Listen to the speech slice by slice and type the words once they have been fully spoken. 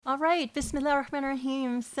All right, Bismillah ar-Rahman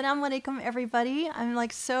ar-Rahim. Assalamu alaikum, everybody. I'm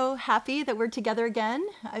like so happy that we're together again.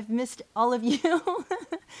 I've missed all of you.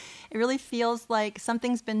 It really feels like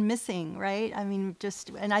something's been missing, right? I mean,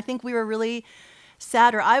 and I think we were really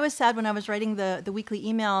sad, or I was sad when I was writing the weekly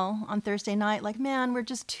email on Thursday night, like, man, we're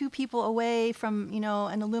just two people away from,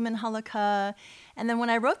 an Illumine Halaqa. And then when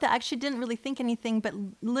I wrote that, I actually didn't really think anything, but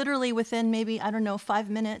literally within maybe, 5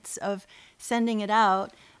 minutes of sending it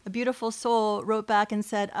out, a beautiful soul wrote back and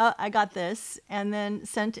said, "Oh, I got this," and then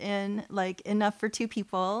sent in like enough for two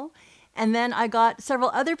people. And then I got several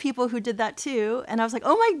other people who did that too. And I was like,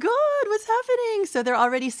 oh my God, what's happening? So they're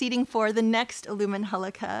already seating for the next Illumine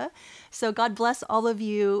Halaqa. So God bless all of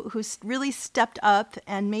you who really stepped up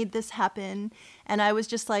and made this happen. And I was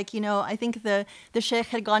just like, I think the sheikh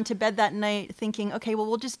had gone to bed that night thinking, okay, well,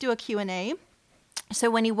 we'll just do a Q&A. So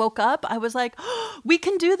when he woke up, I was like, oh, we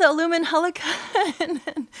can do the Illumine Halaqa. And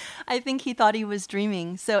then I think he thought he was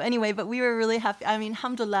dreaming. So anyway, but we were really happy. I mean,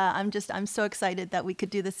 alhamdulillah, I'm so excited that we could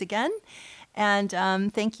do this again. And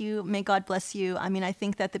thank you. May God bless you. I mean, I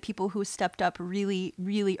think that the people who stepped up really,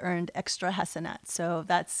 really earned extra hasanat. So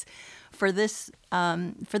that's for this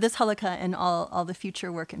halaqah and all the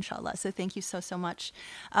future work, inshallah. So thank you so much.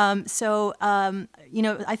 I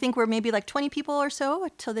think we're maybe like 20 people or so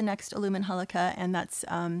till the next Illumine Halaqah, and that's,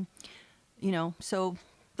 so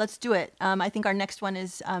let's do it. I think our next one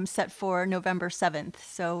is set for November 7th,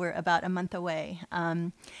 so we're about a month away.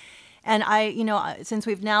 And since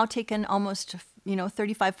we've now taken almost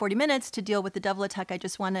 35, 40 minutes to deal with the devil attack, I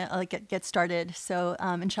just want to get started. So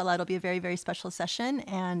inshallah, it'll be a very, very special session.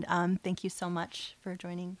 And thank you so much for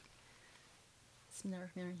joining.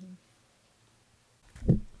 Bismillahirrahmanirrahim.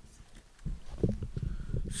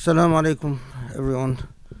 Assalamu alaikum, everyone.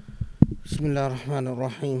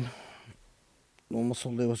 Bismillahirrahmanirrahim. Allahumma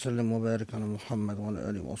salli wa sallim wa barik ala Muhammad wa ala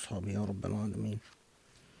alihi wa ashabihi ya rabbil alameen.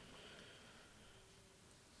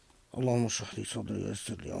 اللهم اشرح لي صدري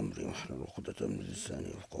ويسر لي امري واحلل عقدة من لساني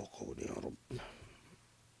يفقهوا قولي يا رب.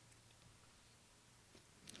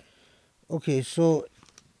 Okay, so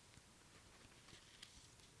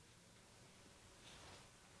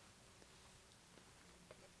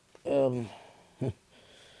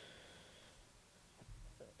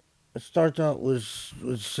I start out with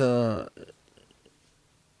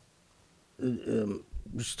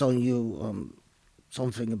just telling you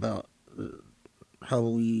something about how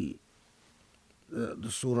we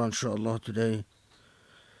the surah, inshallah, today.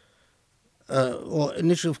 Well,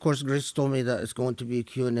 initially, of course, Grace told me that it's going to be a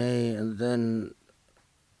Q&A, and then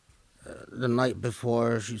the night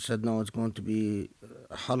before, she said, no, it's going to be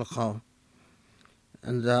a Halaqa.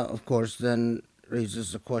 And that, of course, then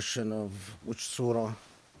raises the question of which surah.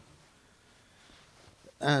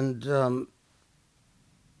 And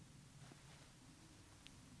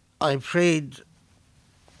I prayed,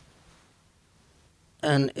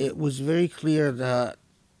 and it was very clear that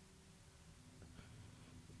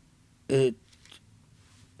it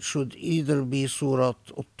should either be Surah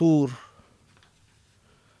At-Tur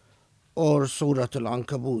or Surah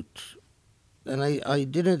Al-Ankabut. And I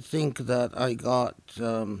didn't think that I got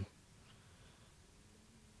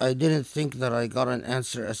an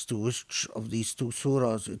answer as to which of these two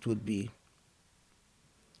surahs it would be.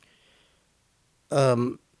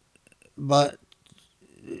 But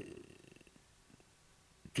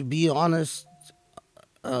to be honest,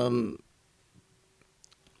 I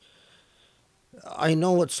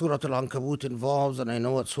know what Surah Al-Ankabut involves, and I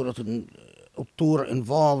know what Surah Al-Tur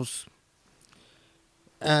involves.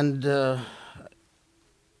 And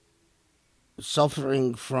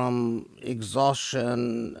suffering from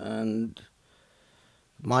exhaustion and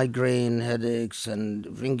migraine headaches and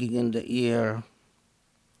ringing in the ear,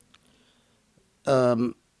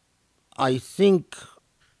 I think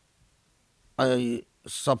I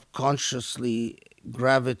subconsciously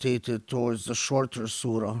gravitated towards the shorter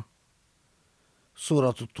surah,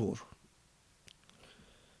 Surah At-Tur.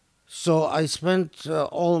 So I spent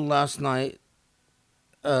all last night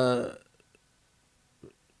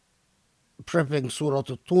prepping Surah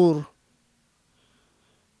At-Tur,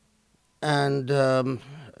 and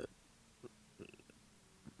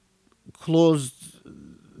closed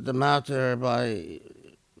the matter by,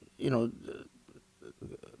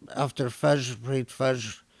 after Fajr, prayed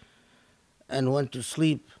Fajr, and went to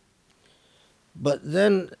sleep. But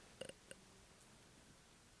then,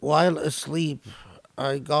 while asleep,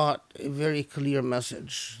 I got a very clear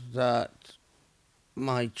message that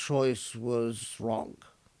my choice was wrong,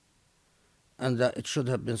 and that it should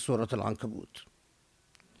have been Surah Al-Ankabut.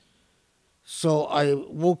 So I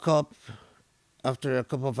woke up after a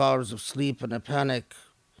couple of hours of sleep in a panic,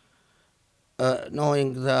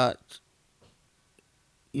 knowing that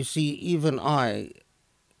you see, even I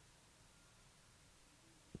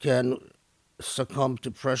can succumb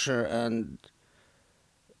to pressure and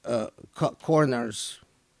cut corners,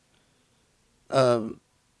 um,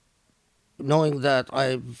 knowing that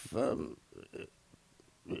I've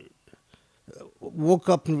woke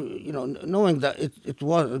up, knowing that it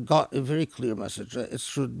got a very clear message that it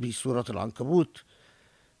should be Surah Al-Ankabut,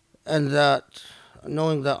 and that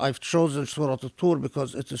knowing that I've chosen Surah Al-Tur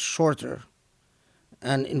because it is shorter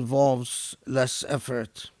and involves less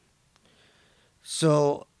effort.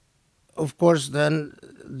 So, of course, then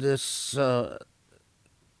this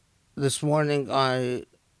morning I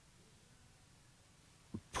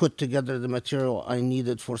put together the material I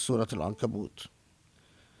needed for Surah Al-Ankabut.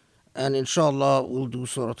 And inshallah, we'll do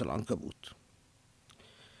Surah Al-Ankabut.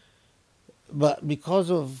 But because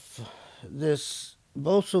of this,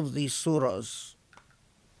 both of these surahs,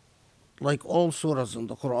 like all surahs in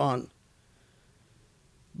the Quran,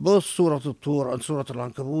 both Surah Al-Tur and Surah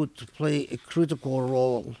Al-Ankabut play a critical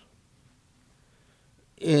role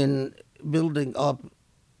in building up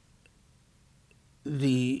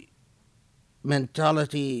the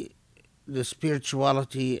mentality, the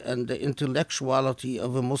spirituality, and the intellectuality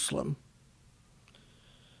of a Muslim.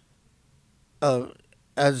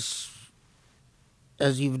 As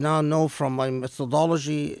you now know from my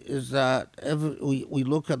methodology, is that we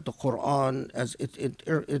look at the Quran as it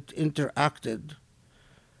interacted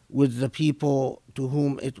with the people to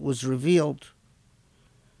whom it was revealed,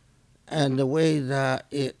 and the way that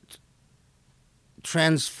it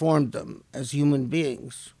transformed them as human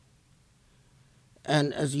beings.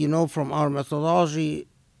 And as you know from our methodology,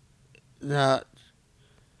 that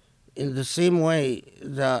in the same way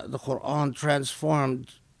that the Quran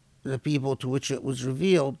transformed the people to which it was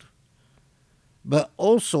revealed, but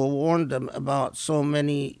also warned them about so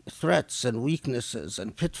many threats and weaknesses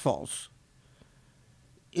and pitfalls,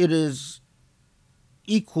 it is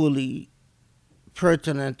equally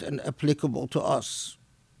pertinent and applicable to us.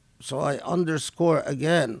 So I underscore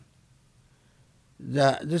again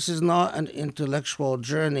that this is not an intellectual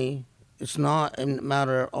journey. It's not a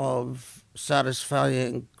matter of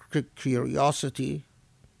satisfying curiosity.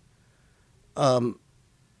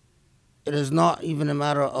 It is not even a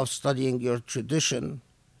matter of studying your tradition.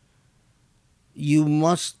 You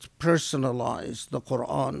must personalize the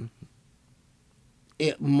Quran.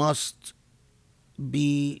 It must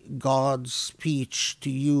be God's speech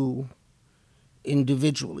to you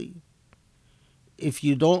individually. If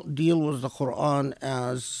you don't deal with the Quran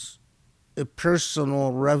as a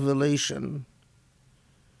personal revelation,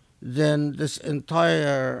 then this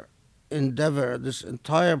entire endeavor, this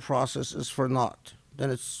entire process is for naught.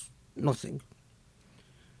 Then it's nothing.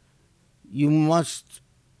 You must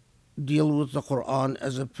deal with the Quran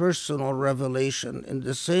as a personal revelation in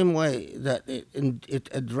the same way that it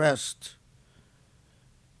addressed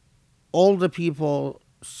all the people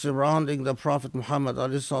surrounding the Prophet Muhammad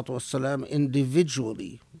ﷺ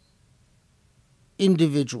individually.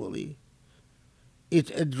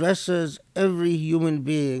 It addresses every human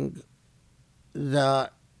being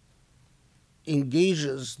that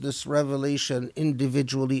engages this revelation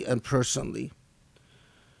individually and personally.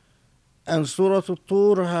 And Surah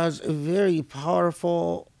Al-Tur has a very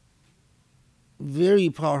powerful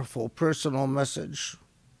personal message.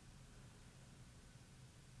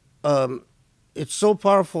 It's so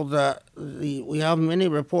powerful that we have many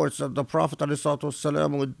reports that the Prophet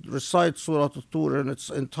ﷺ would recite Surah Al-Tur in its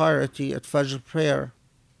entirety at Fajr prayer,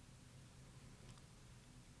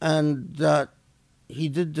 and that he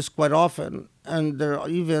did this quite often. And there are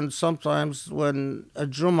even sometimes when a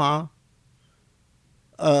Jum'ah,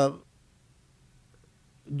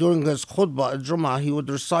 during his khutbah at Jum'ah, he would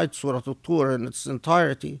recite Surah Al-Tur in its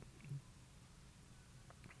entirety.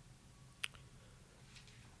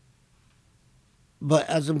 But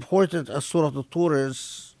as important as Surah Al-Tur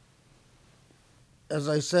is, as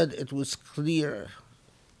I said, it was clear.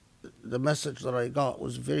 The message that I got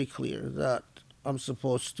was very clear that I'm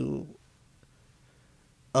supposed to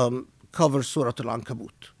cover Surah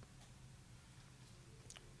Al-Ankabut,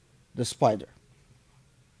 the spider.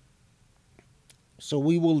 So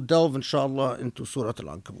we will delve, inshallah, into Surah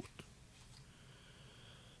Al-Ankabut.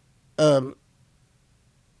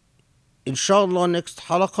 Inshallah, next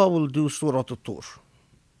Halaqa will do Surah Al-Tur.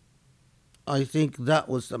 I think that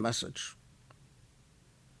was the message.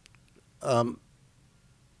 That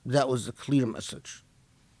was a clear message.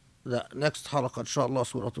 The next Halaqa, inshallah,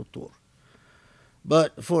 Surah Al-Tur.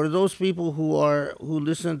 But for those people who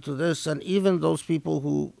listen to this, and even those people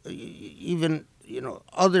who, even,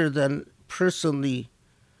 other than personally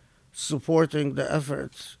supporting the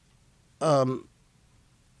efforts,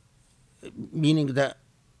 meaning that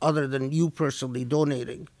other than you personally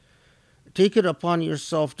donating. Take it upon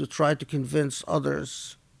yourself to try to convince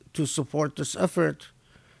others to support this effort,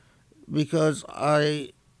 because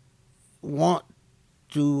I want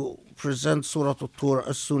to present Surah Al-Tur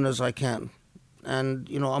as soon as I can. And,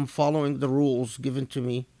 I'm following the rules given to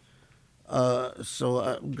me.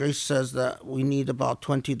 So Grace says that we need about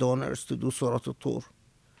 20 donors to do Surah Al-Tur.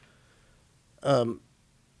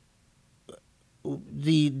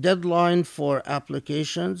 The deadline for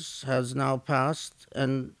applications has now passed,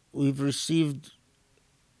 and we've received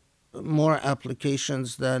more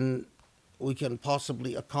applications than we can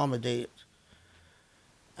possibly accommodate.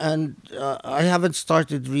 And I haven't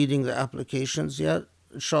started reading the applications yet.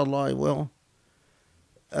 Inshallah, I will.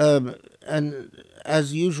 And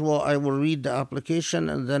as usual, I will read the application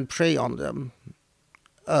and then pray on them.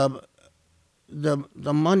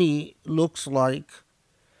 The money looks like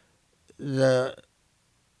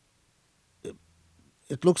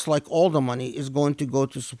it looks like all the money is going to go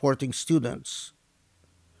to supporting students,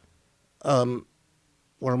 or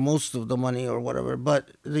most of the money or whatever.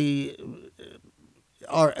 But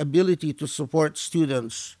our ability to support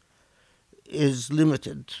students is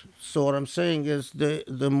limited. So what I'm saying is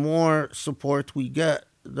the more support we get,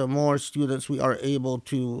 the more students we are able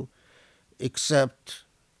to accept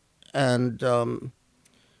and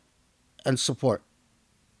support.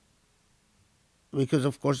 Because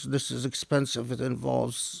of course this is expensive. It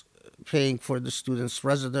involves paying for the students'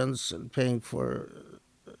 residence and paying for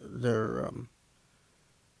their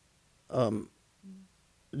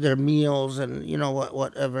meals and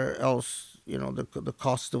whatever else, the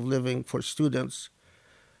cost of living for students.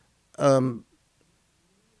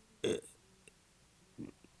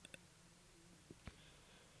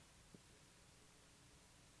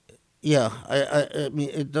 Yeah, I mean,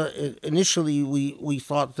 initially we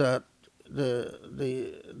thought that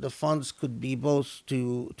the funds could be both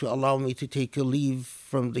to allow me to take a leave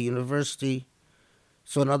from the university,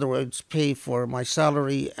 so in other words, pay for my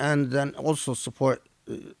salary and then also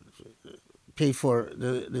pay for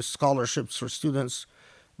the scholarships for students,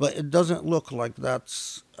 but it doesn't look like that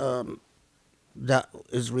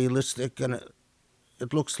is realistic, and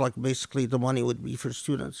it looks like basically the money would be for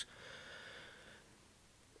students.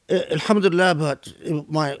 Alhamdulillah, but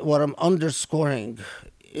what I'm underscoring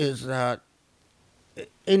is that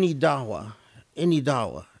any da'wah,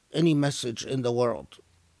 any message in the world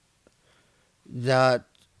that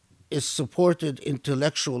is supported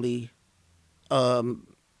intellectually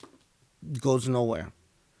goes nowhere.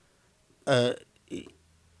 The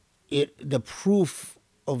proof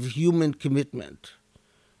of human commitment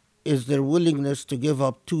is their willingness to give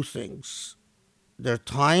up two things: their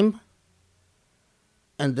time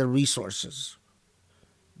and their resources.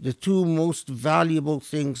 The two most valuable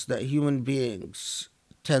things that human beings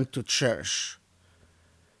tend to cherish.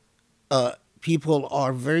 People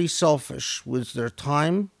are very selfish with their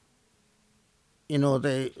time.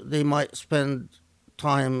 They might spend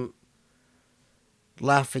time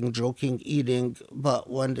laughing, joking, eating, but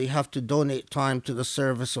when they have to donate time to the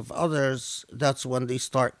service of others, that's when they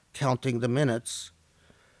start counting the minutes.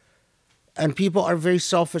 And people are very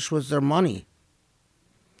selfish with their money.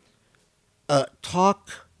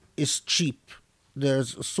 Talk is cheap.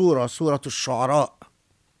 There's a Surah Al-Shu'ara.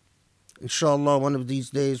 Inshallah, one of these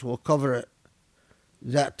days we'll cover it.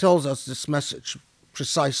 That tells us this message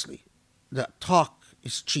precisely, that talk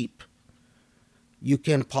is cheap. You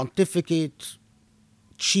can pontificate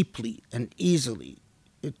cheaply and easily.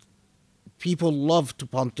 People love to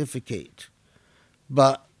pontificate,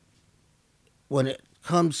 but when it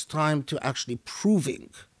comes time to actually proving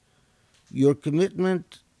your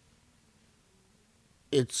commitment,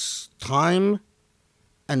 it's time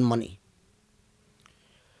and money.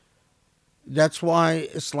 That's why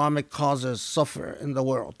Islamic causes suffer in the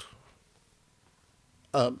world.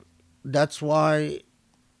 That's why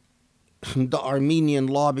the Armenian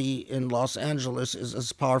lobby in Los Angeles is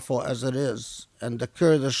as powerful as it is, and the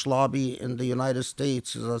Kurdish lobby in the United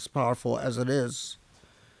States is as powerful as it is,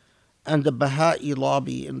 and the Baha'i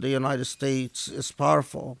lobby in the United States is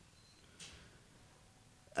powerful,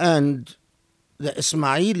 and the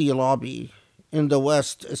Ismaili lobby in the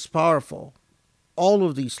West is powerful. All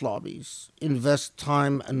of these lobbies invest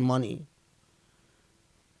time and money.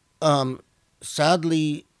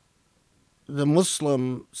 Sadly, the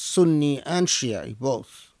Muslim, Sunni, and Shia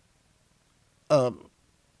both,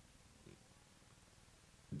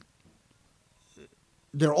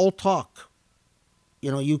 they're all talk.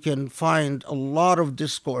 You can find a lot of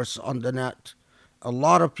discourse on the net, a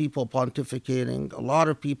lot of people pontificating, a lot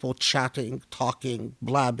of people chatting, talking,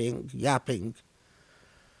 blabbing, yapping.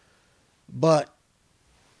 But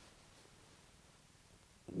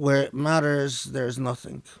where it matters, there's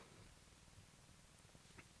nothing.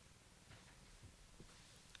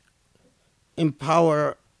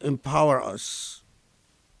 Empower us.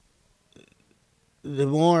 The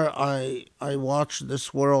more I watch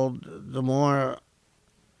this world, the more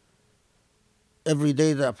every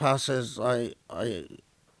day that passes, I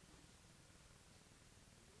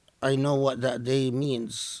know what that day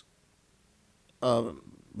means.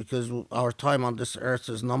 Because our time on this earth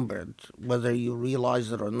is numbered, whether you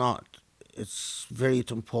realize it or not. It's very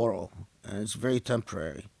temporal and it's very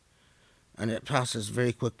temporary, and it passes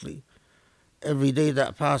very quickly. Every day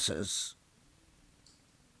that passes,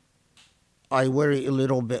 I worry a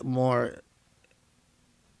little bit more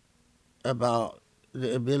about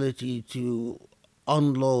the ability to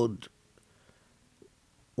unload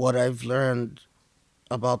what I've learned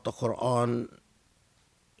about the Quran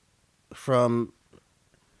from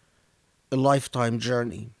a lifetime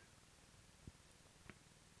journey.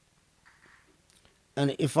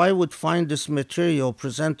 And if I would find this material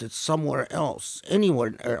presented somewhere else,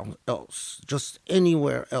 anywhere else, just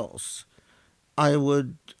anywhere else, I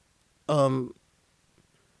would um,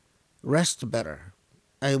 rest better.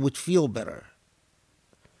 I would feel better.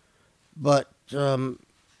 But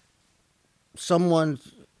someone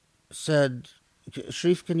said,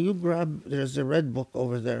 Sharif, can you grab, there's a red book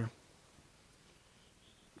over there.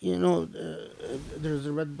 You know, there's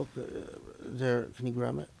a red book there. Can you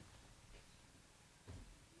grab it?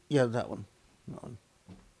 Yeah, that one. That one.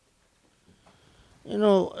 You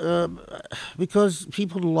know, because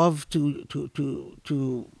people love to,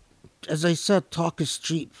 as I said, talk is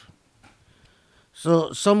cheap.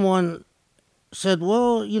 So someone said,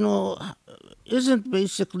 well, isn't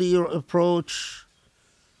basically your approach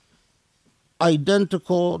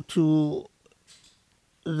identical to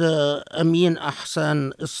the Amin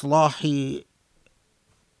Ahsan Islahi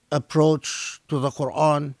approach to the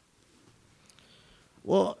Quran?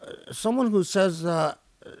 Well, someone who says that,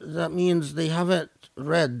 that means they haven't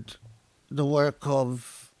read the work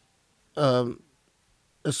of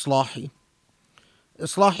Islahi.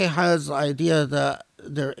 Islahi has the idea that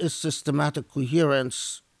there is systematic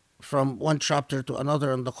coherence from one chapter to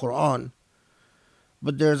another in the Quran.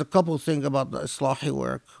 But there's a couple things about the Islahi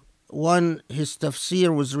work. One, his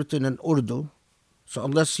tafsir was written in Urdu, so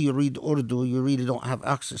unless you read Urdu, you really don't have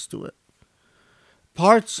access to it.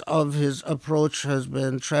 Parts of his approach has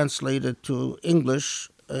been translated to English.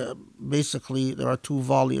 Basically, there are 2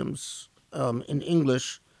 volumes in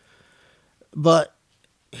English, but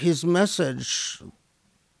his message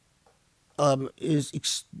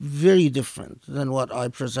is very different than what I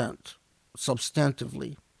present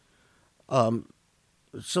substantively.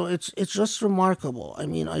 So it's just remarkable. I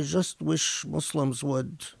mean, I just wish Muslims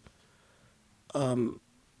would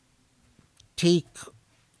take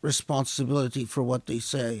responsibility for what they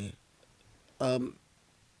say.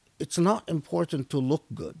 It's not important to look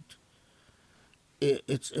good.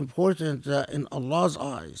 It's important that in Allah's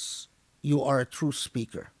eyes, you are a true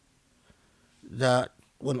speaker. That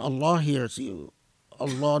when Allah hears you,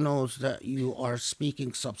 Allah knows that you are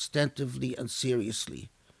speaking substantively and seriously,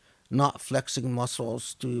 not flexing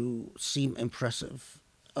muscles to seem impressive.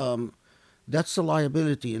 That's a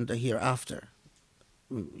liability in the hereafter.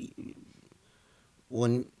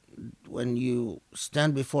 When you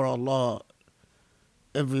stand before Allah,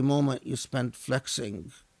 every moment you spend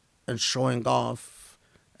flexing and showing off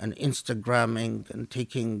and Instagramming and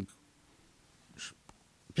taking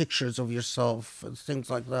pictures of yourself and things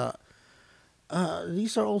like that.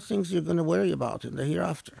 These are all things you're going to worry about in the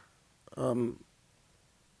hereafter.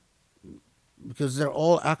 Because they're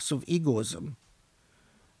all acts of egoism.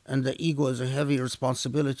 And the ego is a heavy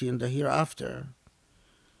responsibility in the hereafter.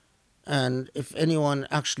 And if anyone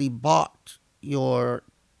actually bought your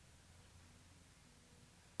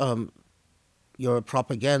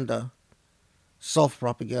propaganda,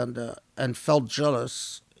 self-propaganda, and felt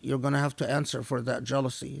jealous, you're going to have to answer for that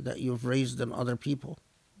jealousy that you've raised in other people.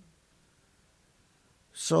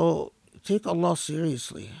 So take Allah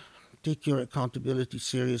seriously. Take your accountability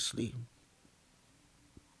seriously.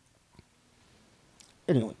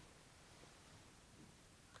 Anyway.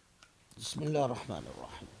 Bismillah ar-Rahman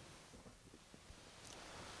ar-Rahim.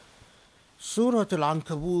 Surah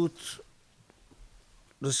Al-Ankabut,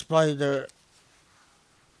 the spider,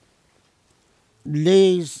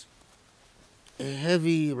 lays a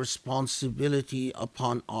heavy responsibility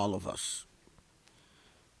upon all of us.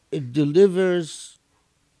 It delivers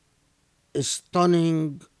a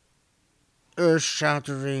stunning,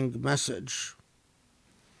 earth-shattering message.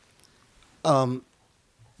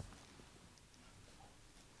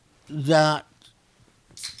 That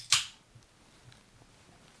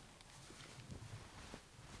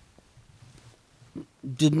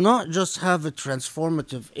did not just have a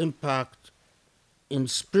transformative impact in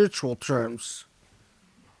spiritual terms.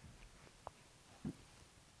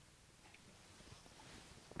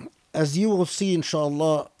 As you will see,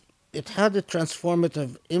 inshallah, it had a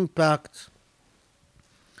transformative impact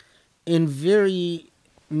in very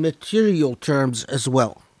material terms as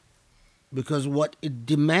well, because what it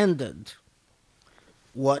demanded,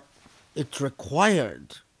 what it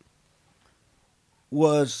required,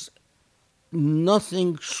 was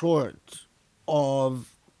nothing short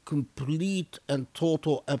of complete and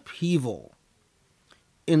total upheaval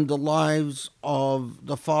in the lives of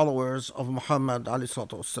the followers of Muhammad alayhi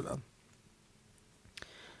salatu wasalam.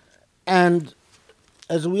 And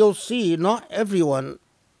as we'll see, not everyone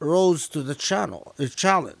rose to the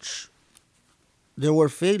challenge. There were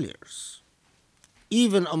failures.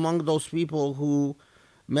 Even among those people who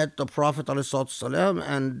met the Prophet ﷺ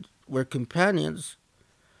and were companions,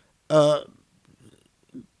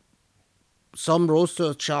 some rose to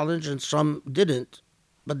the challenge and some didn't.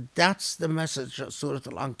 But that's the message that Surah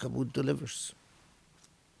Al-Ankabut delivers.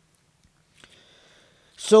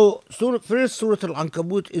 So, first Surah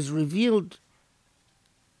Al-Ankabut is revealed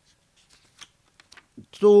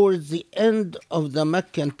towards the end of the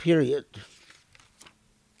Meccan period.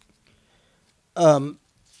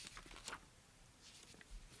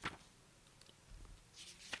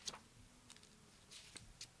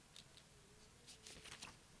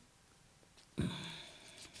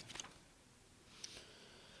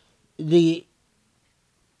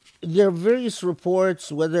 There are various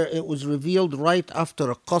reports whether it was revealed right after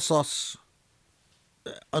a Qasas,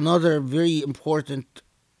 another very important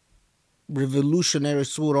revolutionary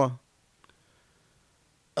surah,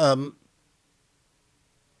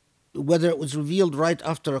 whether it was revealed right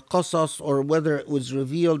after a Qasas or whether it was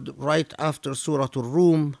revealed right after Surah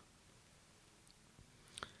Al-Rum.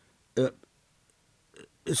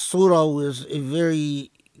 Surah was a very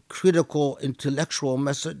critical intellectual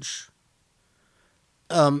message,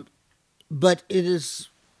 but it is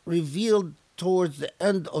revealed towards the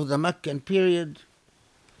end of the Meccan period,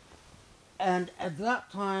 and at that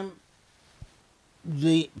time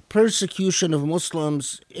the persecution of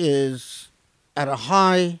Muslims is at a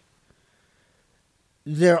high.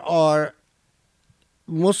 There are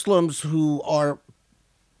Muslims who are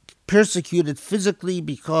persecuted physically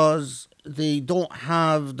because they don't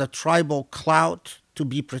have the tribal clout to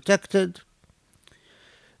be protected.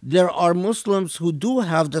 There are Muslims who do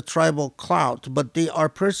have the tribal clout, but they are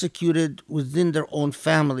persecuted within their own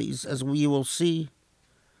families, as we will see.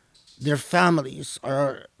 Their families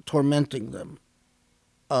are tormenting them.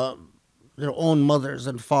 Their own mothers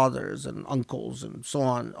and fathers and uncles and so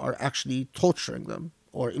on are actually torturing them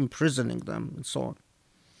or imprisoning them and so on.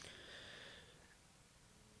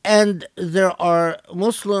 And there are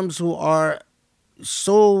Muslims who are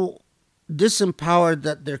so disempowered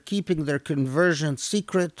that they're keeping their conversion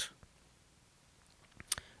secret.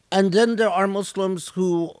 And then there are Muslims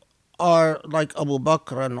who are like Abu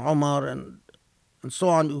Bakr and Umar and so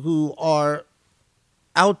on, who are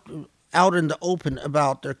out in the open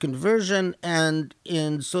about their conversion and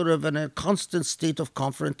in sort of in a constant state of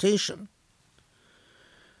confrontation.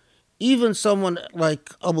 Even someone like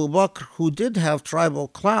Abu Bakr, who did have tribal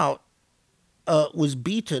clout, was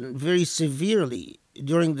beaten very severely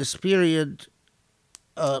during this period.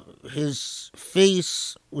 His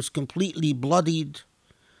face was completely bloodied,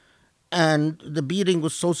 and the beating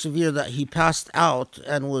was so severe that he passed out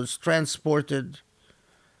and was transported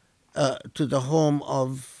to the home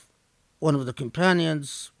of one of the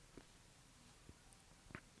companions.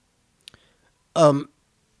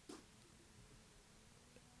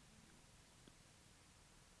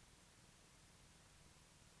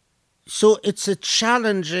 So it's a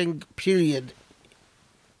challenging period,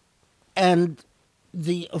 and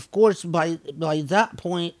of course by that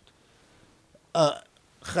point,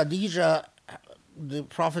 Khadija, the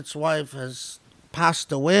Prophet's wife, has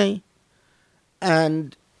passed away,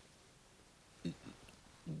 and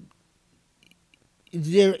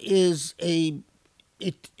there is a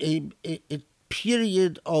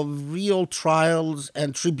period of real trials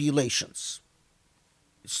and tribulations.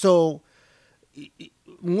 So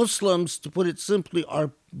Muslims, to put it simply,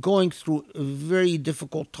 are going through a very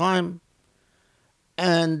difficult time,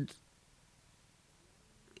 and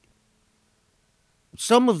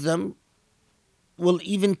some of them will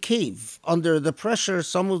even cave under the pressure.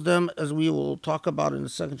 Some of them, as we will talk about in a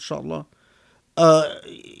second, inshallah,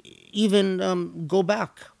 even go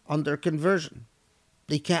back on their conversion.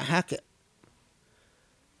 They can't hack it.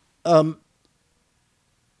 And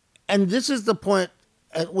this is the point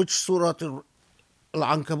at which Surah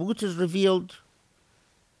Al-Ankabut is revealed,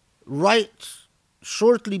 right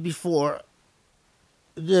shortly before,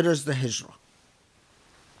 there is the hijrah.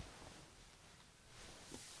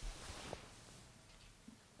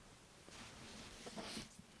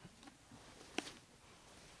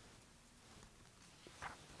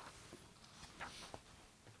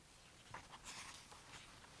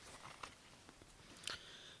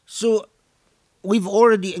 So we've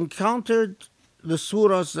already encountered the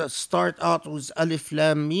surahs that start out with Alif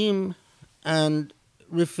Lam Mim and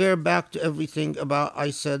refer back to everything about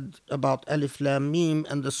I said about Alif Lam Mim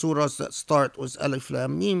and the surahs that start with Alif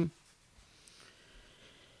Lam Mim.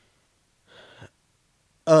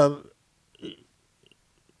 Uh,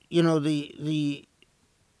 the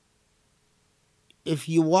if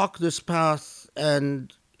you walk this path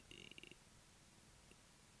and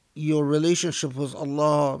your relationship with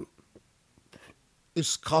Allah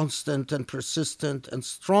is constant and persistent and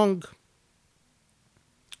strong,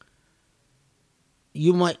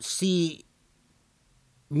 you might see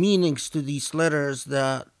meanings to these letters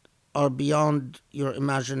that are beyond your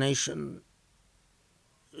imagination.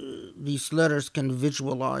 These letters can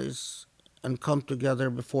visualize and come together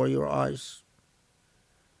before your eyes.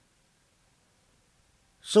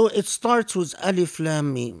 So it starts with Alif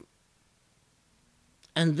Lam Mim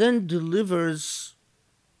and then delivers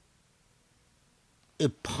a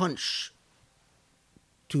punch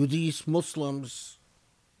to these Muslims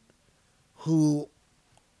who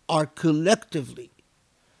are collectively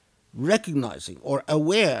recognizing or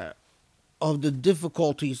aware of the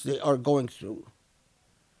difficulties they are going through.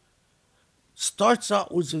 Starts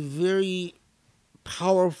out with a very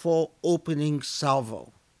powerful opening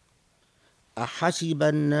salvo. أحسب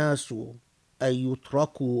الناس أن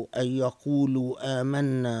يتركوا أن يقولوا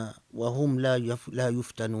آمنا وهم لا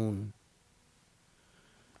يفتنون.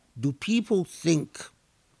 Do people think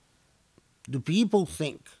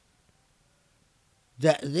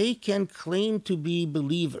that they can claim to be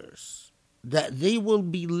believers, that they will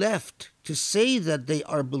be left to say that they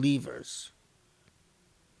are believers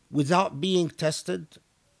without being tested?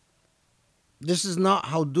 This is not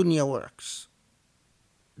how dunya works.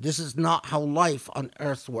 This is not how life on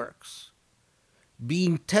earth works.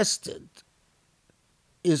 Being tested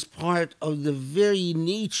is part of the very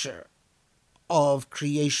nature of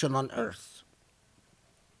creation on earth.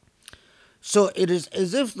 So it is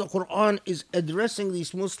as if the Quran is addressing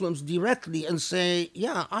these Muslims directly and say,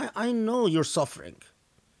 yeah, I know you're suffering.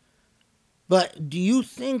 But do you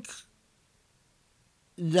think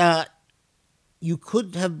that you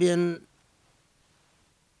could have been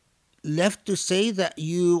left to say that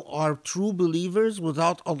you are true believers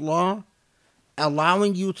without Allah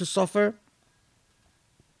allowing you to suffer?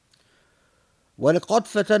 وَلَقَدْ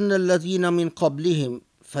فَتَنَّ الَّذِينَ مِنْ قَبْلِهِمْ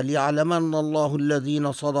فَلْيَعْلَمَنَّ اللَّهُ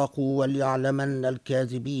الَّذِينَ صَدَقُوا وَلْيَعْلَمَنَّ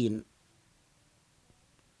الْكَاذِبِينَ.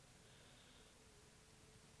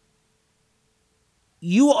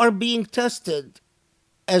 You are being tested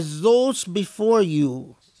as those before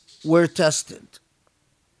you were tested.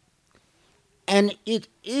 And it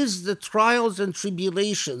is the trials and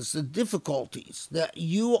tribulations, the difficulties that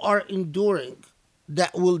you are enduring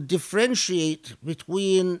that will differentiate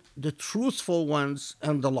between the truthful ones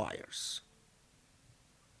and the liars.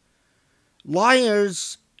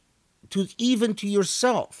 Liars even to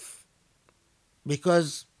yourself,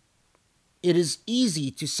 because it is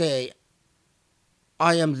easy to say,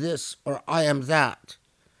 I am this or I am that.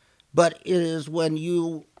 But it is when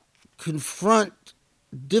you confront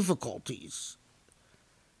difficulties,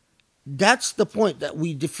 that's the point that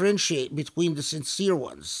we differentiate between the sincere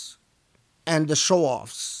ones and the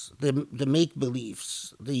show-offs, the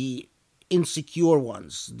make-believes, the insecure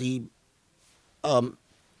ones, the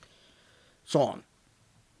so on.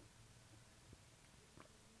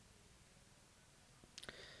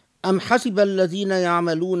 أم حسب الذين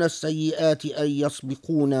يعملون السيئات أن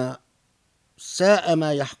يسبقونا ساء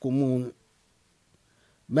ما يحكمون.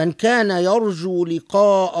 من كان يرجو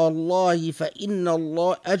لقاء الله فإن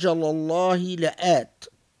أجل الله لآت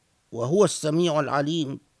وهو السميع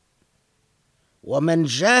العليم. ومن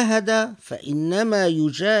جاهد فإنما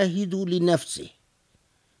يجاهد لنفسه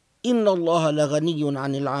إن الله لغني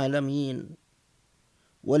عن العالمين.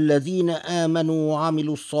 والذين آمنوا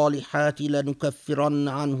وعملوا الصالحات لنكفرن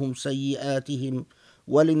عنهم سيئاتهم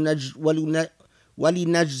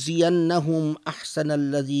ولنجزينهم أحسن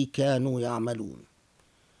الذي كانوا يعملون.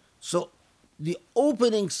 So the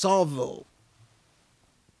opening salvo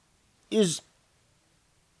is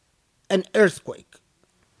an earthquake.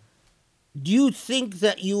 Do you think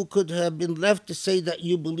that you could have been left to say that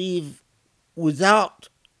you believe without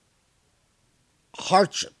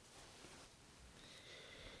hardship?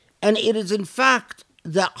 And it is in fact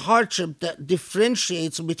that hardship that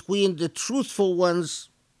differentiates between the truthful ones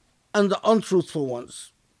and the untruthful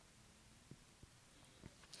ones.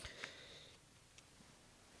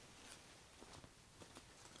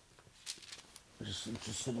 Just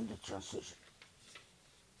interested in the translation.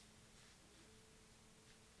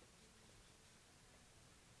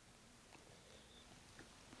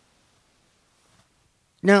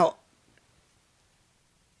 Now,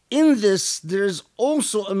 in this, there is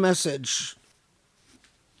also a message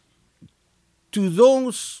to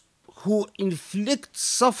those who inflict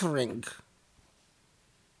suffering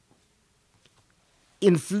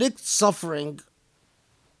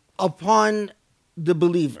upon the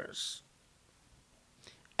believers.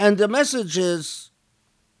 And the message is,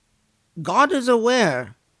 God is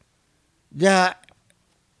aware that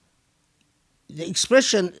the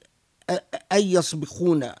expression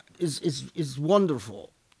أَيَّصْبِخُونَ is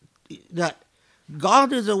wonderful. That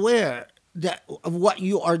God is aware of what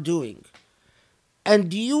you are doing. And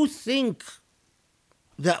do you think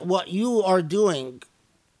that what you are doing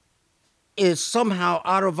is somehow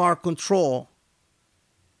out of our control?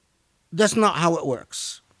 That's not how it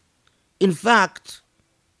works. In fact,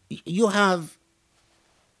 you have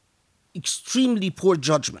extremely poor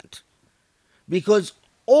judgment, because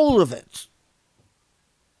all of it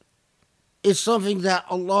is something that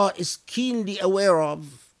Allah is keenly aware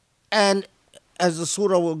of. And as the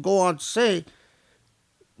surah will go on to say,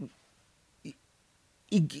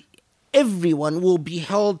 everyone will be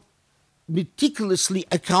held meticulously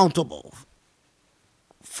accountable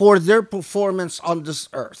for their performance on this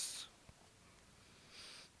earth.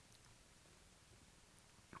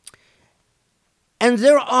 And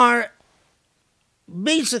there are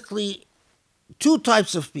basically two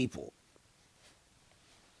types of people.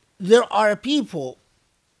 There are people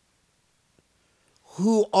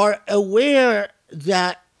who are aware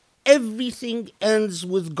that everything ends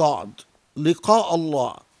with God, liqa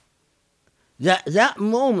Allah. That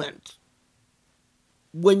moment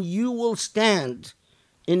when you will stand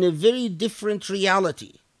in a very different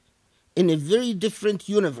reality, in a very different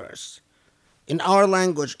universe, in our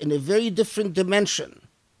language, in a very different dimension,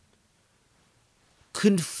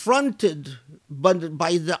 confronted by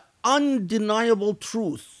the undeniable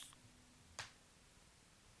truth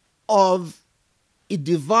of a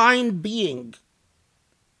divine being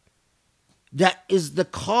that is the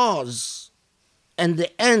cause and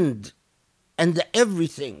the end and the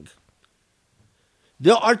everything.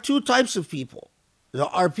 There are two types of people. There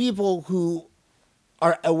are people who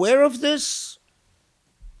are aware of this,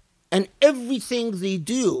 and everything they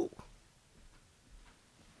do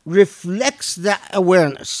reflects that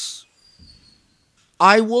awareness.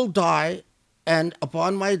 I will die, and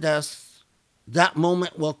upon my death, that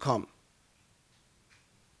moment will come.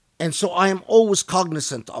 And so I am always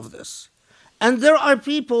cognizant of this. And there are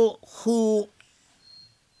people who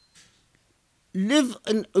live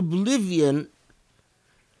in oblivion,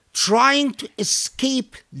 trying to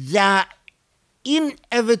escape that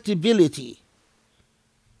inevitability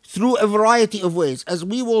through a variety of ways. As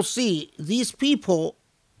we will see, these people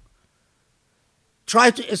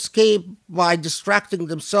try to escape by distracting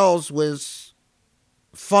themselves with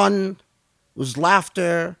fun, with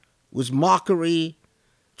laughter, with mockery,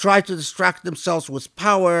 try to distract themselves with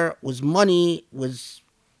power, with money, with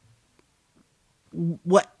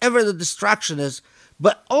whatever the distraction is.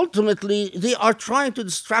 But ultimately, they are trying to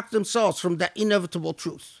distract themselves from that inevitable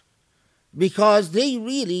truth, because they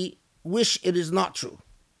really wish it is not true.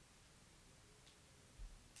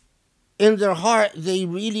 In their heart, they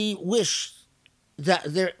really wish that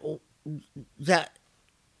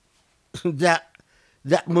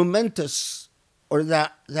that momentous, or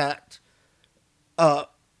that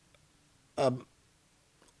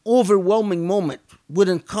overwhelming moment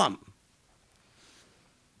wouldn't come.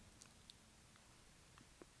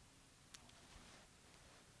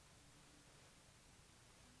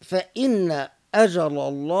 فَإِنَّ أَجَلَ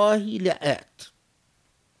اللَّهِ لَآتٍ.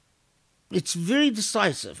 It's very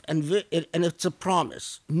decisive, and it's a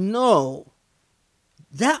promise. No,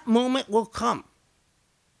 that moment will come.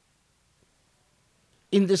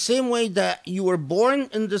 In the same way that you were born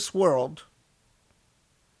in this world,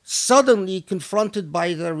 suddenly confronted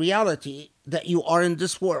by the reality that you are in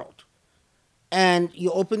this world, and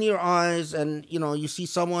you open your eyes and you see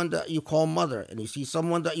someone that you call mother, and you see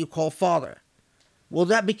someone that you call father. Well,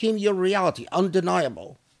 that became your reality,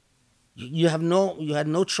 undeniable. You had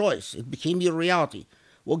no choice. It became your reality.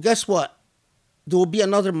 Well, guess what? There will be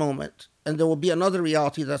another moment, and there will be another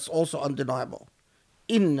reality that's also undeniable.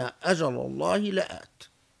 Inna ajalallahi la'at.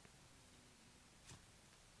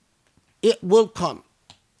 It will come.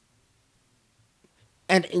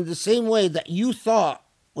 And in the same way that you thought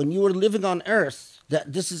when you were living on earth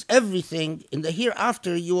that this is everything, in the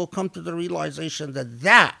hereafter you will come to the realization that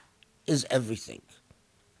that is everything.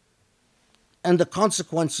 And the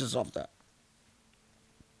consequences of that.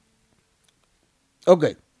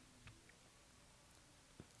 Okay.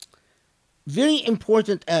 Very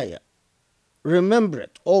important ayah. Remember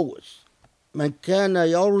it always. من كان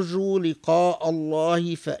يرجو لقاء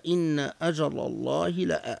الله فإن أجل الله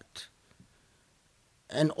لآت.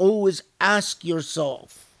 And always ask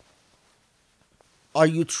yourself, are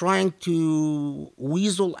you trying to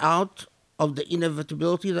weasel out of the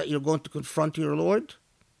inevitability that you're going to confront your Lord?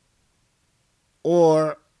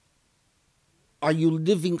 Or are you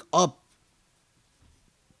living up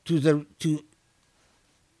to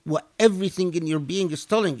what everything in your being is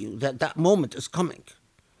telling you, that that moment is coming?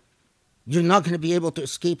 You're not going to be able to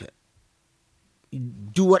escape it. You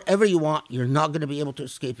do whatever you want, you're not going to be able to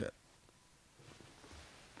escape it.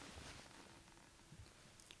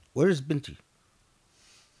 Where is Binti?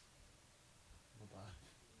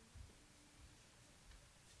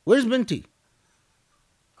 Where's Binti?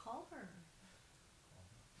 Call her.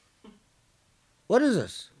 What is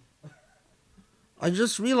this? I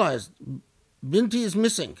just realized Binti is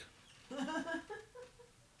missing.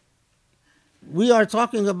 We are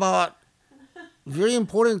talking about very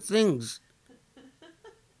important things.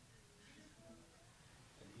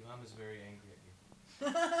 Imam is very angry at you.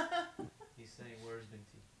 He's saying, where's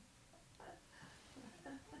Binti?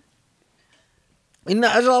 Inna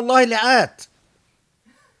ajal Allah la'at.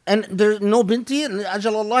 And there's no Binti, and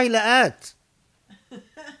ajal Allah la'at. I'm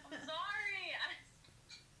sorry.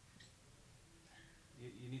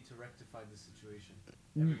 You need to rectify the situation.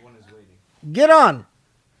 Everyone is waiting. Get on.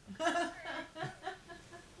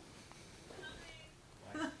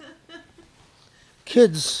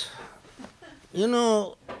 Kids, you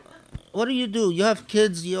know, what do? You have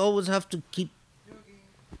kids, you always have to keep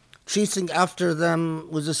chasing after them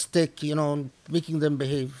with a stick, making them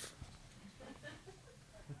behave.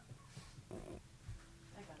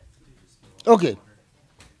 Okay.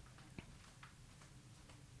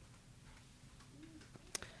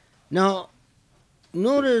 Now,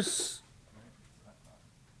 notice,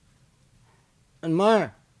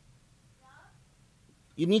 Anmar,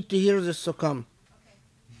 you need to hear this, so come.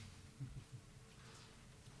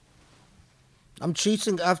 I'm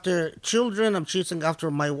chasing after children, I'm chasing after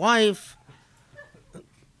my wife.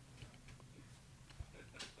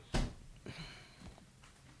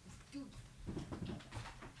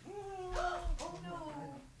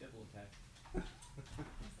 Double attack. I'm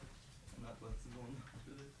not letting go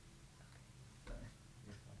after this.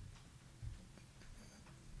 You're fine.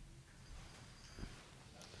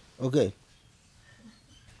 Okay.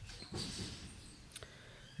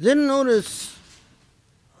 Then notice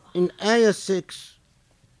in ayah 6,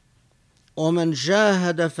 وَمَنْ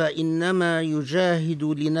جَاهَدَ فَإِنَّمَا يُجَاهِدُ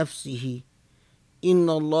لِنَفْسِهِ إِنَّ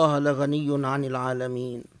اللَّهَ لَغَنِيٌّ عَنِ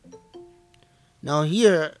الْعَالَمِينَ. Now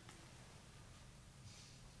here,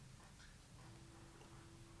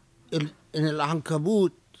 in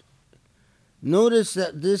Al-Ankabut, notice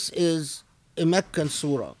that this is a Meccan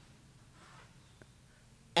surah.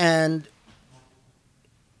 And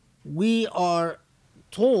we are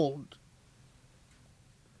told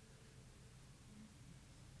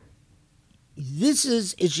this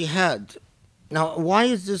is a jihad. Now, why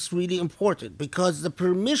is this really important? Because the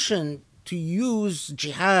permission to use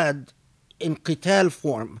jihad in qital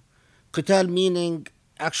form, qital meaning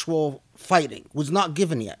actual fighting, was not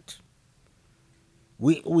given yet.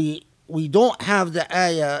 We don't have the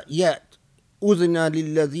ayah yet. أُذِنَ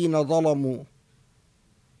لِلَّذِينَ ظَلَمُوا.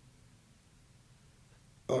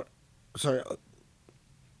 Sorry.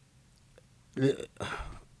 أُذِنَ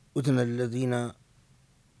لِلَّذِينَ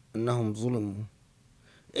أنهم ظلموا.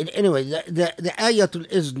 Anyway, the ayatul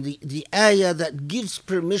izn, the ayah that gives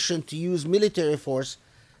permission to use military force,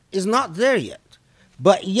 is not there yet.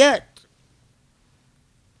 But yet,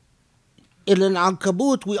 in an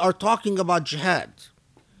Ankabut, we are talking about jihad.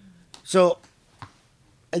 So,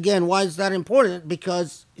 again, why is that important?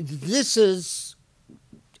 Because this is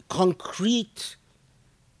concrete,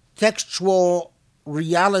 textual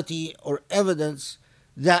reality or evidence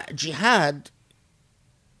that jihad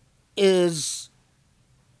is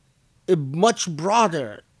a much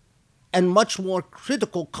broader and much more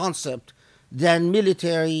critical concept than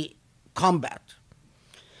military combat.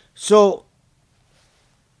 So,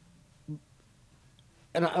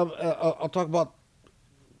 and I'll talk about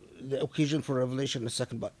the occasion for revelation in a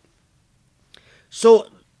second, but so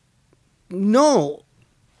know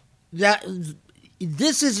that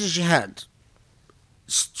this is a jihad,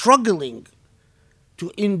 struggling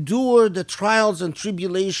to endure the trials and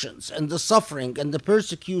tribulations and the suffering and the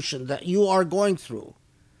persecution that you are going through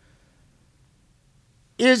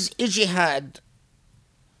is a jihad.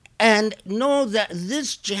 And know that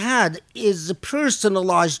this jihad is a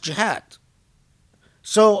personalized jihad.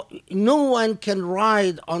 So no one can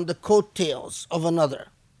ride on the coattails of another.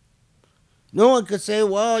 No one could say,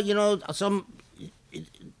 well,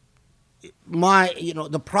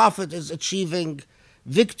 the Prophet is achieving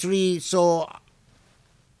victory, so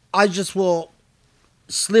I just will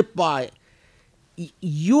slip by.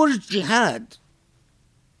 Your jihad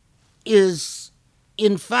is,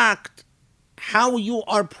 in fact, how you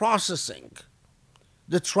are processing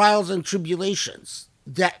the trials and tribulations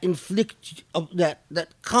that that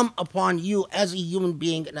come upon you as a human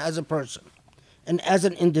being and as a person and as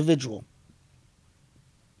an individual.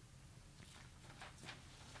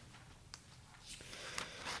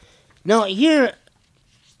 Now here,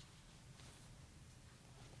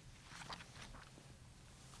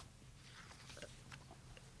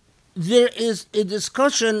 there is a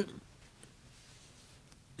discussion.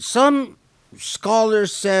 Some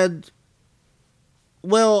scholars said,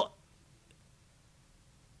 well,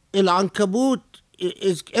 Ankabut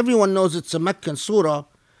is, everyone knows it's a Meccan surah,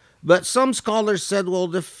 but some scholars said, well,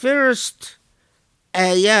 the first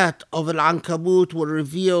ayat of Ankabut were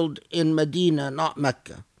revealed in Medina, not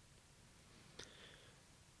Mecca.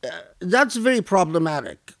 That's very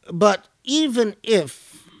problematic. But even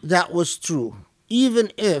if that was true,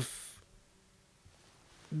 even if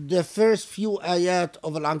the first few ayat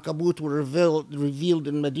of Al-Ankabut were revealed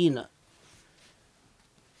in Medina,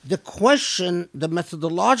 the question, the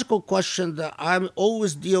methodological question that I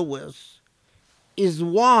always deal with is,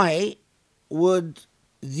 why would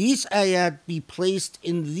these ayat be placed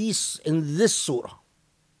in this surah?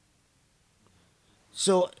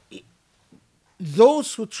 So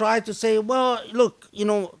those who try to say, well, look,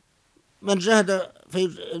 man jahada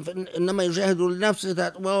innama yujahidu li-nafsihi,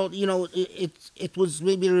 that, well, it was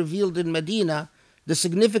maybe revealed in Medina. The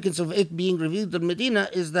significance of it being revealed in Medina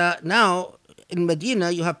is that now in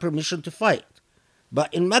Medina you have permission to fight,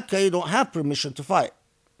 but in Mecca you don't have permission to fight.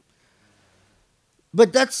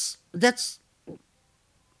 But that's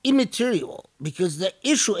immaterial, because the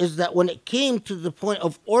issue is that when it came to the point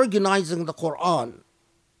of organizing the Quran,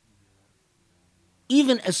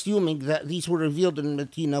 even assuming that these were revealed in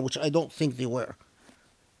Medina, which I don't think they were,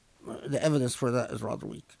 the evidence for that is rather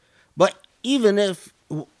weak. But even if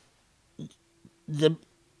the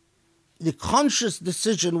conscious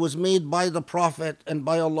decision was made by the Prophet and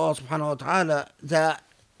by Allah subhanahu wa ta'ala that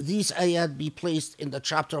these ayat be placed in the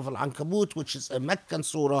chapter of Al-Ankabut, which is a Meccan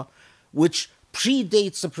surah, which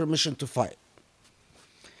predates the permission to fight.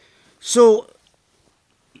 So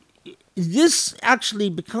this actually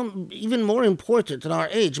becomes even more important in our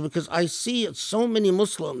age, because I see so many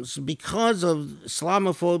Muslims, because of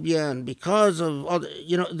Islamophobia and because of other,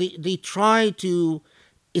 they try to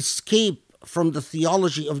escape from the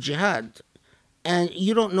theology of jihad, and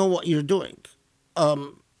you don't know what you're doing.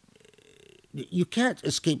 You can't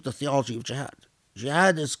escape the theology of jihad.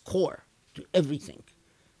 Jihad is core to everything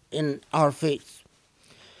in our faith.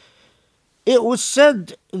 It was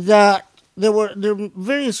said that there are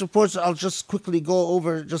various reports that I'll just quickly go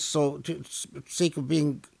over, just so, to sake of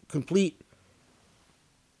being complete.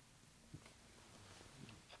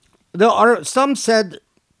 There are some said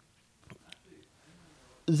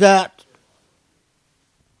that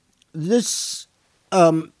these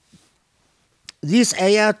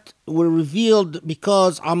ayat were revealed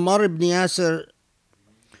because Ammar ibn Yasir,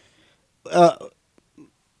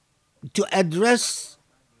 to address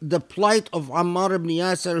the plight of Ammar ibn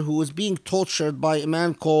Yasir, who was being tortured by a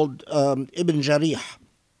man called Ibn Jarih.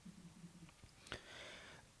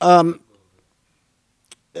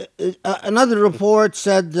 Another report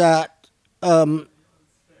said that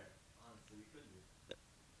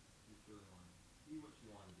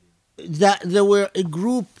that there were a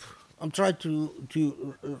group, I'm trying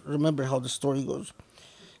to remember how the story goes,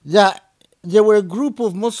 that there were a group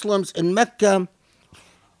of Muslims in Mecca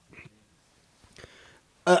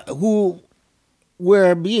who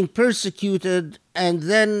were being persecuted, and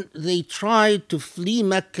then they tried to flee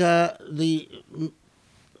Mecca. The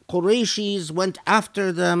Qurayshis went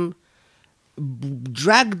after them,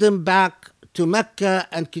 dragged them back to Mecca,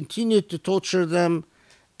 and continued to torture them,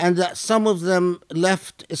 and that some of them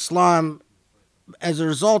left Islam as a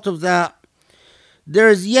result of that. There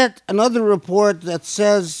is yet another report that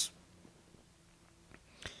says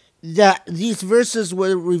that these verses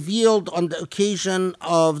were revealed on the occasion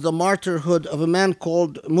of the martyrhood of a man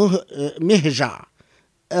called Mihja.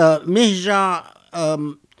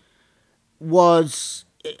 Mihja was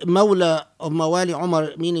Mawla of Mawali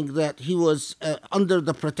Umar, meaning that he was under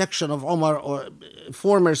the protection of Umar, or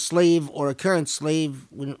former slave or a current slave,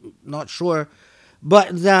 we're not sure,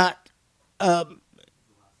 but that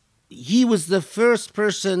he was the first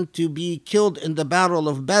person to be killed in the Battle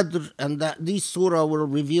of Badr, and that these surah were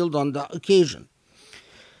revealed on that occasion.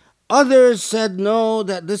 Others said no,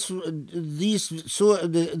 that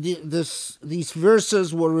these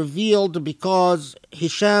verses were revealed because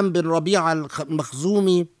Hisham bin Rabi'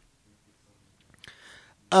 al-Makhzumi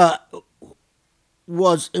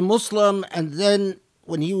was a Muslim, and then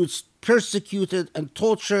when he was persecuted and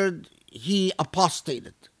tortured, he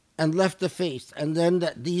apostated and left the faith, and then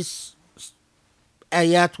that these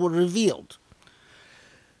ayat were revealed.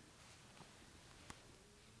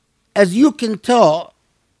 As you can tell,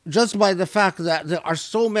 just by the fact that there are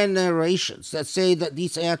so many narrations that say that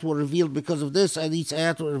these ayat were revealed because of this and these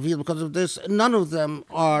ayat were revealed because of this, none of them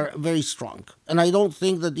are very strong. And I don't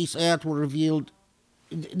think that these ayat were revealed.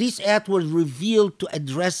 These ayat were revealed to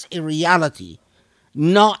address a reality,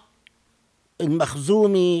 not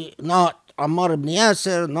Makhzumi, not Ammar ibn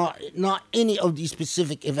Yasir, not any of these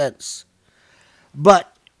specific events,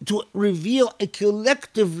 but to reveal a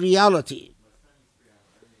collective reality.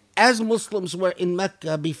 As Muslims were in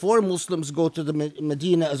Mecca before Muslims go to the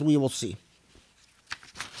Medina, as we will see.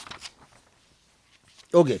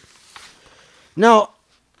 Okay. Now,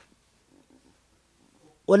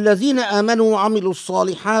 والذين آمنوا وعملوا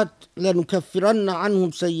الصالحات لنكفرن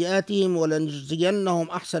عنهم سيئاتهم ولنجزينهم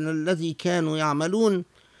أحسن الذي كانوا يعملون.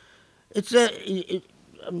 Let's look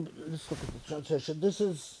at the translation. This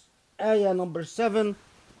is ayah number 7.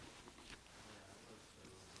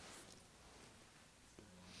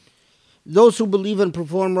 Those who believe and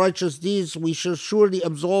perform righteous deeds, we shall surely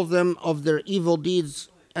absolve them of their evil deeds,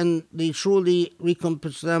 and they surely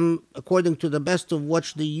recompense them according to the best of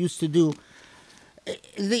what they used to do.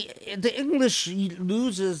 The English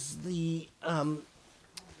loses the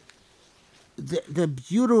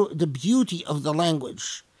beauty of the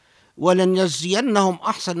language. وَلَنَجْزِيَنَّهُمْ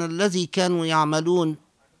أَحْسَنَ الَّذِي كَانُوا يَعْمَلُونَ.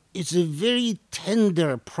 It's a very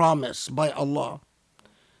tender promise by Allah.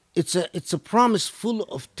 It's a promise full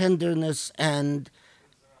of tenderness and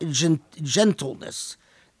gentleness.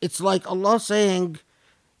 It's like Allah saying,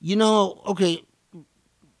 okay,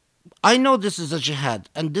 I know this is a jihad,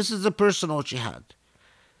 and this is a personal jihad.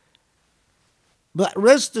 But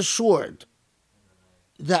rest assured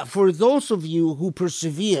that for those of you who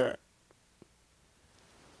persevere,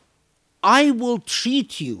 I will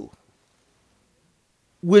treat you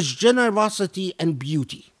with generosity and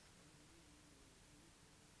beauty.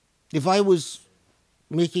 If I was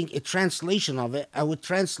making a translation of it, I would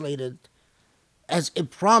translate it as a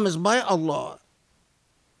promise by Allah.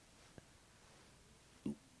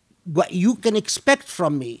 What you can expect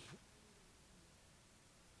from me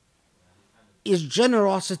is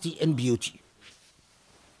generosity and beauty.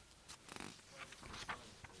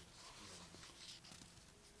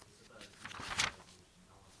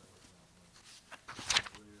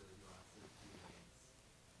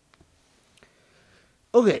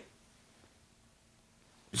 Okay.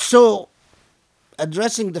 So,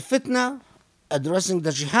 addressing the fitna, addressing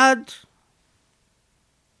the jihad,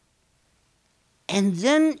 and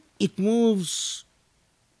then it moves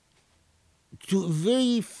to a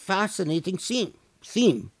very fascinating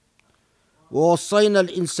theme. ووصينا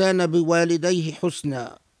الإنسان بوالديه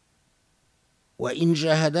حسنا وإن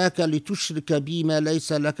جاهداك لتشرك بي ما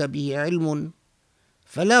ليس لك به علم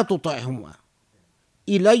فلا تطعهما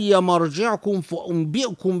إلي مرجعكم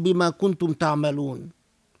فأنبئكم بما كنتم تعملون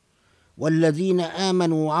والذين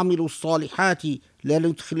آمنوا وعملوا الصالحات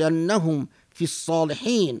لندخلنهم في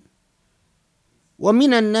الصالحين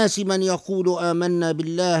ومن الناس من يقول آمنا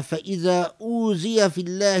بالله فإذا أوذي في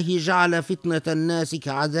الله جعل فتنة الناس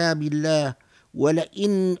كعذاب الله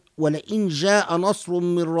ولئن جاء نصر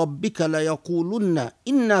من ربك ليقولن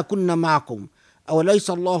إنا كنا معكم أوليس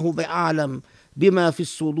الله بأعلم بما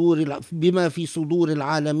في صدور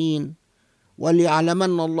العالمين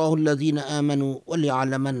وليعلمن الله الذين آمنوا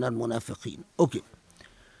وليعلمن المنافقين. Okay,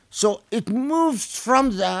 so it moves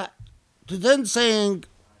from that to then saying,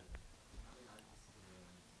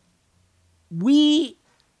 we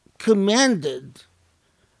commanded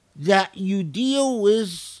that you deal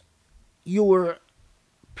with your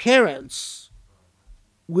parents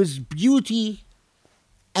with beauty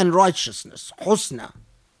and righteousness, husna.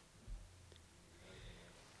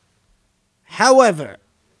 However,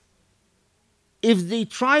 if they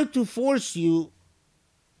try to force you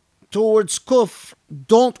towards kufr,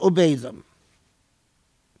 don't obey them.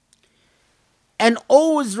 And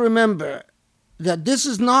always remember that this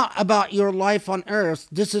is not about your life on earth,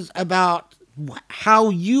 this is about how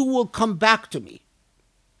you will come back to me.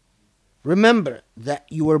 Remember that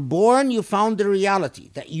you were born, you found the reality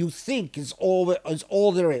that you think is all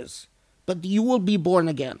there is. But you will be born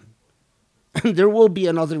again. And there will be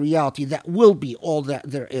another reality that will be all that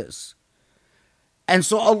there is. And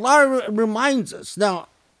so Allah reminds us. Now,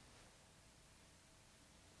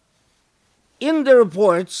 in the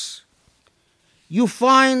reports, you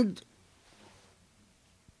find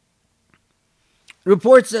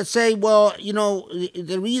reports that say, well,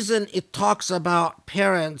 the reason it talks about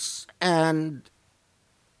parents and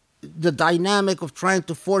the dynamic of trying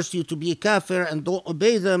to force you to be a kafir and don't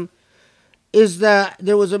obey them is that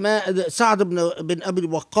there was a man, Sa'd bin Abi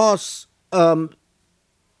Waqqas. Well,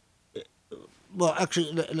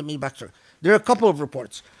 actually, let me backtrack. There are a couple of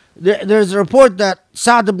reports. There's a report that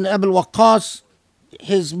Sa'd ibn Abi Waqqas,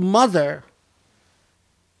 his mother,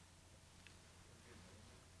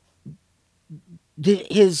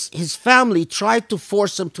 his family tried to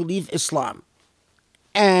force him to leave Islam,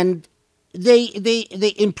 and they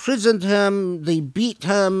imprisoned him, they beat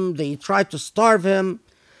him, they tried to starve him,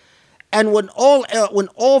 and when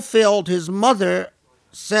all failed, his mother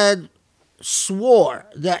swore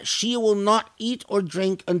that she will not eat or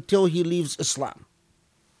drink until he leaves Islam,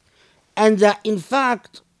 and that in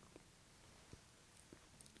fact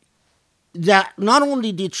that not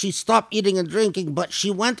only did she stop eating and drinking, but she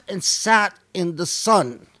went and sat in the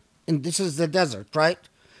sun, and this is the desert, right?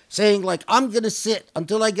 Saying like, I'm going to sit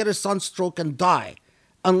until I get a sunstroke and die,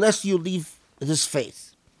 unless you leave this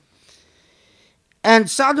faith. And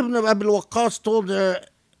Sa'd ibn Abi Waqqas told her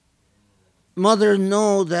mother,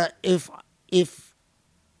 know that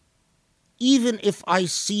even if I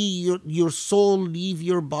see your soul leave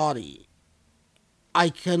your body, I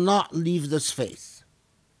cannot leave this faith.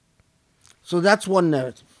 So that's one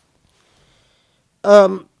narrative.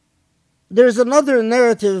 There's another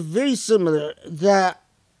narrative very similar that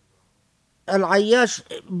Al-Ayyash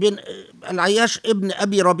ibn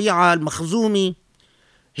Abi Rabi'a al-Makhzumi,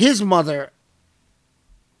 his mother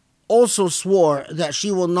also swore that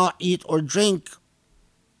she will not eat or drink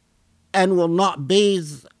and will not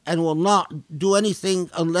bathe and will not do anything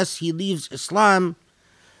unless he leaves Islam,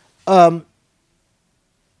 and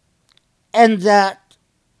that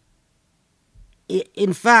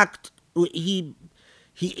in fact he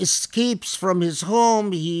escapes from his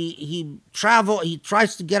home, he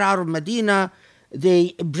tries to get out of Medina,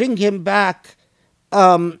 they bring him back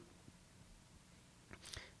and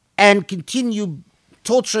continue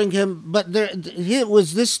torturing him. But here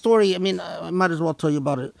was this story, I might as well tell you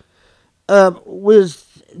about it.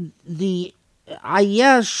 With the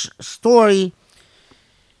Ayyash story,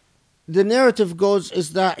 the narrative goes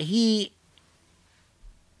is that he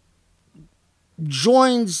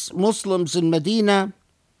joins Muslims in Medina,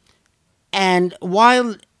 and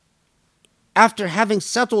after having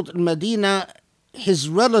settled in Medina, his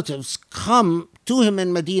relatives come to him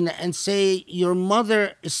in Medina and say, your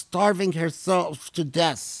mother is starving herself to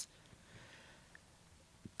death.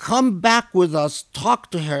 Come back with us, talk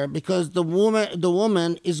to her, because the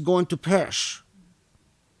woman is going to perish.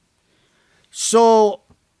 So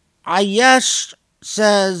Ayyash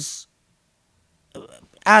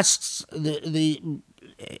asks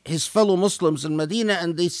his fellow Muslims in Medina,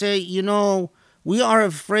 and they say, we are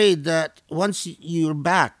afraid that once you're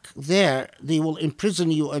back there, they will imprison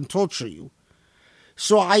you and torture you.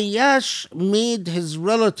 So Ayyash made his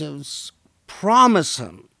relatives promise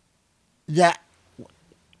him that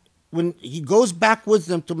when he goes back with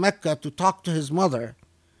them to Mecca to talk to his mother,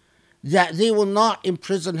 that they will not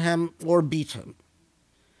imprison him or beat him.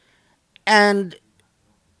 And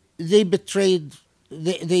they betrayed,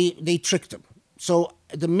 they tricked him. So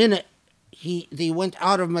the minute they went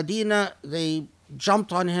out of Medina, they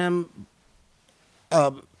jumped on him,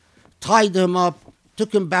 tied him up,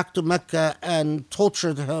 took him back to Mecca and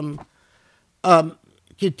tortured him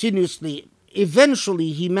continuously.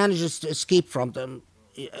 Eventually, he manages to escape from them.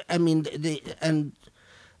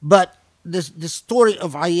 But the story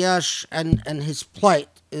of Ayyash and his plight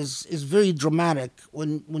is very dramatic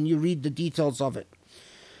when you read the details of it.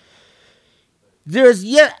 There's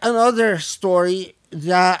yet another story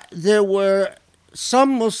that there were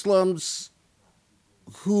some Muslims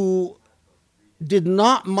who did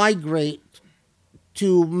not migrate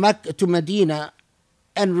to Medina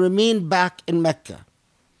and remained back in Mecca.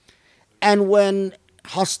 And when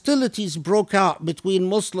hostilities broke out between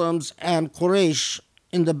Muslims and Quraysh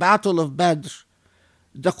in the Battle of Badr,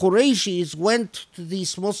 the Qurayshis went to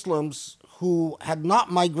these Muslims who had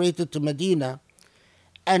not migrated to Medina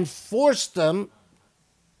and forced them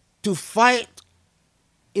to fight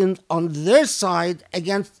on their side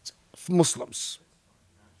against Muslims.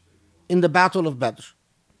 in the Battle of Badr,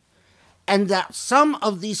 and that some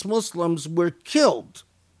of these Muslims were killed,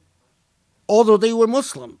 although they were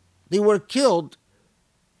Muslim. They were killed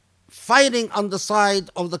fighting on the side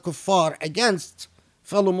of the kuffar against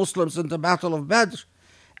fellow Muslims in the Battle of Badr,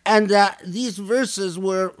 and that these verses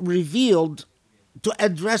were revealed to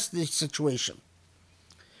address this situation.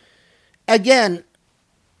 Again,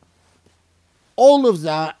 all of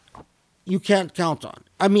that you can't count on.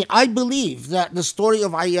 I mean, I believe that the story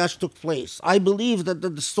of Ayyash took place. I believe that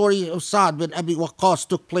the story of Sa'd bin Abi Waqqas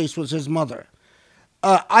took place with his mother.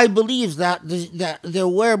 I believe that there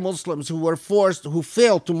were Muslims who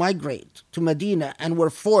failed to migrate to Medina and were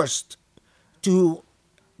forced to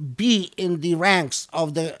be in the ranks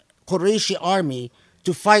of the Qurayshi army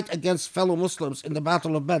to fight against fellow Muslims in the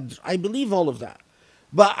Battle of Badr. I believe all of that.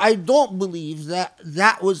 But I don't believe that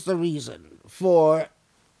that was the reason for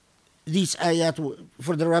these ayat,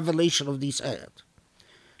 for the revelation of these ayat.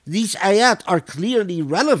 These ayat are clearly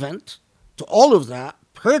relevant to all of that,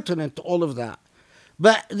 pertinent to all of that.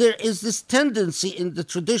 But there is this tendency in the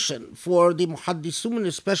tradition for the muhaddisun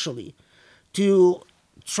especially to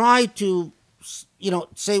try to,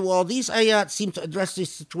 say, well, these ayat seem to address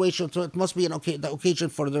this situation, so it must be the occasion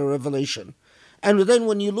for the revelation. And then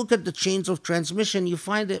when you look at the chains of transmission, you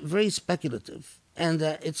find it very speculative, and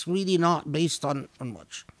it's really not based on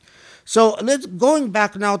much. So going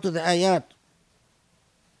back now to the ayat.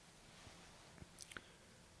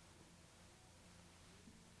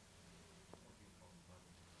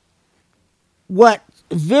 What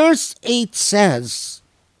verse 8 says,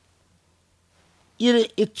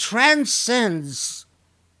 it transcends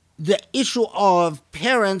the issue of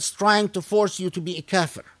parents trying to force you to be a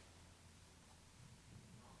kafir.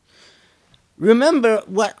 Remember,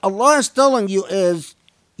 what Allah is telling you is,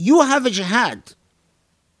 you have a jihad.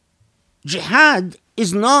 Jihad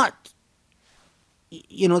is not,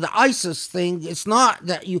 the ISIS thing. It's not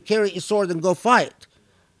that you carry a sword and go fight.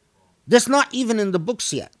 That's not even in the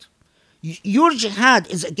books yet. Your jihad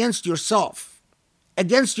is against yourself,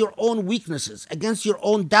 against your own weaknesses, against your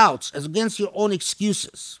own doubts, against your own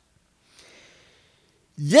excuses.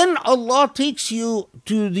 Then Allah takes you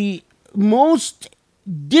to the most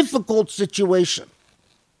difficult situation.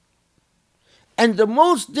 And the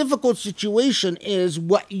most difficult situation is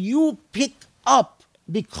what you pick up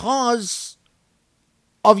because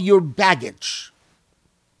of your baggage.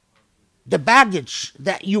 The baggage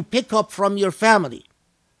that you pick up from your family.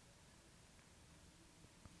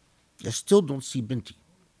 I still don't see Binti.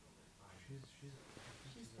 She's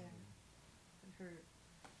there. Put her.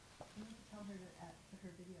 You need to tell her to put her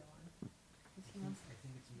video on. 'Cause he wants I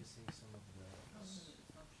think it's missing some of the.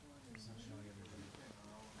 It's not showing everything.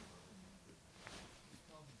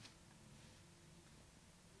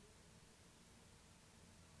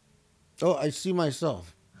 Oh, I see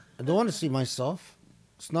myself. I don't want to see myself.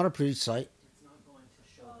 It's not a pretty sight. It's not going to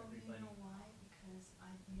show you everybody. know why? Because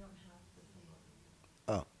we don't have the thing.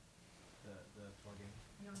 Oh. The plugin.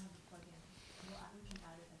 We don't have the plug-in. We can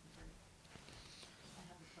add it at the break. I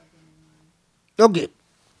have the plug-in in mind. Okay.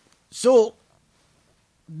 So,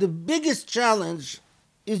 the biggest challenge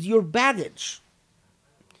is your baggage.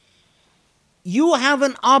 You have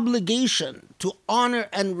an obligation to honor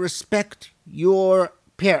and respect your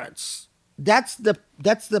parents. That's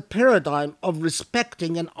the paradigm of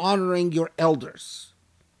respecting and honoring your elders.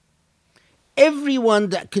 Everyone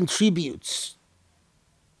that contributes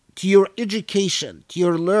to your education, to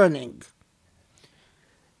your learning,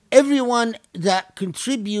 everyone that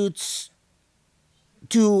contributes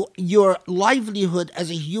to your livelihood as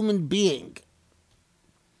a human being,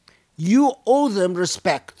 you owe them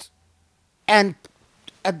respect. And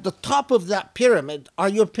at the top of that pyramid are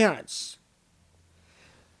your parents.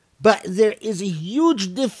 But there is a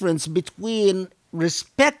huge difference between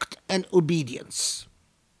respect and obedience.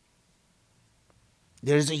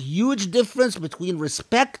 There is a huge difference between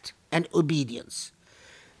respect and obedience.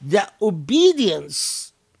 The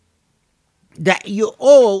obedience that you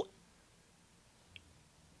owe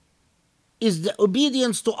is the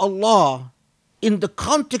obedience to Allah in the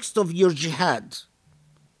context of your jihad.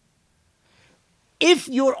 If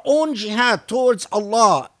your own jihad towards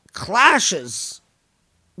Allah clashes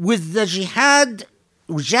with the jihad,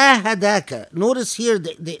 jahadaka, notice here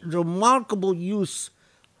the remarkable use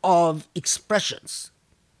of expressions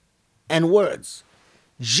and words.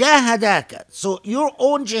 Jahadaka. So your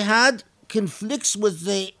own jihad conflicts with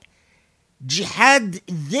the jihad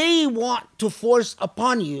they want to force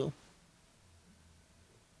upon you,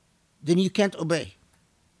 then you can't obey.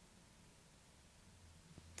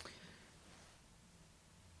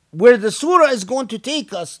 Where the surah is going to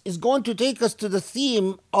take us to the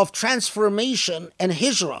theme of transformation and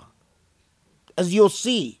hijrah. as you'll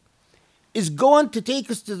see, is going to take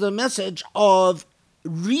us to the message of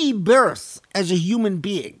rebirth as a human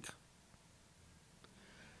being.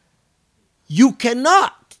 You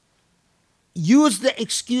cannot use the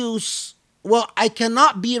excuse, well, I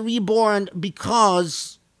cannot be reborn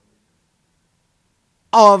because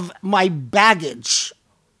of my baggage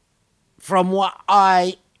from what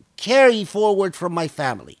I carry forward from my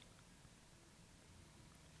family.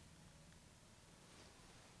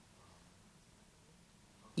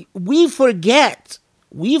 We forget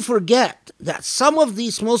that some of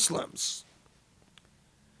these Muslims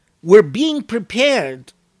were being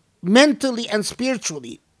prepared mentally and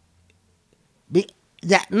spiritually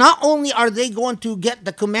that not only are they going to get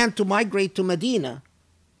the command to migrate to Medina,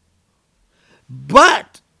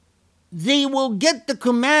 but they will get the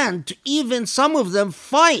command to, even some of them,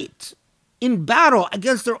 fight in battle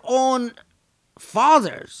against their own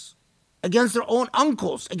fathers, against their own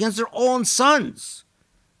uncles, against their own sons.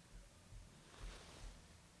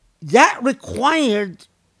 That required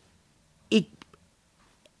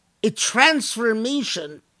a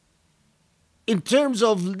transformation in terms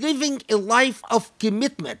of living a life of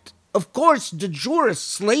commitment. Of course, the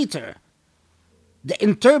jurists later, the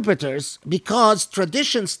interpreters, because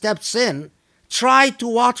tradition steps in, try to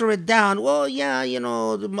water it down. Well, yeah,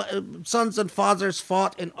 the sons and fathers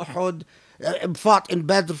fought in Uhud, fought in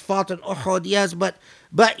Badr, fought in Uhud, yes, but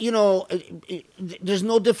there's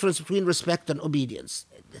no difference between respect and obedience.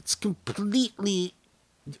 It's completely,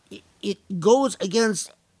 it goes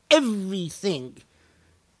against everything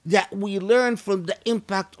that we learn from the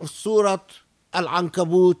impact of Surah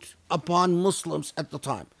Al-Ankabut upon Muslims at the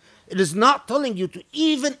time. It is not telling you to,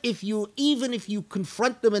 even if you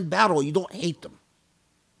confront them in battle, you don't hate them.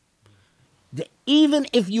 Even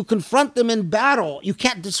if you confront them in battle, you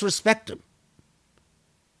can't disrespect them.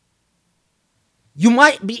 You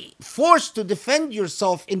might be forced to defend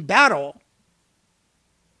yourself in battle,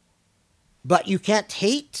 but you can't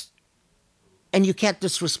hate and you can't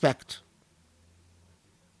disrespect.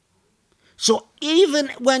 So even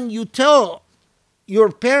when you tell your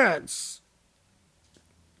parents,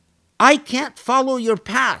 I can't follow your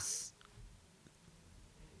path,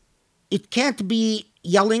 it can't be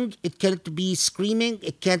yelling, it can't be screaming,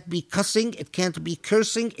 it can't be cussing, it can't be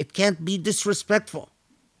cursing, it can't be disrespectful.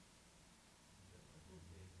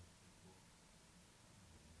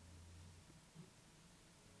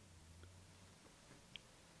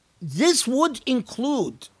 This would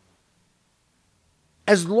include,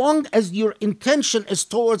 as long as your intention is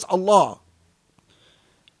towards Allah.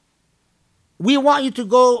 We want you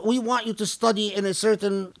to study in a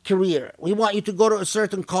certain career. We want you to go to a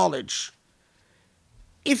certain college.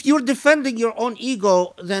 If you're defending your own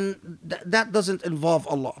ego, then that doesn't involve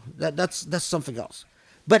Allah. That's something else.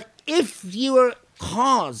 But if your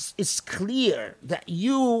cause is clear that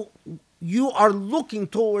you are looking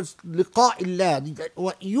towards liqa'illah, that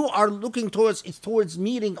what you are looking towards is towards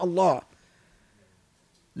meeting Allah,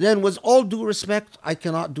 then with all due respect, I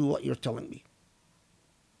cannot do what you're telling me.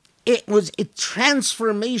 It was a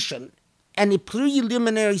transformation and a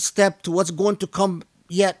preliminary step to what's going to come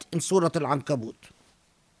yet in Surah Al-Ankabut.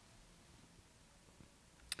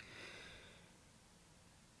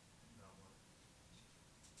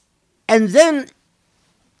 And then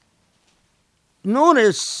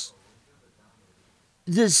notice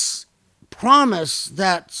this promise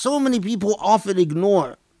that so many people often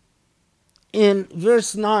ignore in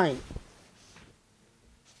verse 9.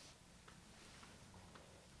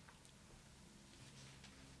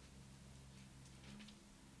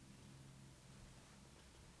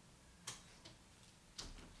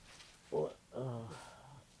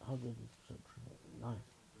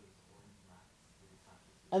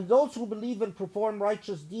 And those who believe and perform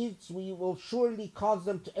righteous deeds, we will surely cause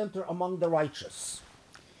them to enter among the righteous.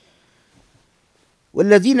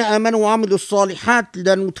 وَالَّذِينَ آمَنُوا وَعَمِلُوا الصَّالِحَاتِ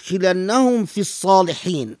لَنُدْخِلَنَّهُمْ فِي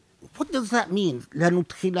الصَّالِحِينَ. What does that mean?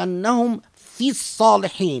 لَنُدْخِلَنَّهُمْ فِي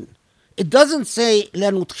الصَّالِحِينَ. It doesn't say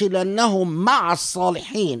لَنُدْخِلَنَّهُمْ مَعَ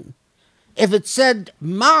الصَّالِحِينَ. If it said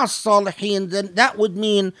مَعَ الصَّالِحِينَ, then that would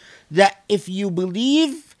mean that if you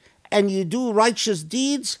believe and you do righteous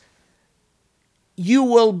deeds, you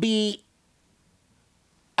will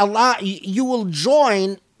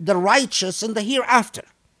join the righteous in the hereafter.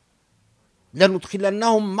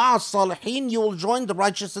 لَنُدْخِلَنَّهُمْ مَعَ الصَّالِحِينَ. You will join the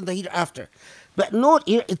righteous in the hereafter. But note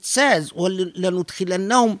here, it says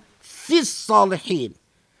لَنُدْخِلَنَّهُمْ فِي الصَّالِحِينَ.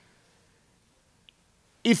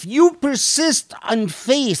 If you persist on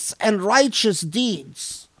faith and righteous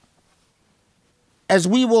deeds, as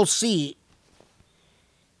we will see,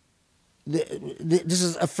 this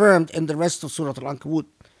is affirmed in the rest of Surah Al-Ankabut,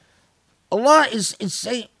 Allah is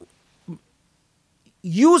saying,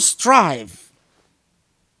 you strive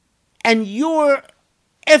and your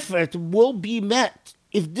effort will be met.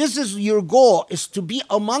 If this is your goal, is to be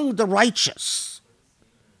among the righteous,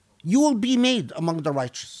 you will be made among the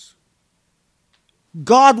righteous.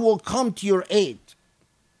 God will come to your aid.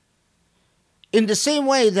 In the same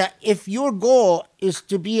way that if your goal is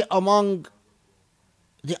to be among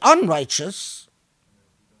the unrighteous,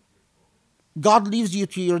 God leaves you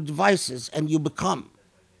to your devices and you become.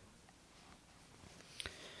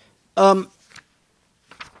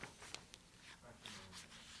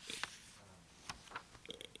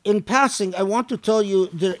 In passing, I want to tell you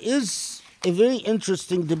there is a very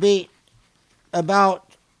interesting debate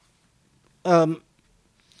about,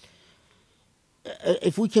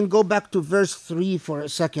 if we can go back to verse 3 for a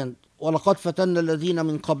second. وَلَقَدْ فَتَنَّ الَّذِينَ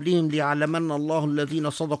مِنْ قَبْلِهِمْ لِيَعْلَمَنَّ اللَّهُ الَّذِينَ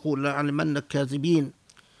صَدَقُوا وَلَيَعْلَمَنَّ الكاذبين.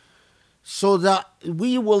 So that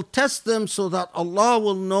we will test them, so that Allah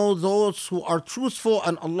will know those who are truthful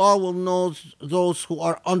and Allah will know those who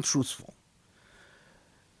are untruthful.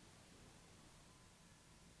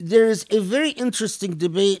 There is a very interesting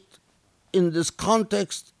debate in this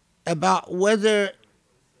context about whether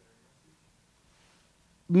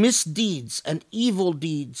misdeeds and evil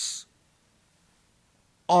deeds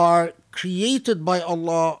are created by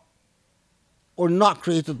Allah or not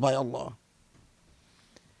created by Allah.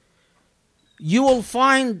 You will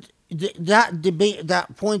find that debate,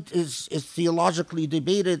 that point is theologically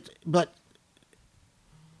debated, but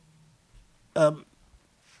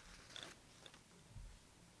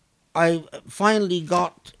I finally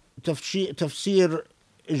got Tafsir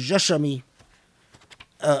al-Jashami,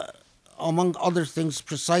 among other things,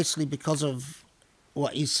 precisely because of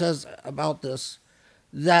what he says about this,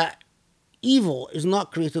 that evil is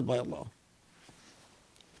not created by Allah.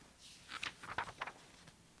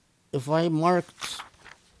 If I marked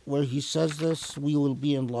where he says this, we will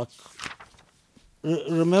be in luck.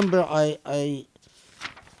 Remember, I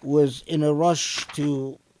was in a rush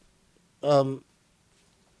to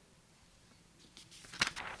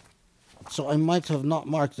so I might have not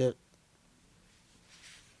marked it.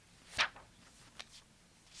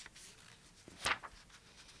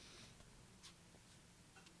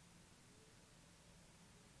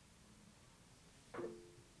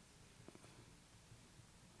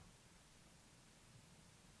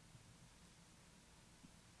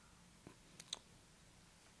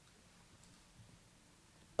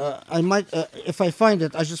 I might, if I find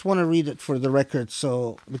it, I just want to read it for the record.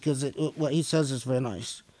 So because what he says is very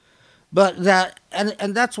nice, but that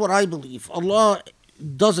and that's what I believe. Allah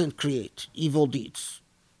doesn't create evil deeds.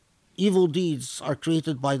 Evil deeds are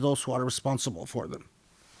created by those who are responsible for them.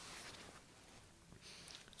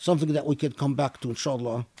 Something that we could come back to,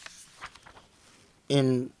 inshallah,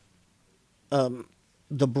 in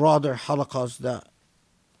the broader halaqas that,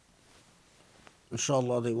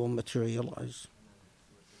 inshallah, they will materialize.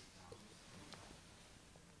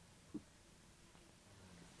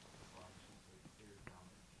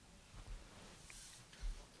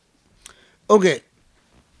 Okay,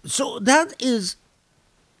 so that is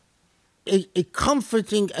a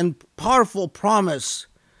comforting and powerful promise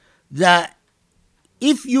that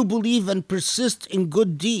if you believe and persist in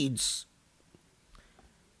good deeds,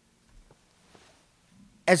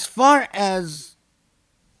 as far as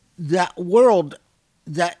that world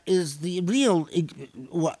that is the real,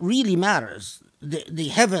 what really matters, the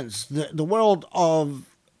heavens, the world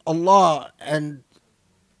of Allah and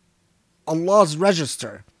Allah's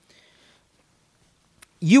register,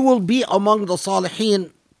 you will be among the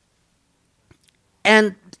salihin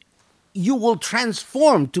and you will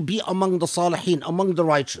transform to be among the salihin, among the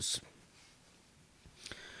righteous.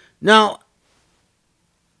 Now,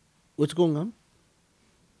 what's going on?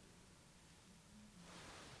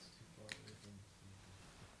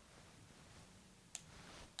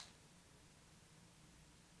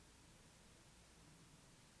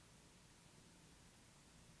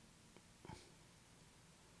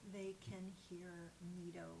 They can hear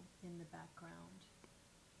Nito in the background.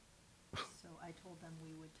 So I told them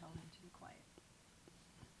we would tell him to be quiet.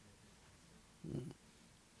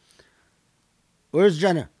 Where's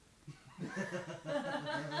Jenna?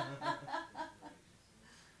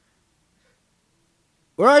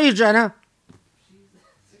 Where are you, Jenna? She's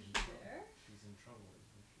in trouble.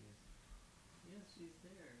 Yes, she's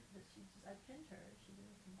there. But I pinned her. She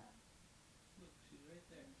didn't come back. Look, she's right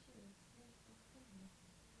there.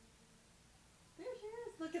 There she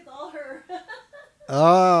is. Look at all her.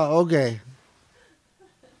 Oh, okay.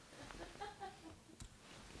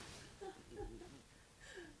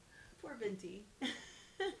 Poor Binti.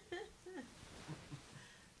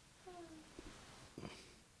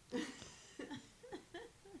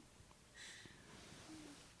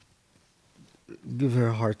 give her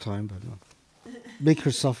a hard time, but no. Make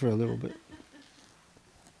her suffer a little bit.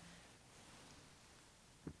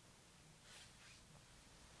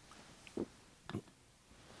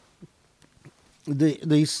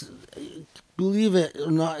 Believe it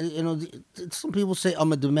or not, some people say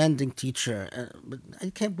I'm a demanding teacher, but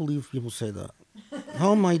I can't believe people say that.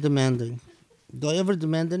 How am I demanding? Do I ever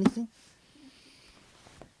demand anything?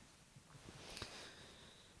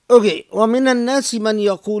 Okay, ومن الناس من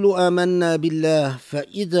يقول آمنا بالله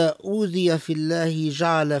فإذا أوذي في الله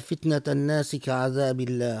جعل فتنة الناس كعذاب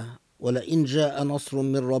الله ولئن جاء نصر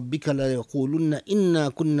من ربك ليقولن إنا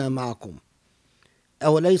كنا معكم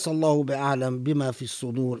أوليس الله بأعلم بما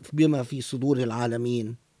في صدور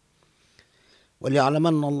العالمين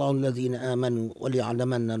وليعلمن الله الذين آمنوا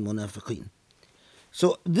وليعلمن المنافقين.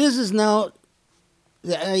 So this is now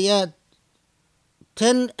the ayat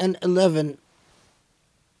 10 and 11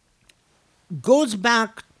 goes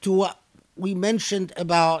back to what we mentioned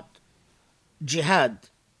about jihad.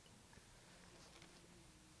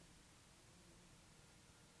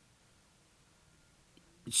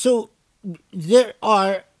 So there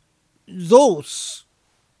are those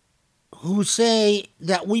who say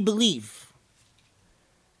that we believe,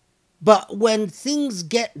 but when things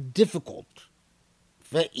get difficult,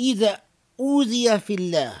 فَإِذَا أُوذِيَ فِي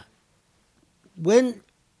اللَّهِ, when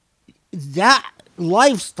that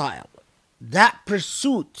lifestyle, that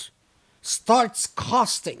pursuit starts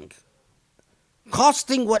costing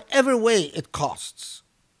whatever way it costs,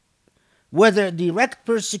 whether direct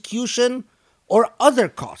persecution or other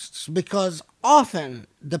costs, because often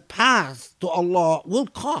the path to Allah will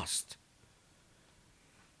cost.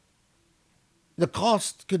 The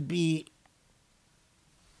cost could be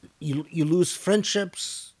you lose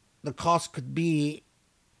friendships. The cost could be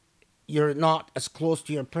you're not as close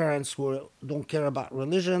to your parents who don't care about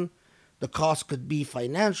religion. The cost could be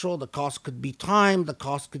financial. The cost could be time. The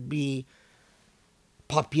cost could be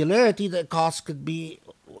popularity. The cost could be,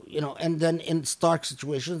 and then in stark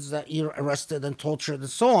situations that you're arrested and tortured and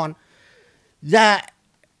so on, that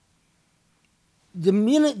the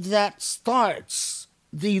minute that starts,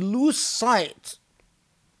 they lose sight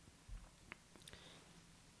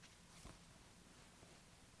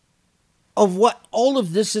of what all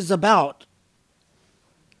of this is about,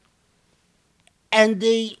 and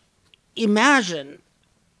they imagine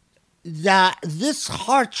that this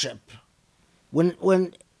hardship, when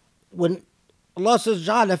Allah says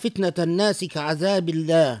جَعَلَ فِتْنَةَ النَّاسِ كَعَذَابِ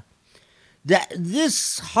اللَّهِ, that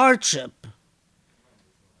this hardship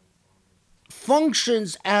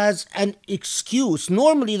functions as an excuse.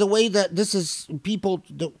 Normally the way that this is, people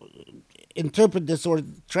interpret this or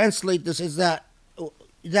translate this is that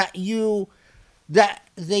they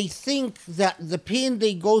think that the pain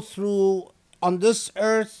they go through on this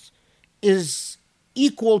earth is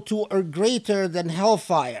equal to or greater than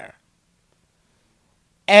hellfire.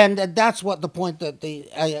 And that's what the point that the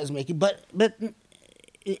ayah is making. But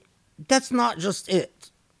that's not just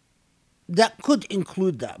it. That could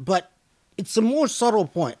include that. But it's a more subtle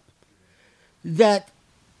point. That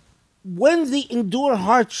when they endure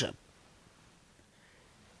hardship,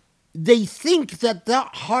 they think that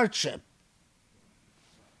hardship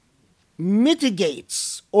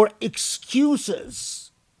mitigates or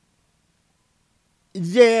excuses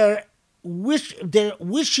their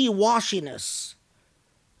wishy-washiness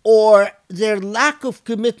or their lack of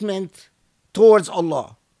commitment towards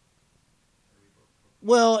Allah.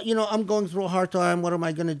 Well, I'm going through a hard time. What am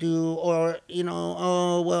I going to do? Or,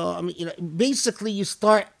 basically you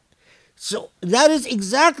start. So that is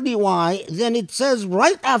exactly why then it says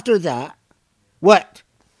right after that, what?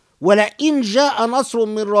 وَلَئِنْ جَاءَ نَصْرٌ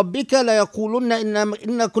مِّن رَبِّكَ لَيَقُولُنَّ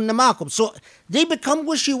إِنَّا كُنَّا مَعَكُمْ. So they become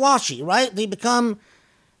wishy-washy, right? They become,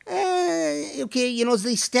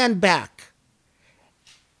 they stand back.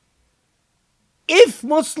 If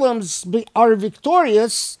Muslims are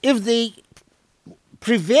victorious, if they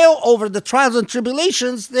prevail over the trials and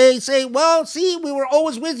tribulations, they say, well, see, we were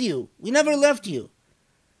always with you. We never left you.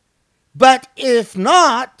 But if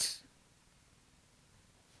not,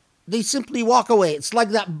 they simply walk away. It's like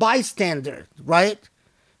that bystander, right?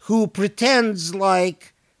 Who pretends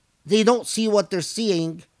like they don't see what they're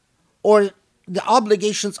seeing, or the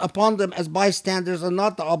obligations upon them as bystanders are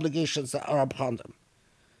not the obligations that are upon them.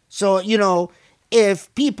 So,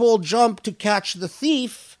 if people jump to catch the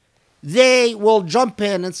thief, they will jump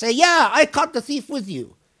in and say, yeah, I caught the thief with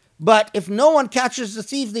you. But if no one catches the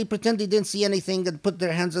thief, they pretend they didn't see anything and put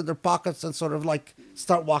their hands in their pockets and sort of like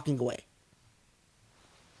start walking away.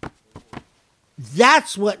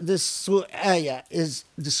 That's what this ayah is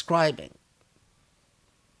describing.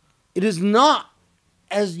 It is not,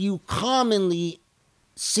 as you commonly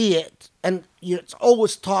see it, and it's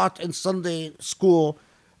always taught in Sunday school.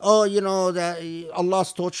 Oh, that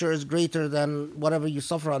Allah's torture is greater than whatever you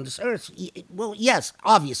suffer on this earth. Well, yes,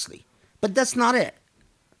 obviously, but that's not it.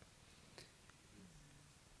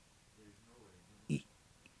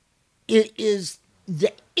 It is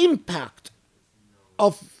the impact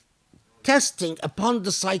of testing upon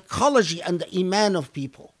the psychology and the iman of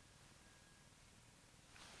people.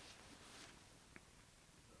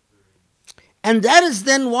 And that is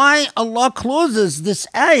then why Allah closes this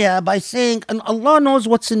ayah by saying, and Allah knows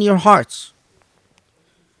what's in your hearts.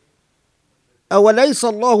 أَوَلَيْسَ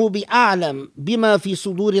اللَّهُ بِأَعْلَمْ بِمَا فِي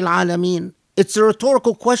صُدُورِ الْعَالَمِينَ. It's a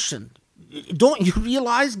rhetorical question. Don't you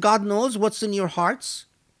realize God knows what's in your hearts?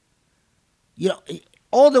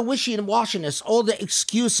 All the wishy-washiness, all the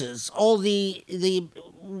excuses, all the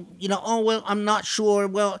oh, well, I'm not sure.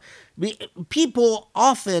 Well, people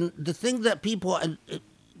often, the thing that people,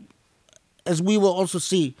 as we will also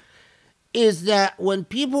see, is that when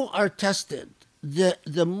people are tested,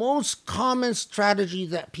 the most common strategy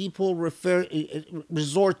that people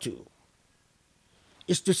resort to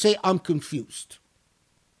is to say, I'm confused.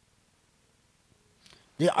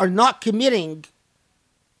 They are not committing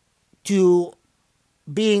to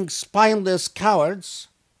being spineless cowards,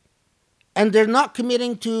 and they're not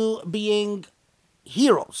committing to being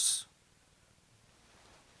heroes.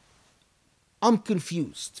 I'm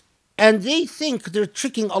confused. And they think they're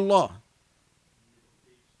tricking Allah.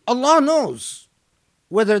 Allah knows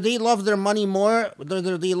whether they love their money more,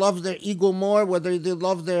 whether they love their ego more, whether they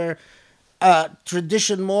love their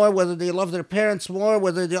tradition more, whether they love their parents more,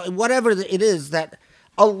 whatever it is that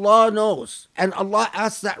Allah knows. And Allah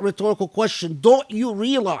asks that rhetorical question, don't you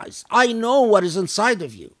realize I know what is inside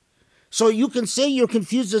of you? So you can say you're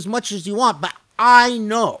confused as much as you want, but I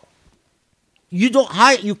know. You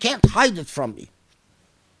can't hide it from me.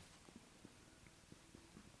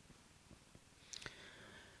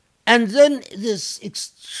 And then this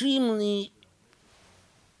extremely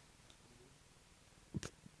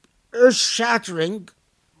earth-shattering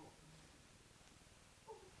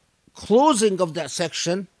closing of that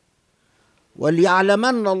section,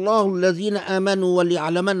 وَلِيَعْلَمَنَّ اللَّهُ الَّذِينَ آمَنُوا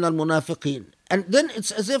وَلِيَعْلَمَنَّ الْمُنَافِقِينَ. And then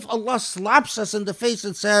it's as if Allah slaps us in the face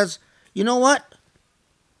and says, you know what?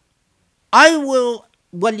 I will,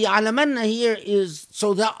 وَلِيَعْلَمَنَّ here is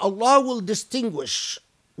so that Allah will distinguish,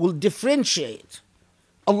 will differentiate.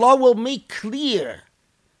 Allah will make clear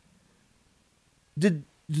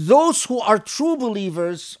those who are true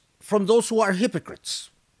believers from those who are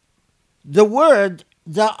hypocrites. The word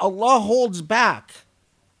that Allah holds back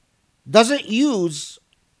doesn't use,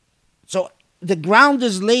 so the ground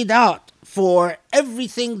is laid out for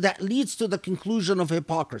everything that leads to the conclusion of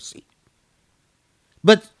hypocrisy.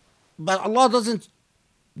 But Allah doesn't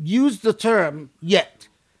use the term yet.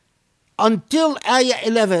 Until ayah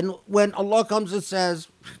 11, when Allah comes and says,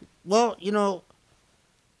 well,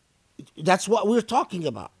 that's what we're talking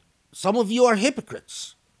about. Some of you are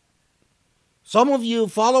hypocrites. Some of you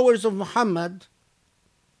followers of Muhammad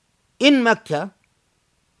in Mecca.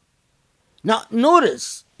 Now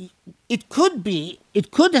notice, it could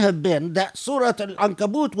have been that Surah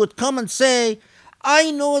Al-Ankabut would come and say,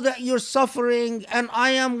 I know that you're suffering and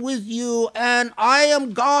I am with you and I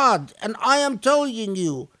am God and I am telling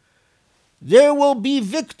you, there will be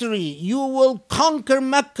victory. You will conquer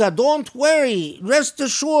Mecca. Don't worry. Rest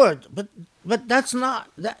assured. But that's not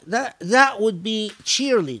that would be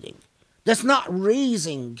cheerleading. That's not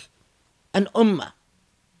raising an ummah.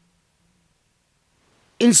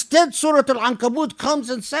 Instead, Surah Al-Ankabut comes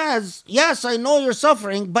and says, yes, I know you're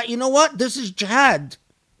suffering, but you know what? This is jihad.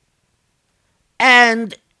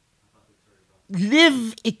 And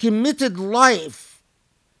live a committed life.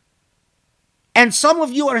 And some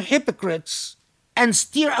of you are hypocrites and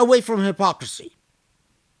steer away from hypocrisy.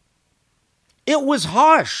 It was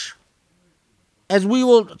harsh, as we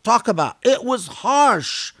will talk about. It was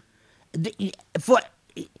harsh.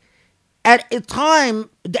 At a time,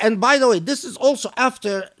 and by the way, this is also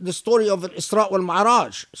after the story of Isra wal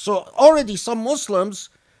Mi'raj. So already some Muslims,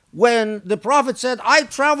 when the Prophet said, I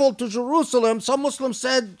traveled to Jerusalem, some Muslims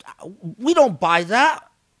said, we don't buy that.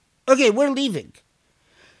 Okay, we're leaving.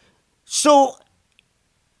 So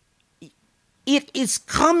it is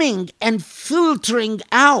coming and filtering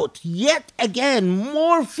out, yet again,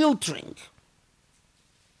 more filtering.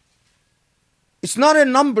 It's not a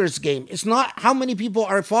numbers game. It's not how many people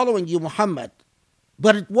are following you, Muhammad.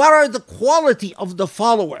 But what are the quality of the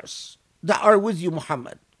followers that are with you,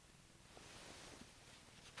 Muhammad?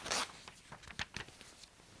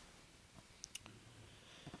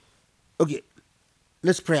 Okay,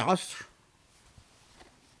 let's pray Asr.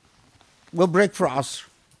 We'll break for Asr.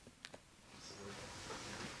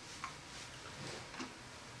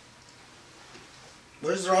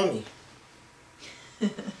 Where's Rami?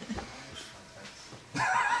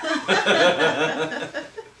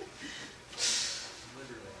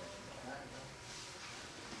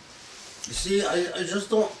 You see, I just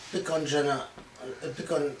don't pick on Jenna. I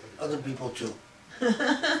pick on other people too.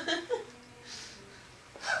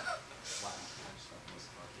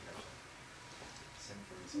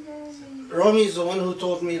 Rami is the one who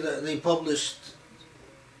told me that they published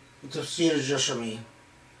Tafsir Jashami.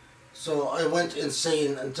 So I went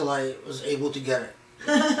insane until I was able to get it.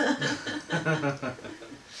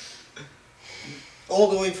 All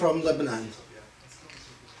the way from Lebanon.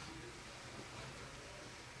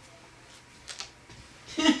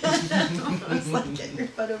 It's like, get your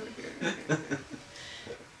butt over here.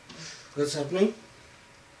 What's happening?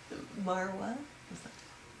 Marwa?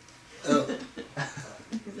 Uh,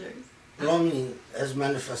 There's- Rami has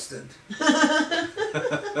manifested.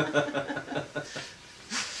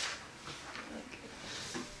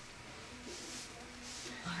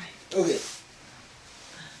 Okay.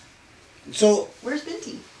 So, Where's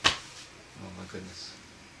Binti? Oh my goodness.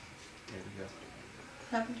 There we go.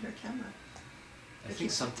 What happened to her camera? I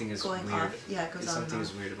think something is Going weird. off. Yeah, it goes on and Something on.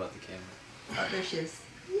 is weird about the camera. Oh, there she is.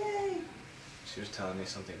 Yay! She was telling me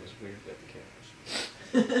something was weird about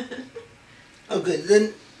the camera. okay,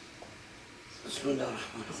 then.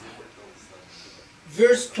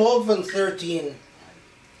 Verse 12 and 13.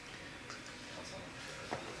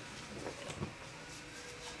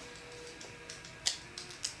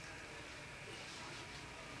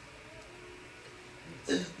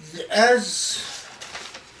 As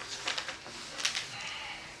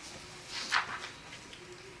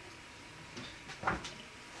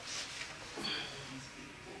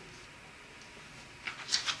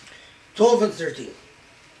twelve and 13.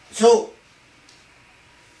 So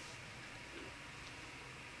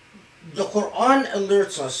the Quran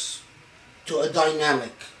alerts us to a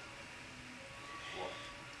dynamic.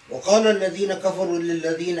 وقال الذين كفروا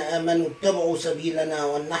للذين آمنوا اتبعوا سبيلنا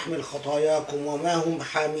ولنحمل خطاياكم وما هم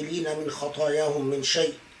حاملين من خطاياهم من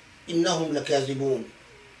شيء إنهم لكاذبون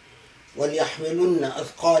وليحملن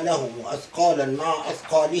أثقالهم وأثقالا مع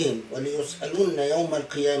أثقالهم وليسألن يوم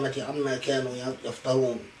القيامة عما كانوا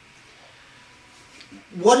يفترون.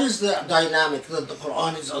 What is the dynamic that the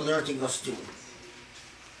Quran is alerting us to?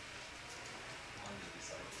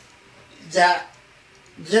 That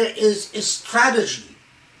there is a strategy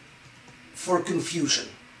for confusion.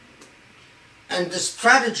 And the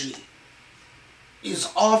strategy is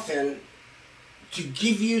often to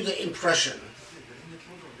give you the impression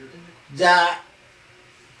that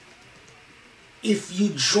if you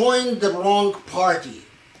join the wrong party,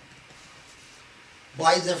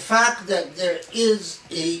 by the fact that there is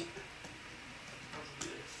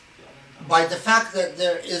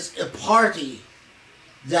a party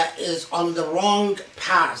that is on the wrong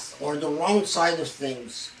path or the wrong side of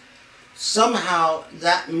things, somehow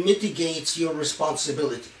that mitigates your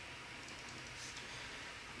responsibility.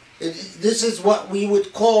 This is what we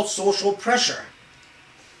would call social pressure.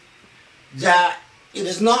 That it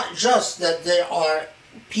is not just that there are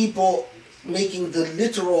people making the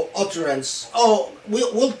literal utterance, oh,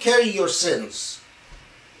 we'll carry your sins.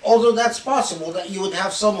 Although that's possible that you would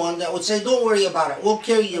have someone that would say, don't worry about it, we'll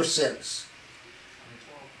carry your sins.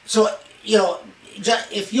 So,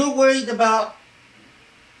 if you're worried about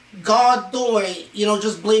God, don't worry,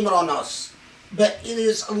 just blame it on us. But it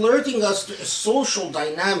is alerting us to a social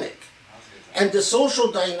dynamic. And the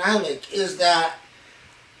social dynamic is that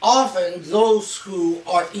often those who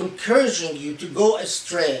are encouraging you to go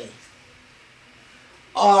astray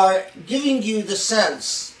are giving you the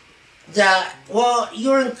sense that, well,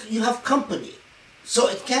 you have company, so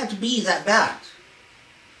it can't be that bad.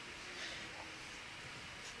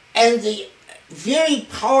 And the very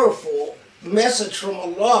powerful message from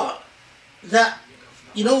Allah that,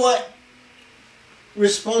 you know what,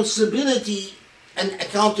 responsibility and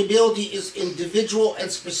accountability is individual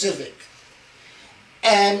and specific.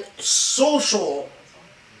 And social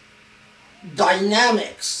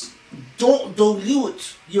dynamics don't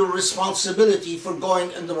dilute your responsibility for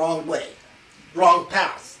going in the wrong way, wrong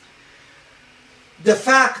path. The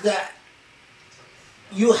fact that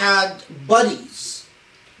you had buddies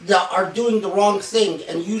that are doing the wrong thing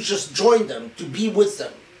and you just join them to be with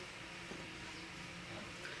them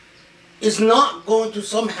is not going to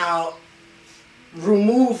somehow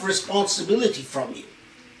remove responsibility from you.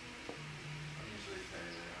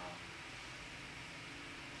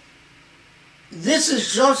 This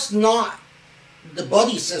is just not the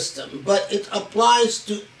buddy system, but it applies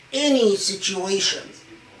to any situation,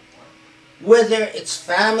 whether it's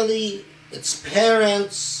family, it's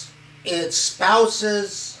parents, it's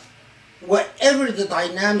spouses. whatever the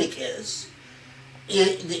dynamic is,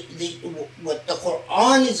 what the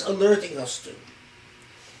Quran is alerting us to,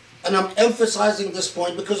 and I'm emphasizing this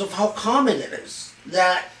point because of how common it is,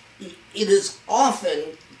 that it is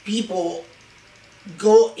often people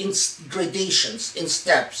go in gradations, in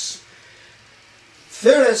steps.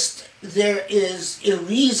 First, there is a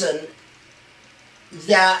reason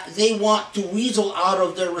that they want to weasel out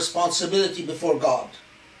of their responsibility before God.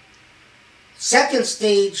 Second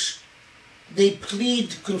stage, they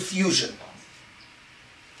plead confusion.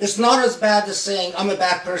 It's not as bad as saying, I'm a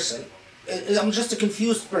bad person. I'm just a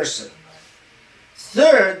confused person.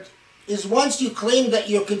 Third is once you claim that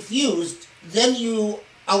you're confused, then you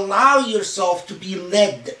allow yourself to be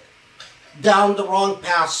led down the wrong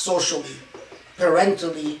path socially,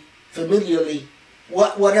 parentally, familially,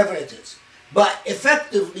 whatever it is. But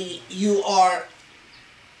effectively, you are,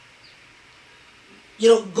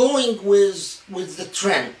 going with the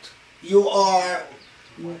trend. You are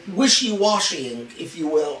wishy-washying, if you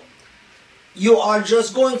will. You are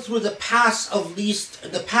just going through the path of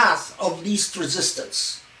least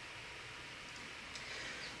resistance.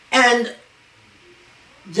 And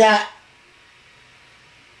that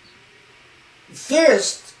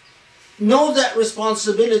first, know that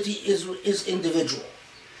responsibility is individual.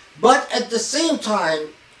 But at the same time,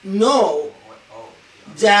 know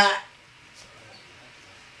that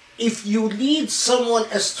if you lead someone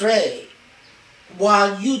astray,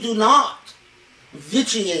 while you do not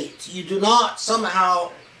vitiate, you do not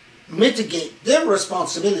somehow mitigate their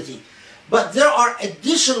responsibility, but there are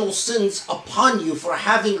additional sins upon you for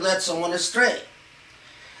having led someone astray.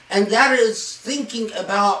 And that is, thinking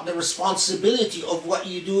about the responsibility of what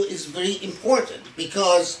you do is very important,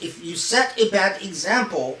 because if you set a bad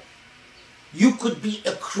example, you could be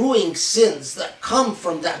accruing sins that come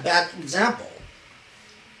from that bad example.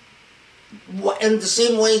 In the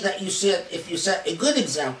same way that if you set a good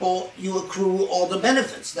example, you accrue all the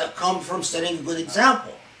benefits that come from setting a good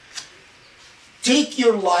example. Take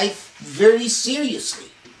your life very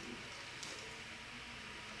seriously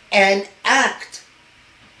and act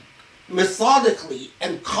methodically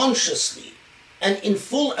and consciously and in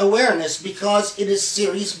full awareness, because it is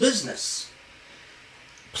serious business.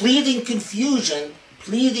 Pleading confusion,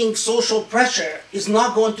 pleading social pressure is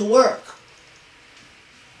not going to work.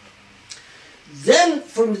 Then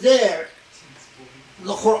from there,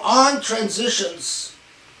 the Quran transitions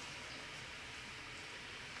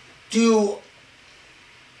to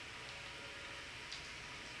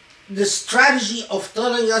the strategy of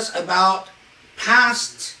telling us about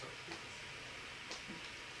past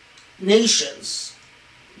nations,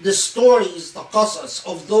 the stories, the qasas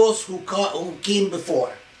of those who came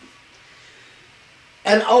before.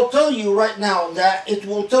 And I'll tell you right now that it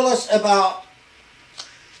will tell us about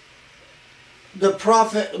the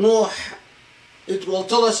Prophet Nuh, it will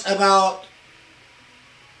tell us about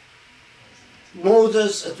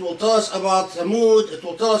Moses, it will tell us about Thamud, it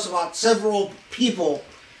will tell us about several people.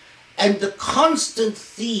 And the constant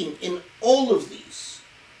theme in all of these,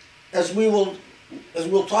 as we'll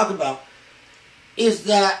talk about, is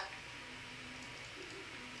that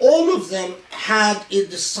all of them had a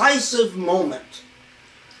decisive moment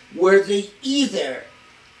where they either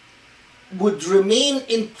would remain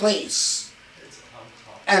in place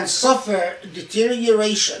and suffer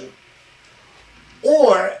deterioration,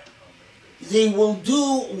 or they will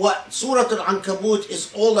do what Surah Ankabut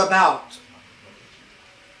is all about,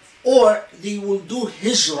 or they will do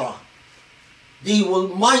hijrah, they will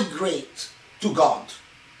migrate to God,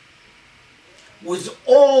 with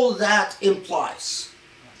all that implies.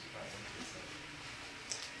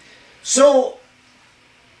 So,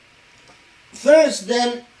 first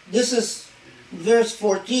then, this is verse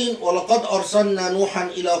 14, وَلَقَدْ أَرْسَلْنَا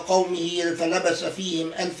نُوحًا إِلَى قَوْمِهِ فَلَبَثَ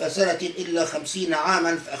فِيهِمْ أَلْفَ سَنَةٍ إِلَّا 50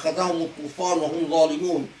 عَامًا فَأَخَذَهُمُ الطُّوفَانُ وَهُمْ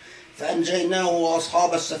ظَالِمُونَ فَأَنْجَيْنَاهُ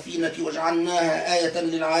وَأَصْحَابَ السَّفِينَةِ وَجَعَلْنَاهَا آيَةً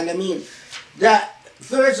لِلْعَالَمِينَ. That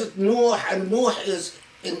first Nuh, and Nuh is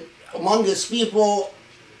among his people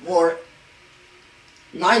for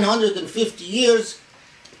 950 years,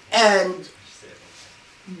 and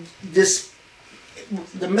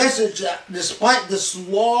the message that despite this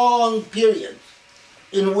long period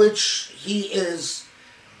in which he is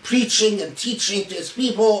preaching and teaching to his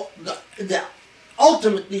people,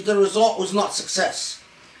 ultimately the result was not success.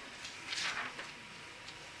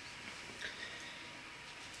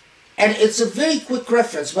 And it's a very quick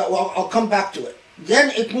reference, but I'll come back to it.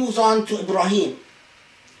 Then it moves on to Ibrahim.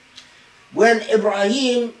 When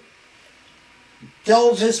Ibrahim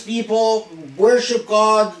tells his people, worship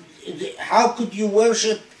God, how could you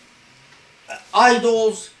worship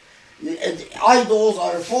idols? Idols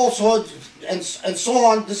are a falsehood. and so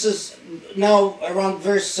on. This is now around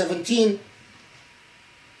verse 17.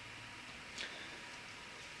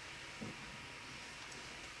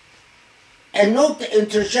 And note the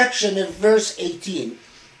interjection in verse 18.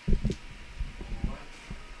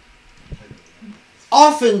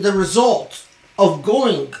 Often the result of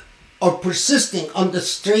going or persisting on the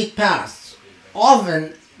straight path,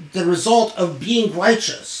 often the result of being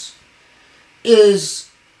righteous, is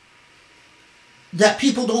that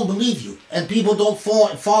people don't believe you and people don't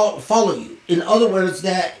follow you. In other words,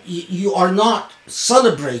 that you are not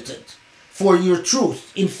celebrated for your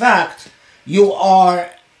truth. In fact, you are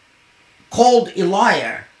called a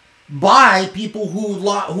liar by people who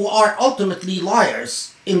are ultimately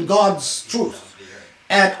liars in God's truth.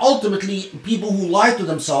 And ultimately, people who lie to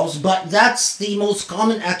themselves, but that's the most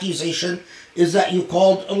common accusation, is that you're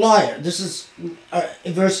called a liar. This is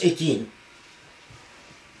verse 18.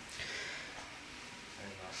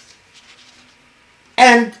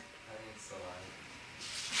 And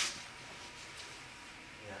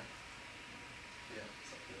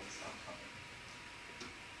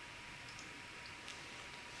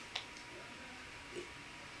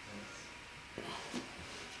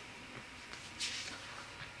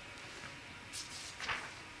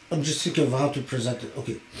I'm just thinking of how to present it.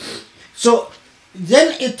 Okay. So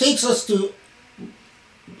then it takes us to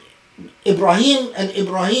Ibrahim, and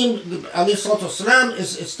Ibrahim, alayhi salatu wasalam,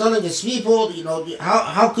 is telling his people,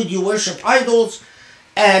 how could you worship idols?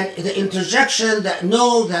 And the interjection that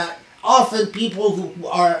that often people who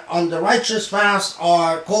are on the righteous path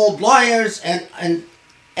are called liars and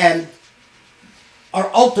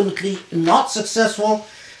are ultimately not successful.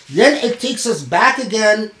 Then it takes us back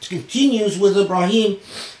again, continues with Ibrahim,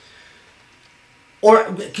 or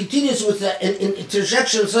continues with an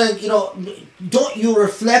interjection saying, don't you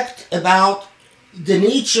reflect about the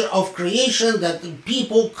nature of creation, that the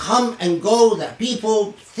people come and go, that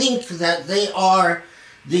people think that they are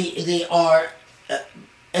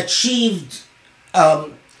achieved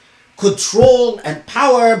control and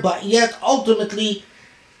power, but yet ultimately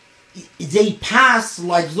they pass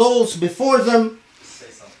like those before them.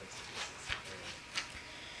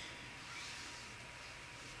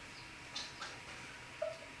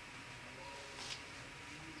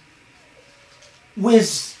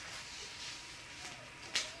 With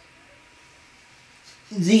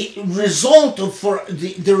the result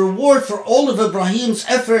the reward for all of Ibrahim's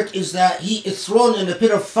effort is that he is thrown in a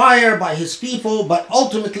pit of fire by his people, but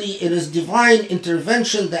ultimately it is divine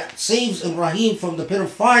intervention that saves Ibrahim from the pit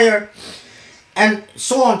of fire, and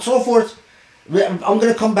so on and so forth. I'm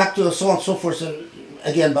going to come back to so on and so forth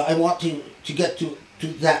again, but I want to get to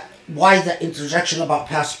that, why that interjection about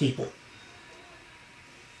past people.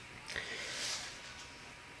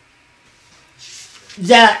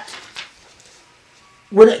 That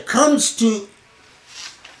when it comes to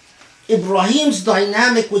Ibrahim's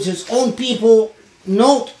dynamic with his own people,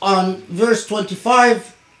 note on verse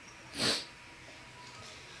 25,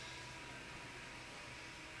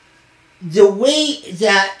 the way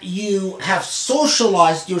that you have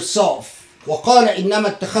socialized yourself. وقال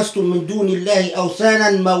إنما اتخذتم من دون الله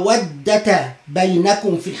أوثانا مودة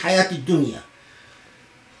بينكم في الحياة الدنيا.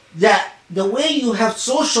 That the way you have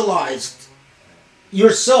socialized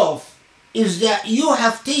yourself is that you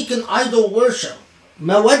have taken idol worship,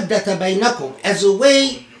 mawaddata bainakum, as a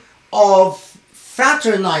way of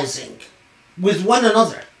fraternizing with one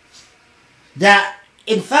another. That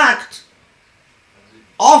in fact,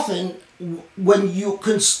 often when you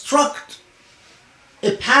construct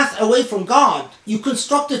a path away from God, you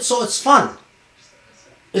construct it so it's fun.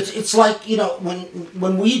 It's like,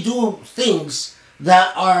 when we do things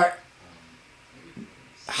that are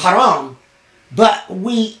haram, but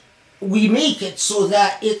we make it so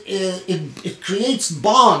that it creates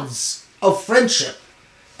bonds of friendship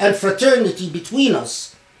and fraternity between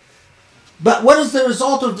us. But what is the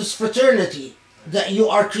result of this fraternity that you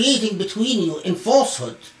are creating between you in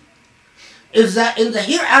falsehood? Is that in the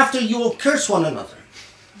hereafter you will curse one another.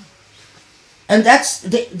 And that's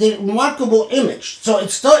the remarkable image. So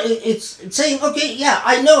it's saying, okay, yeah,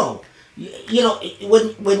 I know.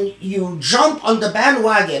 When you jump on the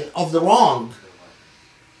bandwagon of the wrong,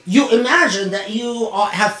 you imagine that you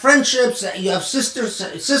have friendships, that you have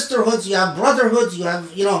sisterhoods, you have brotherhoods, you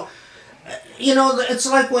have, it's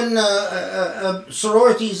like when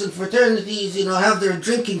sororities and fraternities, have their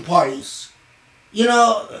drinking parties,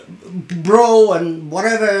 bro and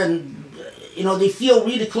whatever, and, they feel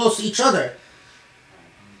really close to each other.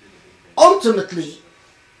 Ultimately,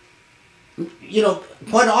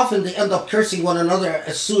 quite often they end up cursing one another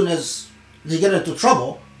as soon as they get into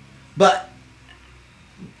trouble. But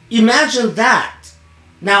imagine that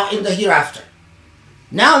now in the hereafter.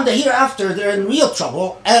 Now in the hereafter, they're in real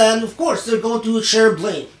trouble, and of course they're going to share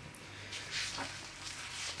blame.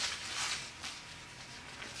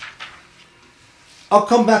 I'll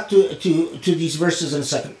come back to these verses in a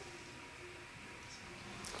second.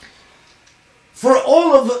 For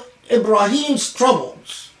all of Ibrahim's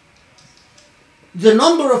troubles, the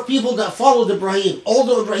number of people that followed Ibrahim,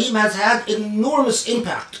 although Ibrahim has had enormous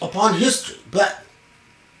impact upon history, but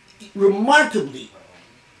remarkably,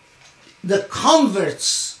 the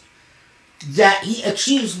converts that he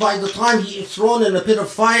achieves by the time he is thrown in a pit of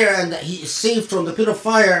fire and that he is saved from the pit of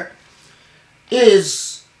fire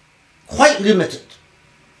is quite limited.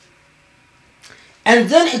 And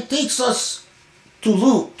then it takes us to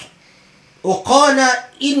Lut. وَقَالَ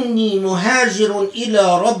إِنِّي مُهَاجِرٌ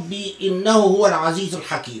إِلَىٰ رَبِّي إِنَّهُ هُوَ الْعَزِيزُ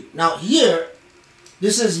الْحَكِيمُ. Now here,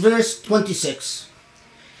 this is verse 26.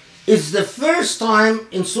 It's the first time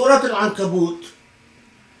in Surah Al-Ankabut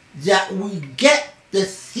that we get the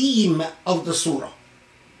theme of the surah.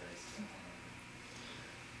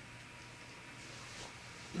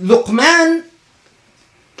 Luqman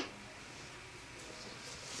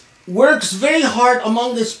works very hard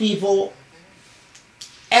among his people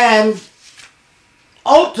and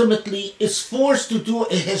ultimately is forced to do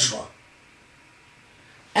a hijrah.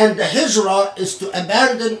 And the hijrah is to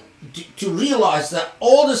abandon, to realize that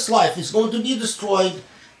all this life is going to be destroyed,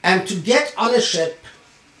 and to get on a ship,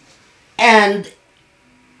 and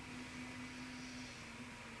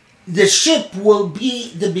the ship will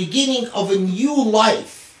be the beginning of a new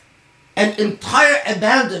life, an entire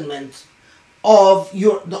abandonment of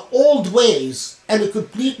the old ways and a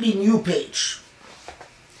completely new page.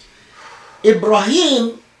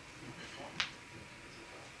 Ibrahim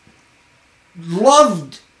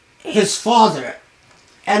loved his father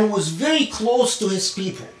and was very close to his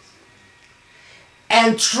people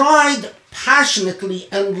and tried passionately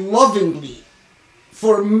and lovingly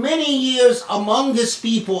for many years among his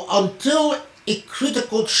people until a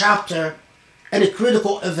critical chapter and a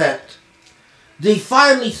critical event. They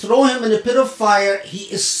finally throw him in a pit of fire. He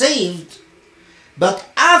is saved. But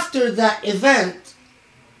after that event,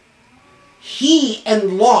 he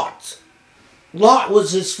and Lot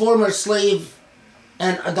was his former slave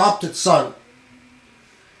and adopted son.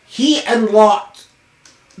 He and Lot,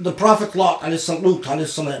 the Prophet Lot,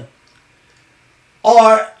 ﷺ,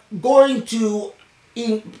 are going to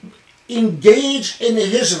engage in a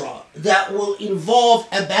hijrah that will involve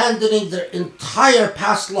abandoning their entire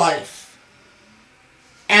past life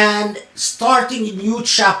and starting a new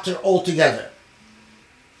chapter altogether.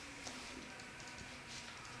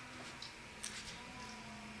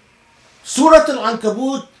 Surah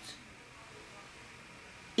Al-Ankabut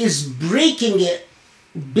is breaking it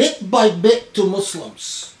bit by bit to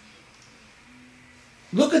Muslims.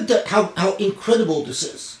 Look at how incredible this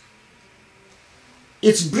is.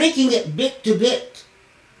 It's breaking it bit to bit.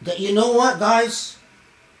 That, you know what, guys?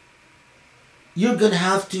 You're going to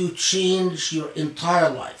have to change your entire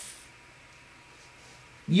life.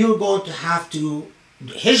 You're going to have to...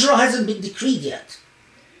 Hijrah hasn't been decreed yet.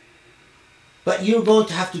 But you're going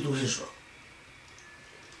to have to do hijrah.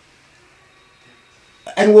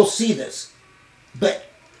 And we'll see this. But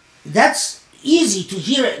that's easy to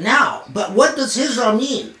hear it now. But what does hijrah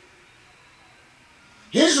mean?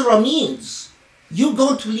 Hijrah means you're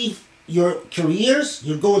going to leave your careers,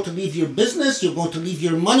 you're going to leave your business, you're going to leave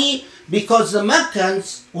your money, because the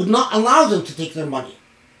Meccans would not allow them to take their money,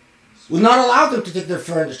 would not allow them to take their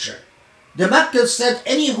furniture. The Meccans said,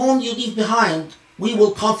 any home you leave behind, we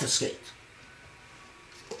will confiscate.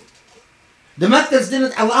 The Meccans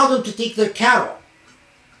didn't allow them to take their cattle,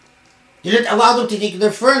 didn't allow them to take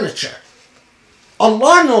their furniture.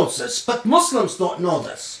 Allah knows this, but Muslims don't know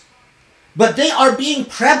this. But they are being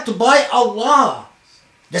prepped by Allah.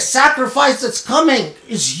 The sacrifice that's coming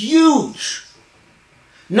is huge.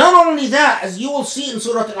 Not only that, as you will see in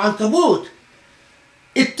Surah Al-Ankabut,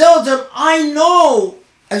 it tells them, I know,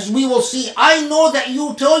 as we will see, I know that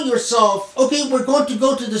you tell yourself, okay, we're going to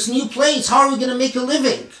go to this new place. How are we going to make a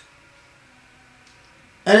living?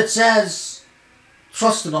 And it says,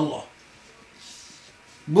 trust in Allah.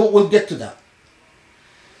 But we'll get to that.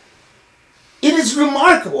 It is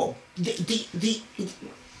remarkable.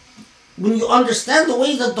 When you understand the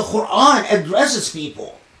way that the Quran addresses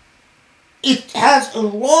people, it has a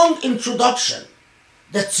long introduction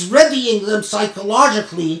that's readying them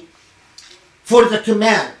psychologically for the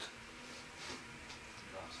command.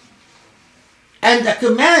 And the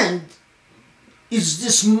command is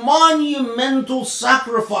this monumental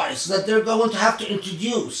sacrifice that they're going to have to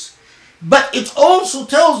introduce. But it also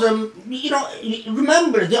tells them,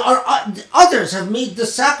 remember, there are others have made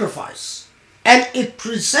this sacrifice. And it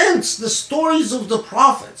presents the stories of the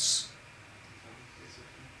prophets,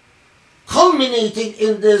 culminating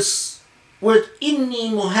in this word,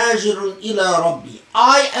 Inni muhajirun ila Rabbi.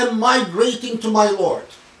 I am migrating to my Lord.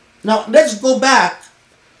 Now let's go back,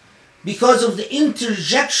 because of the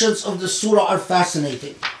interjections of the surah are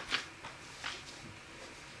fascinating.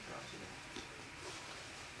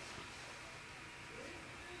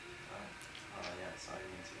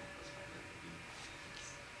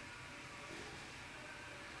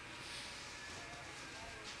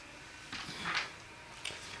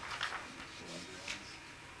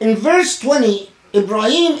 In verse 20,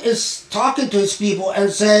 Ibrahim is talking to his people and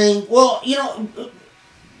saying, well,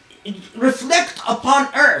 reflect upon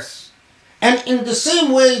earth. And in the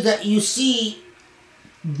same way that you see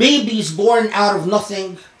babies born out of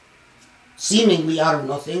nothing, seemingly out of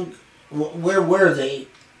nothing, where were they?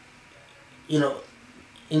 In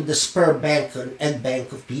the sperm bank, an egg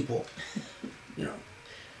bank of people.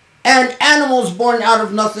 And animals born out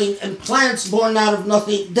of nothing, and plants born out of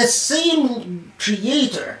nothing. The same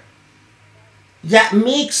creator that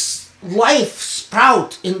makes life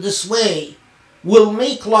sprout in this way will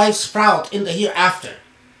make life sprout in the hereafter.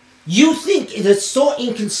 You think it is so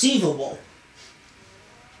inconceivable.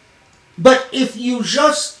 But if you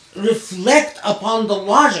just reflect upon the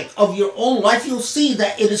logic of your own life, you'll see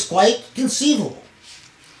that it is quite conceivable,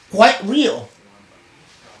 quite real.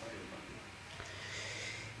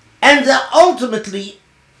 And that ultimately,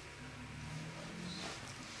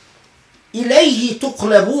 إِلَيْهِ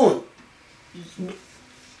تُقْلَبُونَ.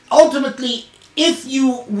 Ultimately, if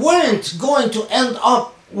you weren't going to end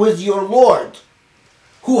up with your Lord,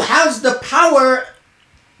 who has the power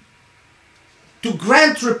to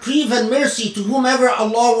grant reprieve and mercy to whomever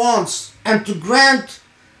Allah wants, and to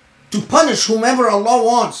punish whomever Allah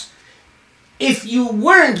wants, if you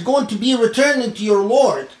weren't going to be returning to your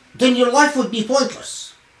Lord, then your life would be pointless.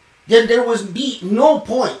 Then there would be no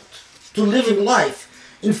point to living life.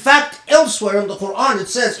 In fact, elsewhere in the Quran it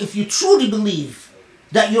says, if you truly believe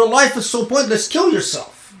that your life is so pointless, kill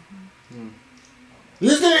yourself.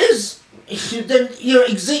 Because there is, then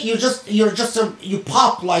you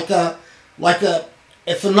pop like a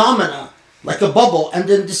phenomena, like a bubble, and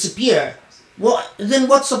then disappear. Well, then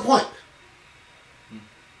what's the point?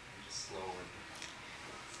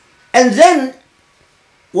 And then,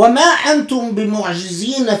 وَمَا أَنْتُمْ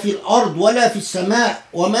بِمُعْجِزِينَ فِي الْأَرْضِ وَلَا فِي السَّمَاءِ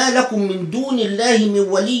وَمَا لَكُمْ مِنْ دُونِ اللَّهِ مِنْ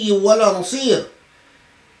وَلِيٍّ وَلَا نَصِيرٍ.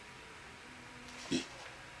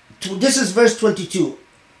 This is verse 22.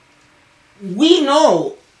 We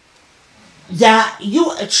know that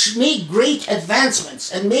you made great advancements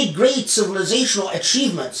and made great civilizational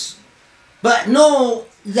achievements, but know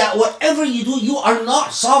that whatever you do, you are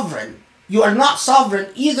not sovereign. You are not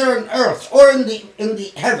sovereign either on earth or in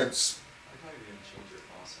the heavens.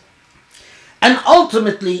 And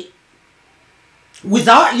ultimately,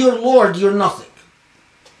 without your Lord, you're nothing.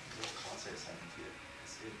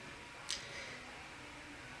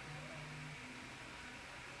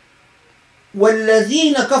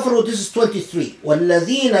 وَالَّذِينَ كَفَرُوا, this is 23.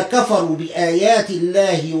 وَالَّذِينَ كَفَرُوا بِآيَاتِ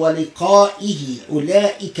اللَّهِ وَلِقَائِهِ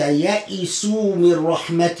أُولَئِكَ يَئِسُوا مِنْ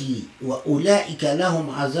رَحْمَتِي وَأُولَئِكَ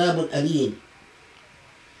لَهُمْ عَذَابٌ أَلِيمٌ.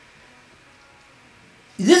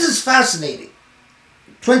 This is fascinating.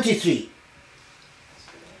 23.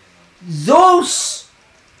 Those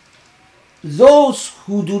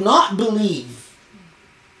who do not believe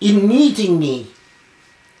in meeting me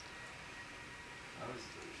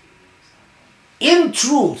in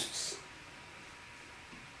truth,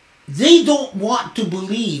 they don't want to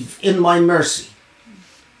believe in my mercy.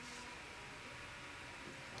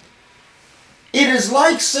 It is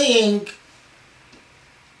like saying,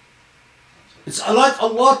 it's like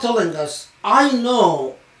Allah telling us, I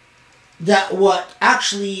know that what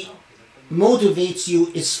actually motivates you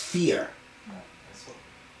is fear.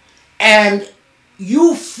 And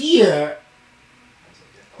you fear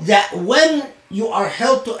that when you are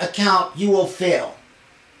held to account, you will fail.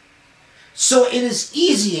 So it is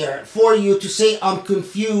easier for you to say, I'm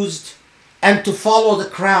confused, and to follow the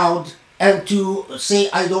crowd, and to say,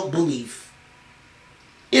 I don't believe.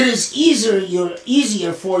 It is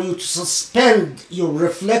easier for you to suspend your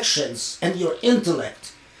reflections and your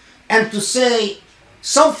intellect, and to say,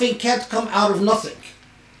 something can't come out of nothing,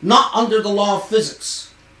 not under the law of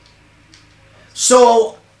physics.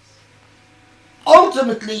 So,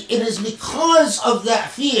 ultimately, it is because of that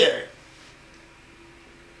fear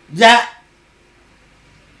that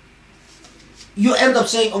you end up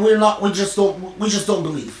saying, oh, we just don't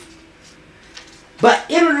believe. But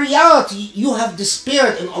in reality, you have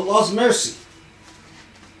despaired in Allah's mercy.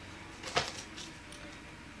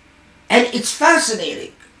 And it's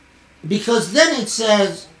fascinating Because then it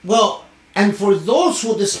says, well, and for those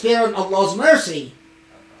who despair in Allah's mercy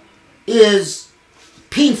is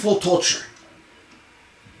painful torture.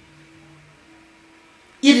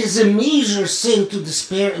 It is a major sin to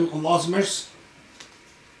despair in Allah's mercy.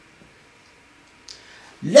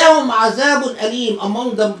 لهم عذاب أليم.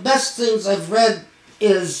 Among the best things I've read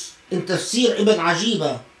is in Tafsir Ibn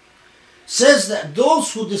Ajiba, says that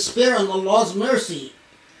those who despair in Allah's mercy,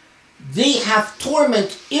 they have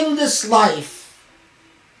torment in this life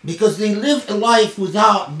because they live a life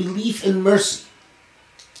without belief in mercy.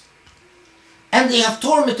 And they have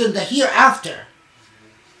torment in the hereafter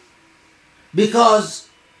because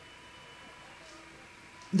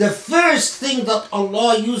the first thing that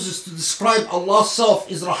Allah uses to describe Allah's self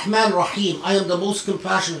is Rahman Rahim. I am the most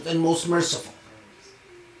compassionate and most merciful.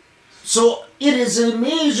 So it is a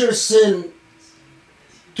major sin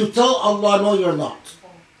to tell Allah, no, you're not.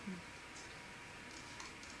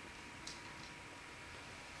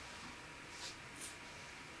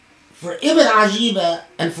 For Ibn Ajiba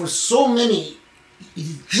and for so many,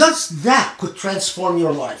 just that could transform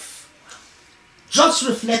your life. Just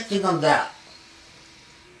reflecting on that.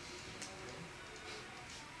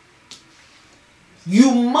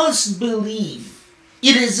 You must believe.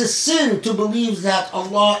 It is a sin to believe that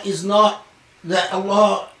Allah is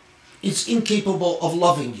incapable of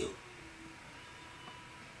loving you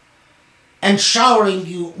and showering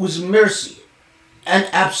you with mercy and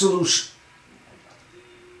absolution.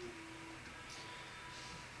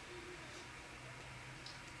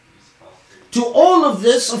 To all of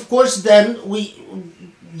this, of course, then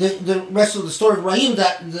the rest of the story of Ibrahim,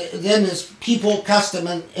 then his people cast him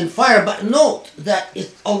in fire. But note that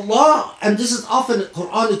Allah, and this is often a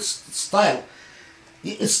Quranic style,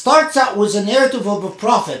 it starts out with a narrative of a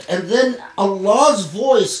prophet, and then Allah's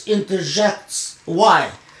voice interjects.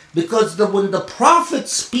 Why? Because when the prophet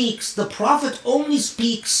speaks, the prophet only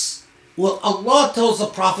speaks what Allah tells the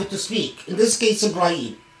prophet to speak. In this case,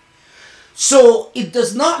 Ibrahim. So it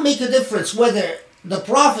does not make a difference whether the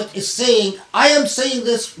prophet is saying, I am saying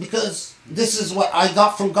this because this is what I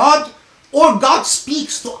got from God, or God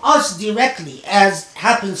speaks to us directly, as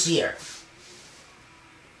happens here.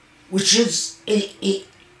 Which is,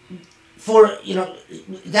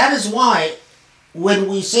 that is why when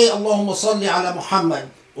we say Allahumma salli ala Muhammad,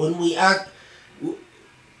 when we act, it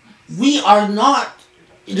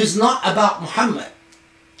is not about Muhammad.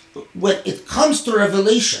 When it comes to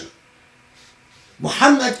revelation,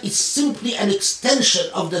 Muhammad is simply an extension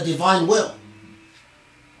of the divine will.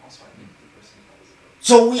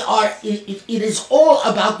 So it is all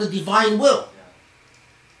about the divine will.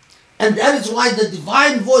 And that is why the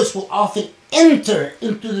divine voice will often enter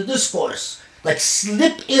into the discourse, like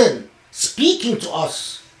slip in, speaking to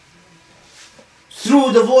us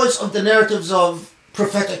through the voice of the narratives of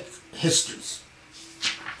prophetic histories.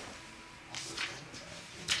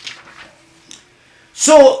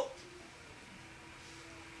 So,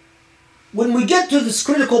 when we get to this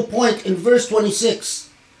critical point in verse 26,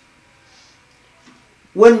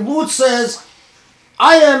 when Lut says,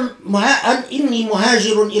 inni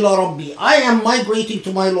muhajirun ila Rabbi, I am migrating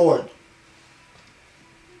to my Lord.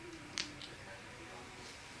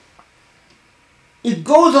 It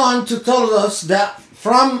goes on to tell us that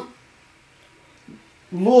from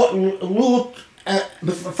Lut,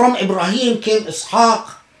 from Ibrahim came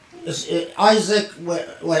Ishaq, Isaac,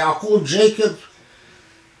 Yaqub, Jacob,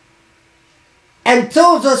 and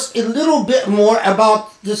tells us a little bit more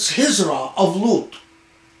about this hijrah of Lut.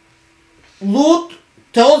 Lut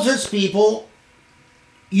tells his people,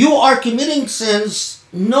 you are committing sins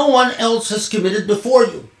no one else has committed before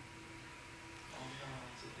you.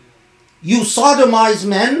 You sodomize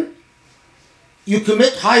men, you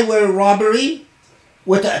commit highway robbery,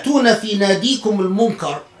 وَتَأْتُونَ فِي نَادِيكُمُ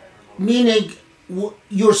الْمُنْكَرِ, meaning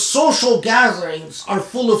your social gatherings are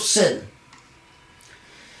full of sin.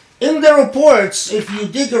 In the reports, if you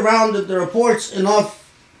dig around in the reports enough,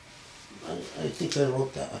 I think I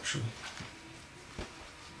wrote that actually.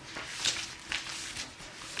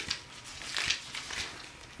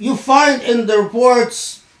 You find in the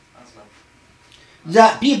reports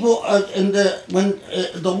that people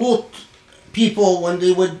the Lut people, when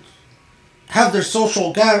they would have their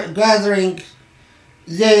social gathering,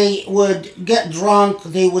 they would get drunk,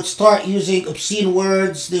 they would start using obscene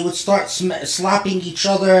words, they would start slapping each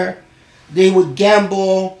other, they would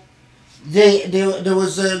gamble. There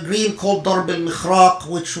was a game called Darb al-Mikhraq,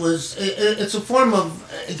 which was, it's a form of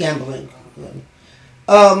gambling.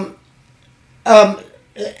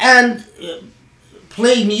 And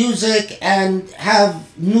play music and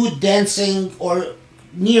have nude dancing or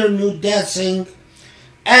near nude dancing,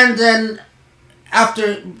 and then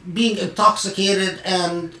after being intoxicated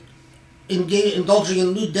and indulging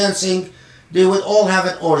in lewd dancing, they would all have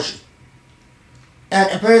an orgy. And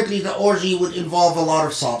apparently the orgy would involve a lot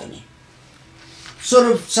of sodomy.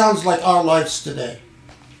 Sort of sounds like our lives today.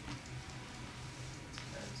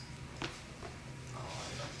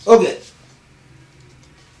 Okay.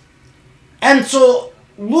 And so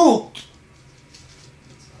Lut,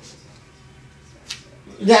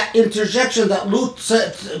 that interjection that Lut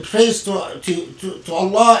prays to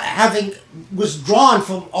Allah, having withdrawn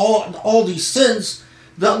from all these sins,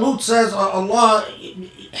 that Lut says, Allah,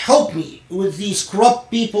 help me with these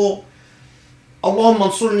corrupt people. Allahumma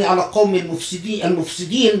ansurni ala qawmi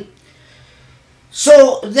al-mufsidin.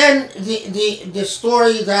 So then the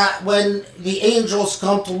story that when the angels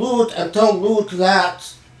come to Lut and tell Lut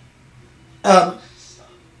that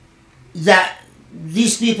that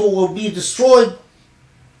these people will be destroyed,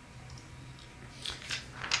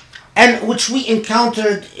 and which we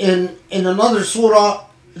encountered in another surah,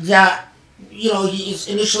 that he is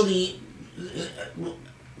initially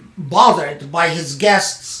bothered by his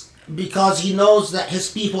guests because he knows that his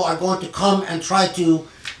people are going to come and try to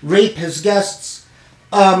rape his guests.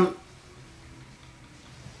 I'm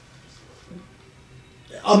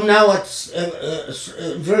now at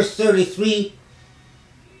verse 33.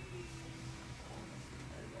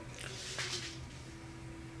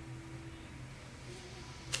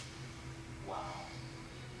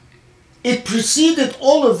 It preceded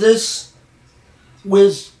all of this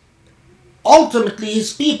with ultimately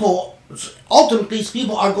his people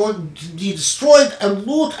are going to be destroyed, and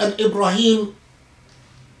Lut and Ibrahim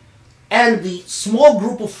and the small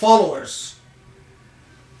group of followers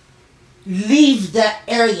leave that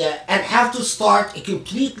area and have to start a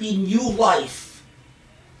completely new life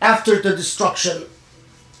after the destruction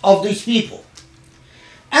of these people.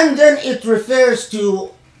 And then it refers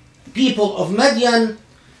to people of Madian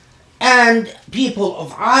and people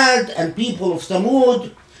of Ad and people of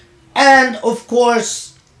Thamud, and of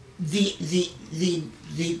course the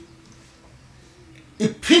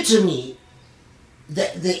epitome,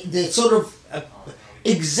 the sort of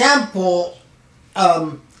example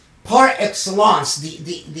par excellence,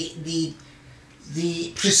 the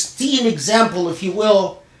pristine example, if you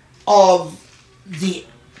will, of the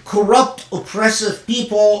corrupt, oppressive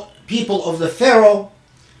people of the Pharaoh,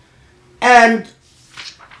 and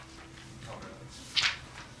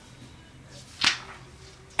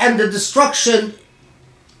the destruction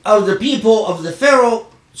of the people of the Pharaoh.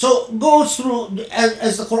 So goes through,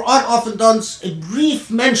 as the Quran often does, a brief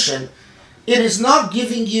mention. It is not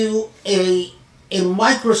giving you a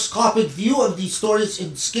microscopic view of these stories,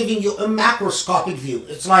 it's giving you a macroscopic view.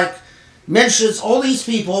 It's like mentions all these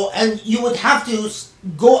people, and you would have to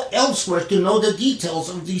go elsewhere to know the details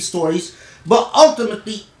of these stories, but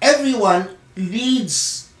ultimately everyone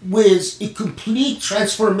leads with a complete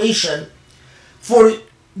transformation for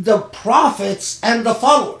the prophets and the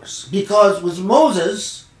followers, because with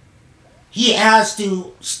Moses he has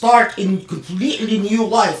to start in completely new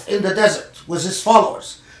life in the desert with his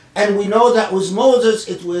followers, and we know that with Moses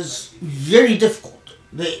it was very difficult.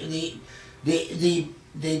 The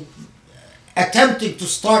attempting to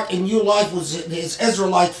start a new life with his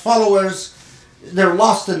Israelite followers, they're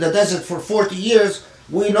lost in the desert for 40 years.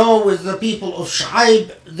 We know with the people of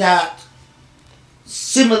Shu'aib that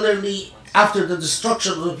similarly, after the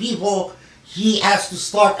destruction of the people, he has to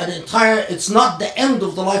start an entire, it's not the end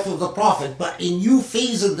of the life of the prophet, but a new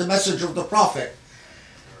phase in the message of the prophet.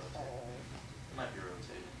 Might be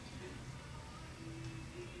rotating.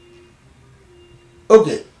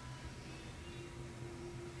 Okay.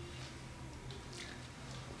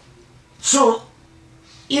 So,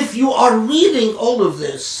 if you are reading all of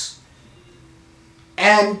this,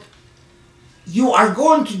 and you are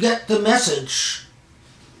going to get the message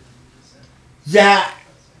that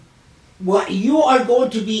what you are going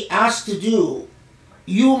to be asked to do,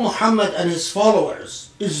 you Muhammad and his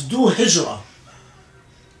followers, is do hijrah,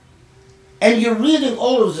 and you're reading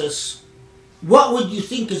all of this, what would you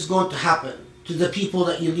think is going to happen to the people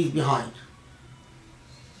that you leave behind?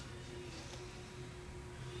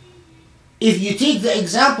 If you take the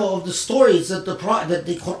example of the stories that the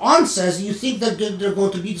Quran says, you think that they're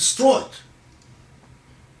going to be destroyed.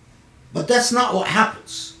 But that's not what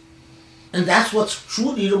happens. And that's what's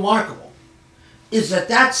truly remarkable, is that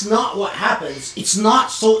that's not what happens. It's not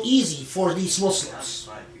so easy for these Muslims.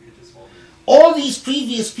 All these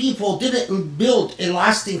previous people didn't build a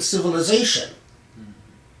lasting civilization.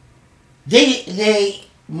 They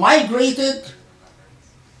migrated,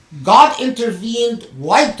 God intervened,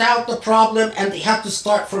 wiped out the problem, and they had to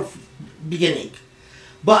start from beginning.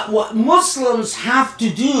 But what Muslims have to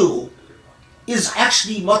do is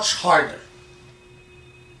actually much harder.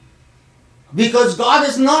 Because God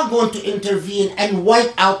is not going to intervene and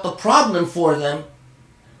wipe out the problem for them.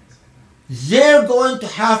 They're going to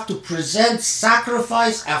have to present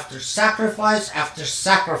sacrifice after sacrifice after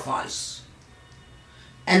sacrifice.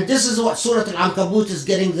 And this is what Surah Al-Ankabut is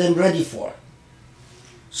getting them ready for.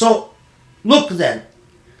 So, look then,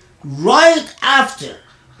 right after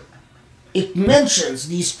it mentions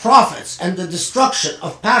these prophets and the destruction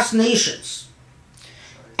of past nations,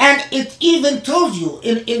 and it even tells you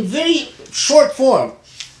in very short form,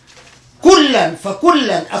 كلا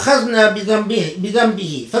فكلا أخذنا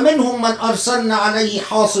بذنبه فمنهم من أرسلنا عليه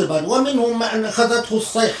حاصبا ومنهم من أخذته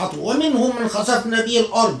الصيحة ومنهم من خسفنا به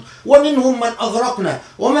الأرض ومنهم من أغرقنا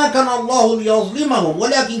وما كان الله ليظلمهم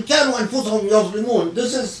ولكن كانوا أنفسهم يظلمون.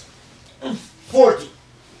 This is 40.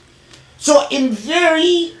 So in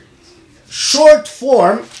very short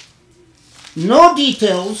form, no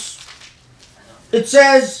details, it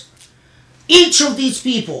says each of these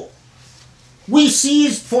people we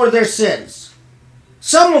seized for their sins.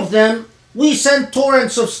 Some of them we sent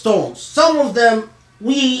torrents of stones. Some of them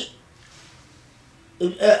we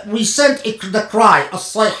sent the cry,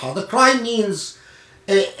 as-sayha. The cry means,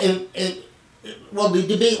 well, they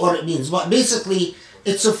debate what it means, but basically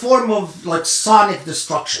it's a form of like sonic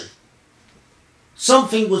destruction.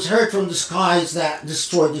 Something was heard from the skies that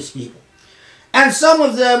destroyed these people. And some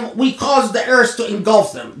of them we caused the earth to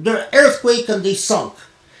engulf them. The earthquake and they sunk.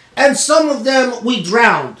 And some of them we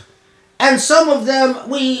drowned. And some of them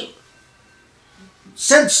we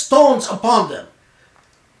sent stones upon them.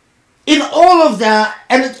 In all of that,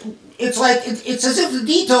 and it's like, it's as if the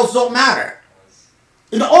details don't matter.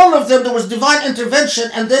 In all of them there was divine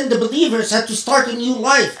intervention, and then the believers had to start a new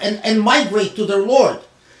life and migrate to their Lord.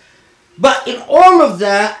 But in all of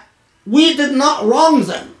that, we did not wrong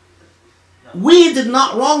them. We did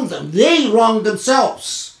not wrong them. They wronged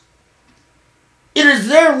themselves. It is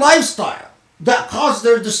their lifestyle that caused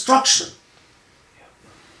their destruction.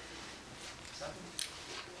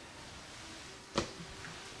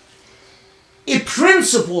 A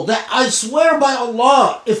principle that I swear by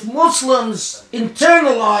Allah, if Muslims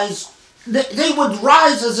internalize, they would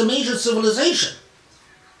rise as a major civilization.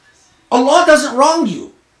 Allah doesn't wrong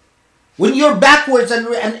you. When you're backwards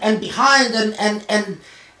and behind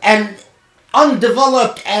and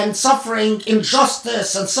undeveloped and suffering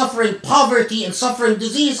injustice and suffering poverty and suffering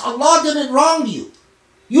disease, Allah didn't wrong you.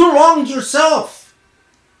 You wronged yourself.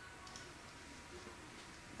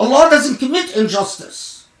 Allah doesn't commit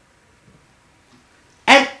injustice.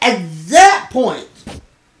 And at that point,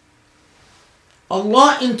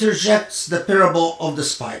 Allah interjects the parable of the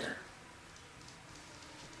spider.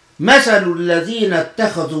 مثل الذين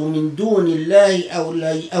اتخذوا من دون الله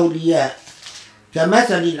أولياء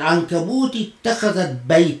كمثل العنكبوت اتخذت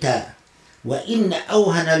بيتا وإن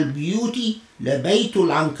أوهن البيوت لبيت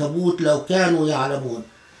العنكبوت لو كانوا يعلمون.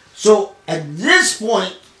 So at this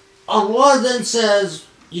point, Allah then says,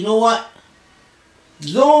 you know what?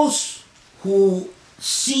 Those who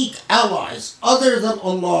seek allies other than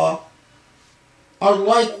Allah are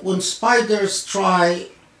like when spiders try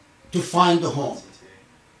to find a home.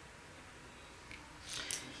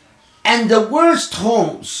 And the worst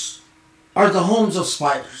homes are the homes of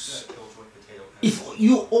spiders. If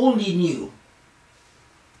you only knew.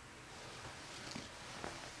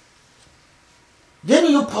 Then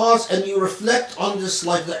you pause and you reflect on this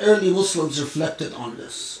like the early Muslims reflected on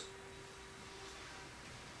this.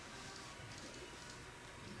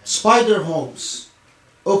 Spider homes.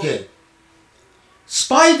 Okay.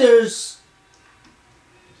 Spiders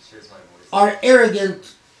are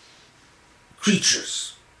arrogant creatures.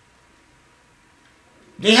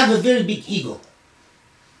 They have a very big ego.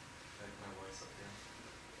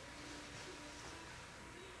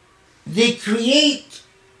 They create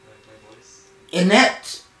a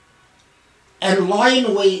net and lie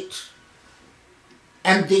in wait,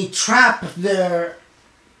 and they trap their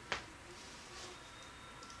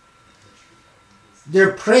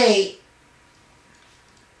prey,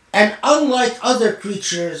 and unlike other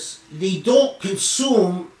creatures, they don't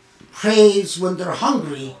consume prey when they're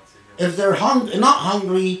hungry. If they're not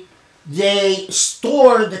hungry, they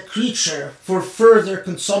store the creature for further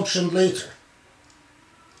consumption later.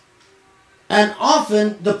 And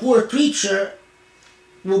often the poor creature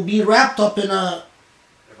will be wrapped up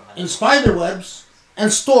in spider webs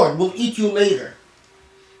and stored, will eat you later.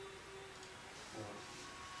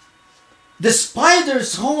 The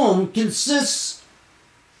spider's home consists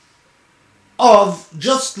of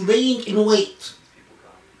just laying in wait.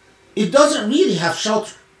 It doesn't really have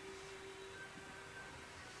shelter.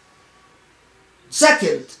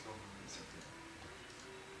 Second,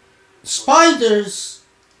 spiders,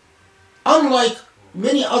 unlike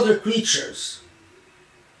many other creatures,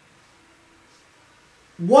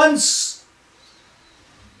 once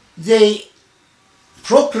they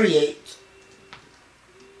procreate,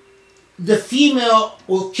 the female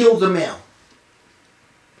will kill the male.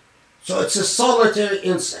 So it's a solitary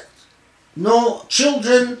insect. No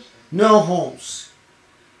children, no homes.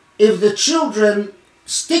 If the children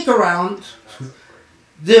stick around,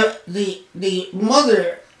 the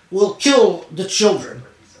mother will kill the children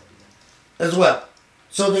as well.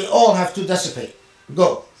 So they all have to dissipate,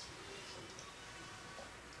 go.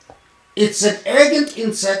 It's an arrogant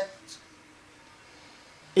insect,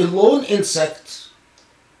 a lone insect,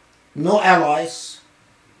 no allies,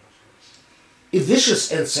 a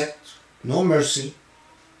vicious insect, no mercy,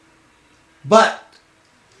 but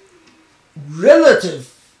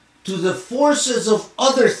relative to the forces of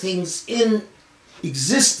other things in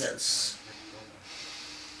existence,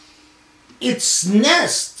 its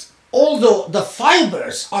nest, although the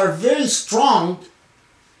fibers are very strong,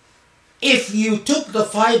 if you took the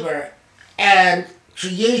fiber and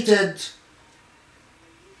created,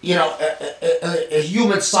 a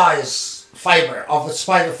human size fiber of a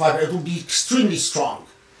spider fiber, it would be extremely strong.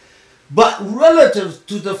 But relative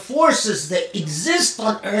to the forces that exist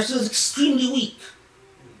on Earth, is extremely weak.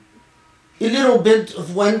 A little bit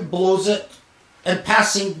of wind blows it, and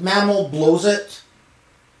passing mammal blows it.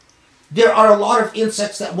 There are a lot of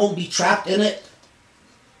insects that won't be trapped in it.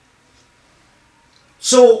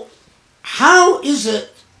 So, how is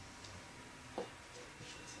it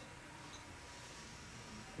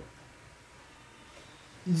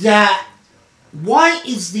that, why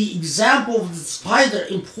is the example of the spider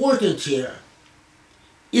important here?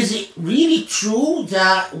 Is it really true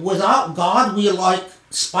that without God we are like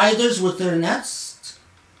spiders with their nets?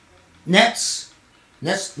 Nets.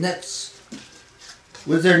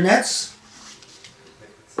 With their nets?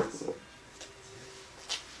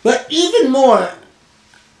 But even more,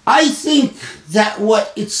 I think that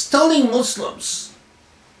what it's telling Muslims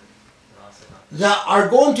that are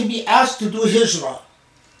going to be asked to do hijrah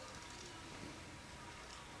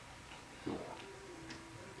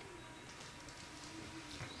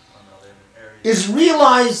is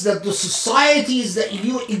realize that the societies that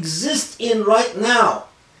you exist in right now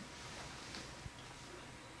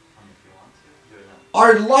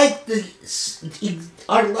are like the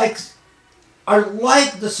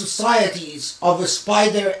societies of a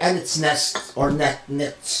spider and its nest, or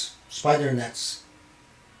nets, spider nets.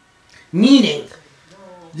 Meaning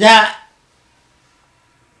that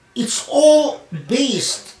it's all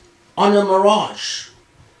based on a mirage.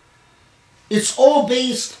 It's all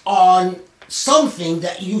based on something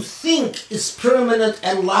that you think is permanent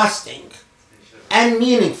and lasting and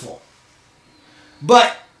meaningful.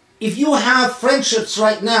 But if you have friendships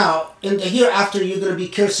right now, in the hereafter you're going to be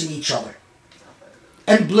cursing each other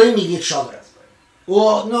and blaming each other.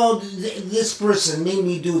 Well, no, this person made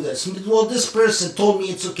me do this. Well, this person told me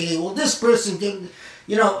it's okay. Well, this person didn't,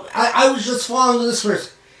 I was just following this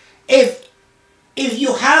person. If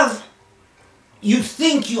you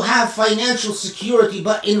think you have financial security,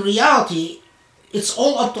 but in reality, it's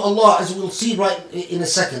all up to Allah, as we'll see right in a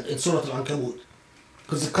second in Surah Ankabut,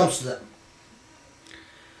 because it comes to that.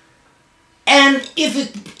 And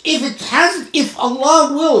if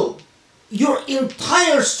Allah will, your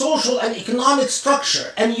entire social and economic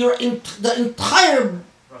structure and the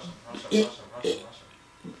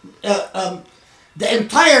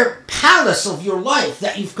entire palace of your life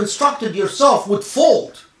that you've constructed yourself would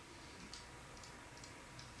fold.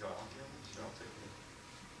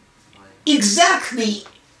 Exactly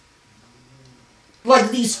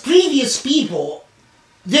like these previous people,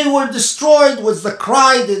 they were destroyed with the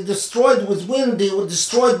cry, they were destroyed with wind, they were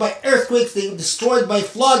destroyed by earthquakes, they were destroyed by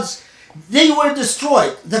floods. They were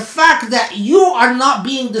destroyed. The fact that you are not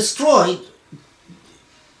being destroyed,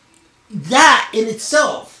 that in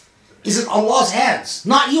itself is in Allah's hands,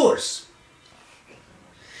 not yours.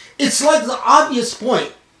 It's like the obvious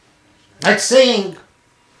point, like saying,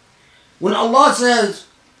 when Allah says,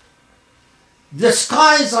 the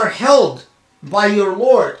skies are held by your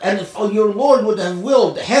Lord, and if your Lord would have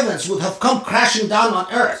willed, the heavens would have come crashing down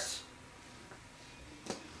on earth.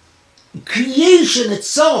 Creation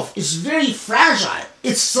itself is very fragile.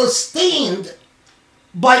 It's sustained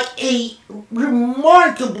by a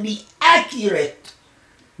remarkably accurate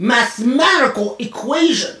mathematical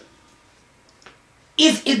equation.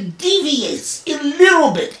 If it deviates a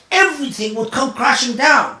little bit, everything would come crashing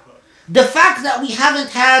down. The fact that we haven't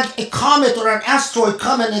had a comet or an asteroid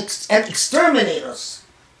come and exterminate us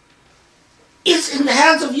is in the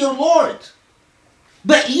hands of your Lord.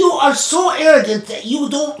 But you are so arrogant that you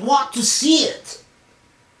don't want to see it.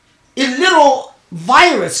 A little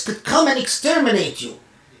virus could come and exterminate you.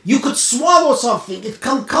 You could swallow something, it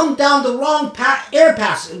can come down the wrong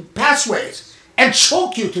pathways and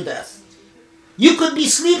choke you to death. You could be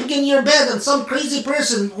sleeping in your bed and some crazy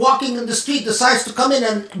person walking in the street decides to come in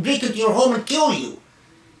and break into your home and kill you.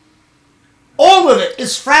 All of it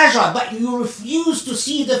is fragile, but you refuse to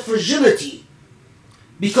see the fragility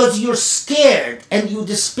because you're scared and you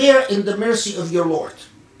despair in the mercy of your Lord.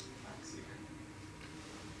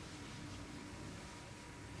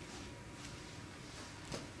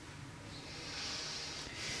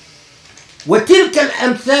 وتلك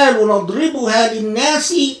الأمثال نضربها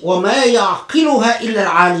للناس وما يعقلها إلا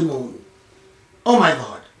العالمون. Oh my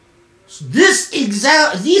God. These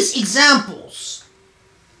examples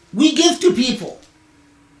we give to people,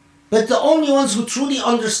 but the only ones who truly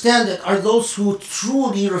understand it are those who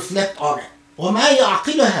truly reflect on it. وما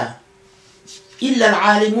يعقلها إلا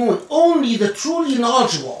العالمون. Only the truly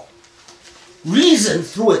knowledgeable reason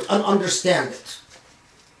through it and understand it.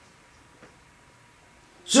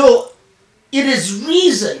 So it is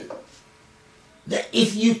reason that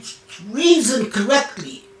if you reason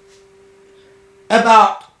correctly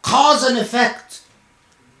about cause and effect,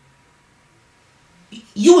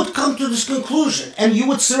 you would come to this conclusion and you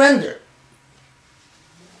would surrender.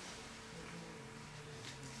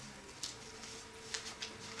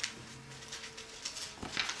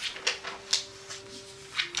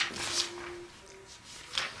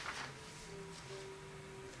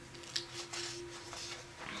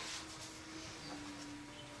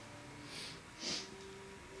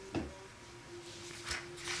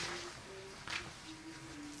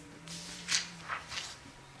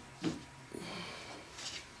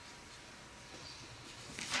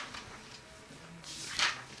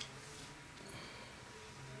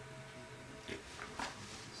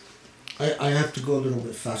 I have to go a little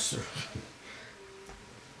bit faster.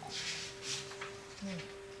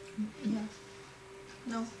 Yeah.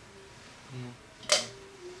 No.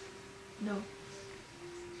 No.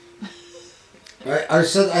 I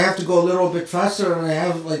said I have to go a little bit faster, and I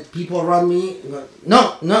have like people around me.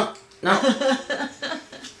 No.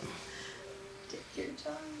 Take your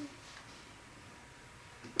time.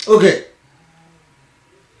 Okay.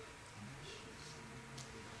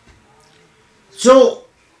 So,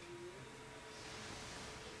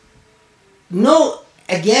 no,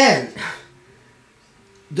 again,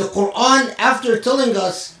 the Quran, after telling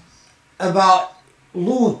us about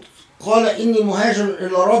Lut, قال إني مهاجر إلى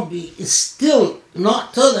ربي, is still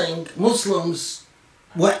not telling Muslims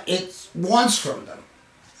what it wants from them.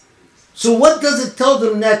 So what does it tell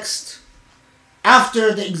them next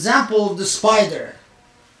after the example of the spider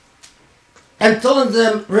and telling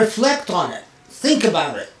them reflect on it, think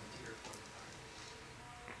about it?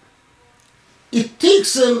 It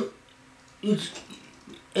takes them, and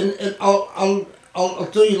I'll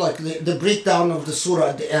tell you like the breakdown of the surah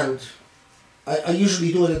at the end. I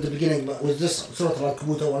usually do it at the beginning, but with this Surah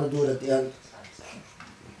Ankabut I want to do it at the end.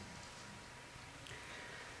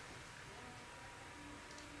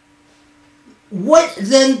 What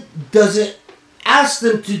then does it ask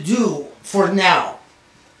them to do for now?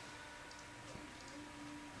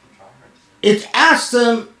 It asks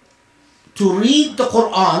them to read the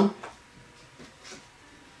Quran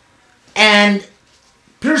and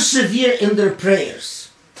persevere in their prayers.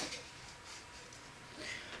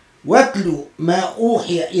 وَاتْلُ مَا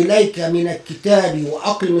أُوحِيَ إِلَيْكَ مِنَ الكِّتَابِ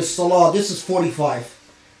وَأَقِمِ الصَّلَاةَ. This is 45.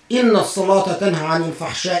 إِنَّ الصَّلَاةَ تَنْهَى عَنِ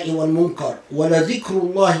الْفَحْشَاءِ وَالْمُنكَرِ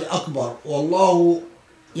وَلَذِكْرُ اللَّهِ أَكْبَرُ وَاللَّهُ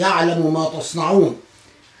يَعْلَمُ مَا تَصْنَعُونَ.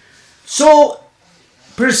 So,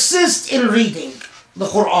 persist in reading the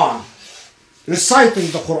Quran,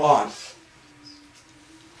 reciting the Quran,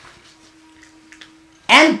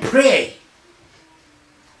 and pray.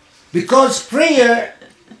 Because prayer...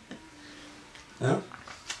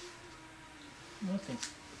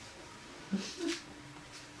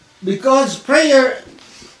 Because prayer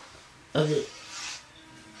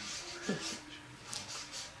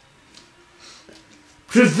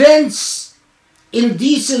prevents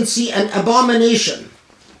indecency and abomination.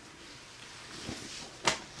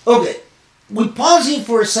 Okay, we pause here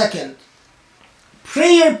for a second.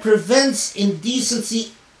 Prayer prevents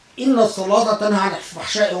indecency. إِنَّ الصَّلَاةَ تَنْهَى عَنِ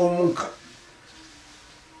الْفَحْشَاءِ وَالْمُنكَرِ.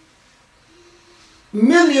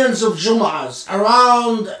 Millions of Jum'ahs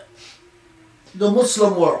around the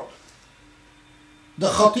Muslim world. The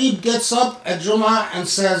Khatib gets up at Jum'ah and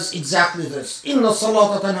says exactly this. إِنَّ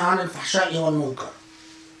الصَّلَاةَ تَنْهَى عَنِ الْفَحْشَاءِ وَالْمُنكَرِ.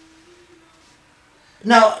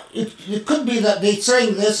 Now, it could be that they're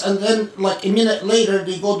saying this and then like a minute later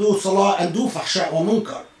they go do salah and do fahsha wa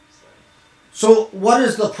munkar. So what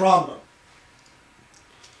is the problem?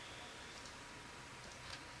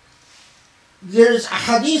 There's a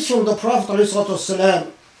hadith from the Prophet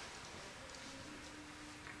ﷺ.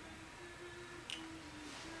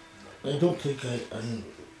 I don't think I don't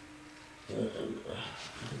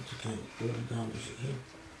think I wrote it down. Is it here?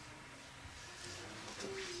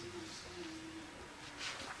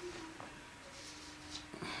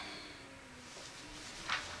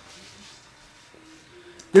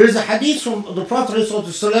 There is a hadith from the Prophet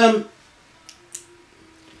ﷺ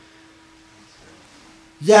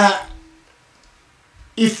that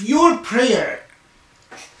if your prayer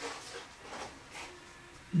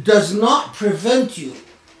does not prevent you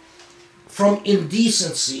from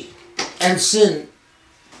indecency and sin,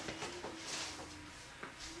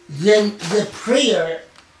 then the prayer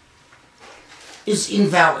is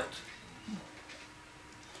invalid.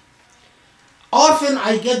 Often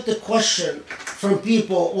I get the question from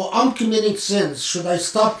people, well, I'm committing sins. Should I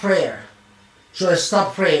stop prayer? Should I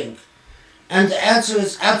stop praying? And the answer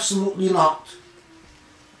is absolutely not.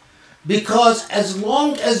 Because as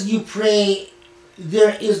long as you pray,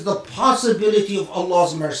 there is the possibility of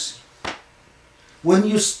Allah's mercy. When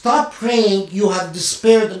you stop praying, you have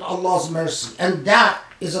despaired in Allah's mercy. And that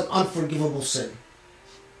is an unforgivable sin.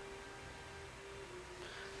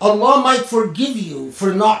 Allah might forgive you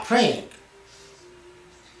for not praying,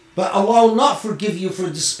 but Allah will not forgive you for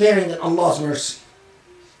despairing in Allah's mercy.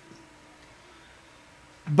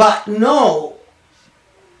 But know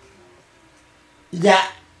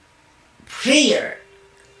that prayer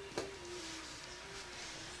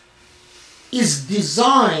is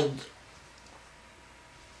designed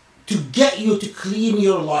to get you to clean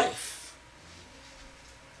your life.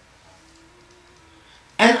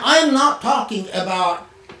 And I'm not talking about,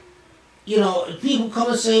 people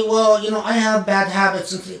come and say, well, I have bad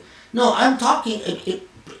habits. No, I'm talking,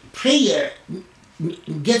 prayer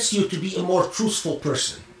gets you to be a more truthful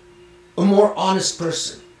person, a more honest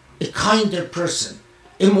person, a kinder person,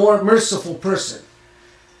 a more merciful person.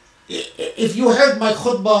 If you heard my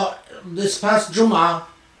khutbah this past Jum'ah,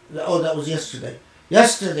 that was yesterday.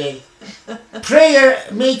 Prayer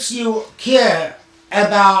makes you care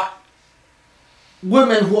about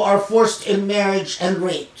women who are forced in marriage and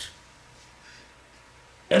raped.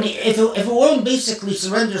 I mean, if a woman basically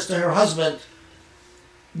surrenders to her husband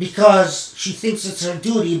because she thinks it's her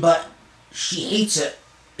duty, but she hates it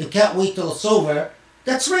and can't wait till it's over,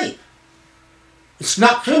 that's rape. It's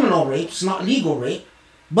not criminal rape, it's not legal rape,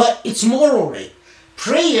 but it's moral rape.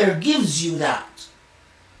 Prayer gives you that.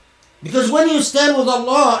 Because when you stand with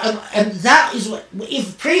Allah, and that is what,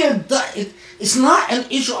 if prayer, it's not an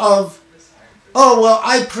issue of, oh, well,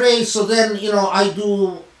 I pray, so then,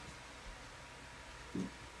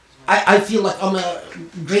 I feel like I'm a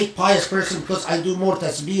great pious person because I do more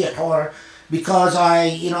tasbih, or because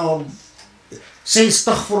I, say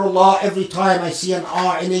astaghfirullah every time I see a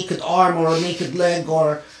naked arm or a naked leg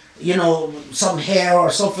or, some hair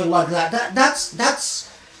or something like that. That's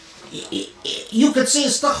you could say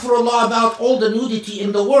astaghfirullah about all the nudity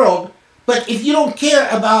in the world, but if you don't care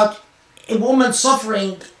about a woman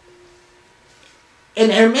suffering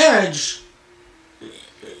in her marriage,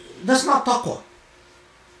 that's not taqwa.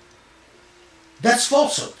 That's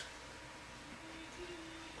falsehood.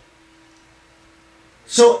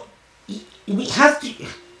 So we have to,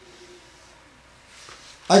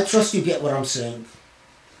 I trust you get what I'm saying.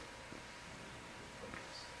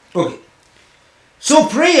 Okay. So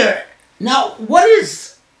prayer, now what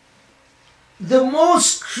is the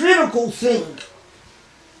most critical thing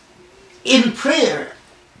in prayer?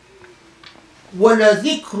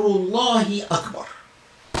 وَلَذِكْرُ اللَّهِ أَكْبَرُ.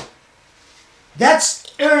 That's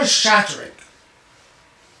earth-shattering.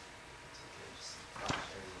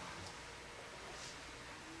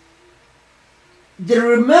 The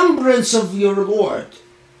remembrance of your Lord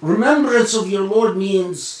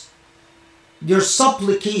means your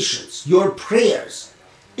supplications, your prayers,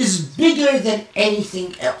 is bigger than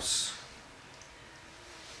anything else.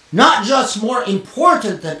 Not just more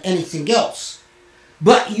important than anything else,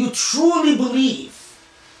 but you truly believe,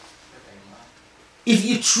 if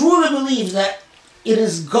you truly believe that it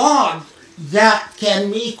is God that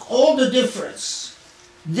can make all the difference,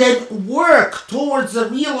 then work towards the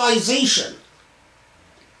realization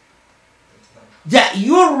that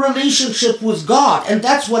your relationship with God, and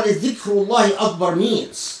that's what dhikrullahi akbar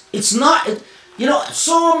means. It's not,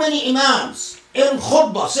 so many imams in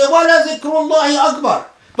khutbah say, wala dhikrullahi akbar.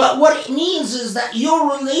 But what it means is that your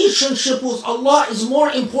relationship with Allah is more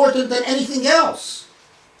important than anything else.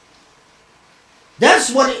 That's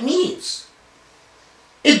what it means.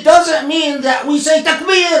 It doesn't mean that we say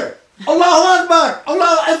takbir. Allahu Akbar,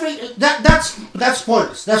 that's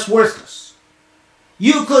pointless. That's worthless.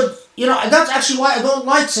 You could, that's actually why I don't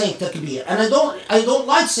like saying takbir, and I don't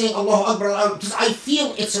like saying Allahu Akbar because I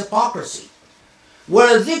feel it's hypocrisy.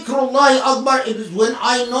 Where dhikrullahi akbar is when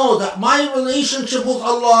I know that my relationship with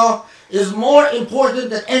Allah is more important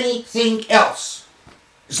than anything else.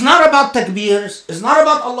 It's not about takbirs. It's not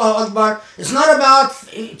about Allahu Akbar. It's not about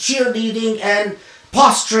cheerleading and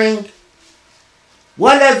posturing.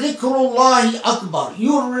 وَلَا ذِكْرُ اللَّهِ أَكْبَرُ.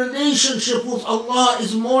 Your relationship with Allah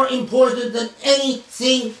is more important than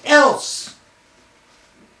anything else.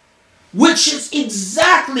 Which is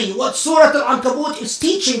exactly what Surah Al-Ankabut is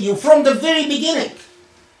teaching you from the very beginning.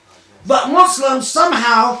 But Muslims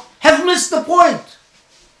somehow have missed the point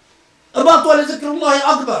about وَلَا ذِكْرُ اللَّهِ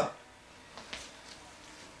أَكْبَرُ.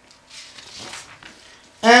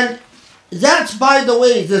 And that's, by the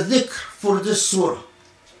way, the dhikr for this surah.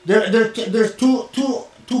 There's two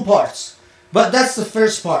parts, but that's the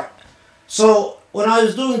first part. So when I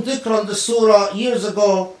was doing dhikr on the surah years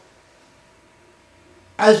ago,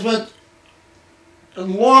 I spent a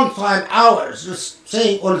long time, hours, just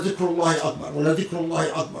saying, وَلَا ذِكْرُ اللَّهِ أَكْبَرُ, وَلَا ذِكْرُ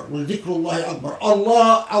اللَّهِ أَكْبَرُ, وَلَا ذِكْرُ اللَّهِ أَكْبَرُ.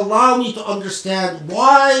 Allah, allow me to understand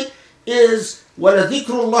why is وَلَا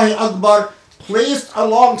ذِكْرُ اللَّهِ أَكْبَرُ placed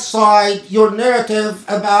alongside your narrative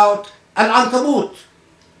about Al-Ankabut.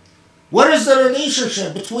 What is the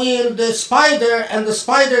relationship between the spider and the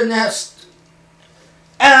spider nest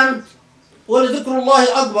and وَلَذِكْرُ اللَّهِ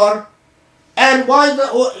أَكْبَرُ, and why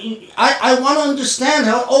I want to understand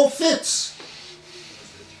how it all fits.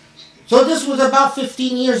 So this was about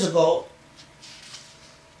 15 years ago.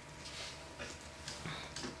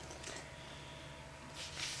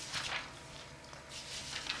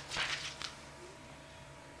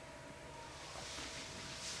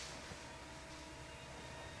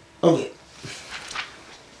 Okay.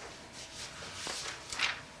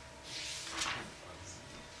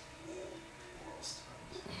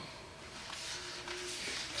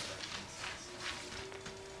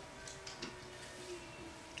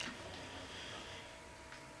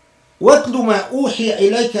 واتل ما أوحي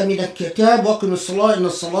إليك من الكتاب وأقم الصلاة إن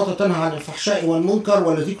الصلاة تنهى عن الفحشاء والمنكر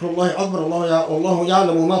ولذكر الله أكبر والله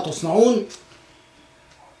يعلم ما تصنعون.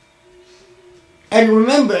 And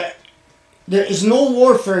remember, there is no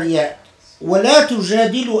warfare yet. ولا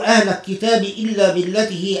تجادلوا أهل الكتاب إلا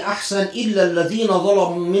بالتي هي أحسن إلا الذين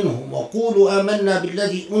ظلموا منهم وقولوا آمنا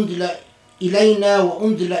بالذي أنزل إلينا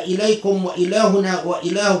وأنزل إليكم وإلهنا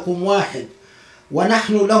وإلهكم واحد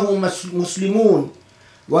ونحن له مسلمون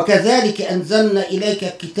وكذلك أنزلنا إليك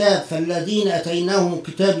الكتاب فالذين أتيناهم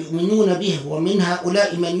الكتاب يؤمنون به ومن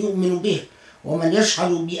هؤلاء من يؤمن به ومن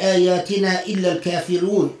يشهد بآياتنا إلا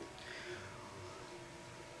الكافرون.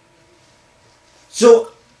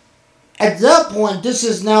 So at that point, this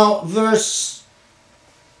is now verse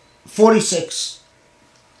 46.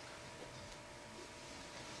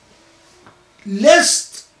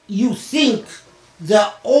 Lest you think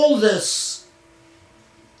that all this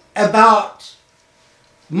about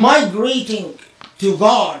migrating to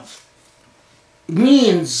God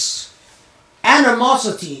means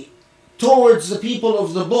animosity towards the people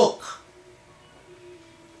of the book.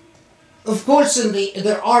 Of course,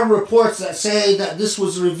 there are reports that say that this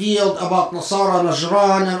was revealed about Nasara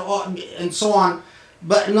Najran and so on,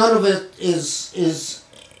 but none of it is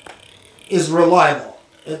reliable.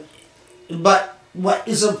 But what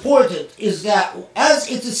is important is that as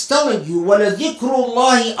it is telling you, وَلَذِكْرُ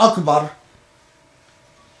اللَّهِ أَكْبَرُ,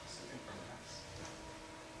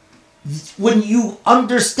 when you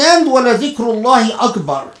understand وَلَذِكْرُ اللَّهِ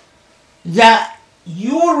أَكْبَرُ, that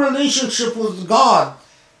your relationship with God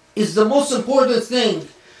is the most important thing,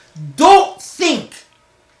 don't think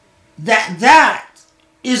that that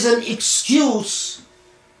is an excuse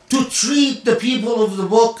to treat the people of the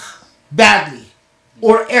book badly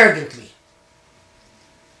or arrogantly.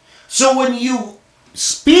 So when you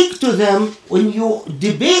speak to them, when you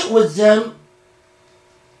debate with them,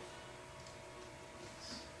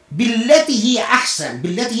 بِالَّتِهِ أَحْسَنُ.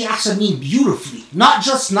 بِالَّتِهِ أَحْسَنُ means beautifully, not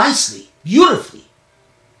just nicely, beautifully.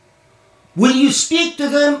 When you speak to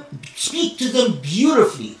them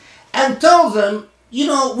beautifully and tell them,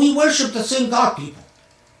 we worship the same God, people.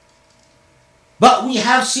 But we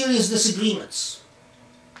have serious disagreements.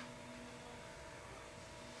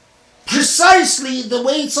 Precisely the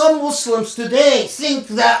way some Muslims today think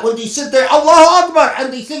that when they sit there, Allahu Akbar,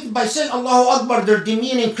 and they think by saying Allahu Akbar, they're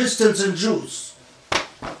demeaning Christians and Jews.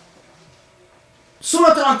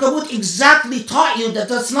 Surah Al-Ankabut exactly taught you that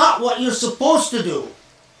that's not what you're supposed to do.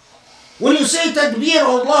 When you say Takbir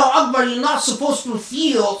or Allahu Akbar, you're not supposed to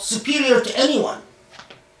feel superior to anyone.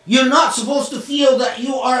 You're not supposed to feel that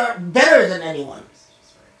you are better than anyone.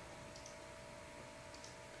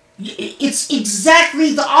 It's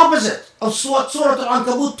exactly the opposite of what Surah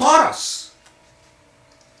Al-Ankabut taught us.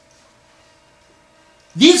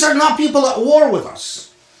 These are not people at war with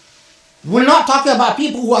us. We're not talking about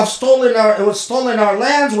people who have stolen our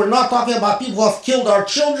lands. We're not talking about people who have killed our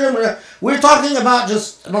children. We're talking about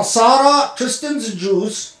just Nasara, Christians, and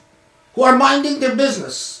Jews who are minding their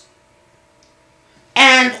business.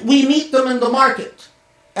 And we meet them in the market,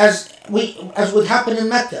 as would happen in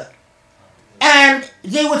Mecca. And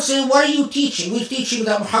they would say, what are you teaching? We're teaching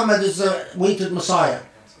that Muhammad is the awaited Messiah.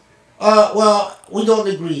 Well, we don't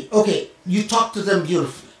agree. Okay, you talk to them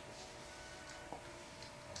beautifully.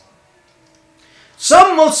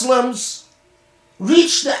 Some Muslims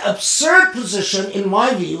reach the absurd position, in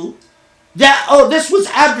my view, that, this was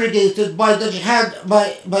abrogated by the jihad,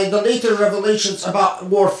 by the later revelations about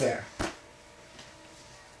warfare.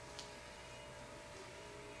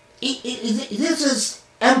 This is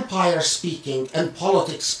empire speaking and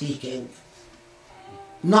politics speaking,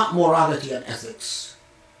 not morality and ethics.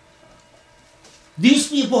 These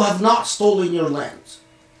people have not stolen your land.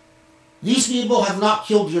 These people have not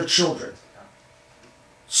killed your children.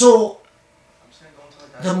 So,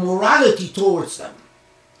 the morality towards them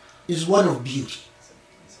is one of beauty.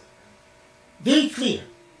 Very clear.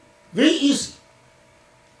 Very easy.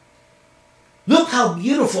 Look how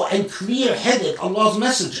beautiful and clear-headed Allah's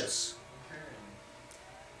message is.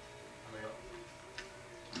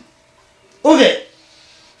 Okay.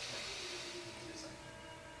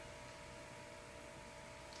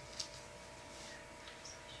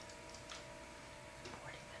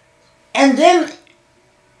 And then,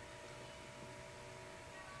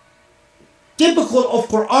 typical of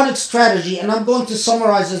Quranic strategy, and I'm going to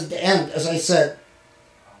summarize at the end, as I said,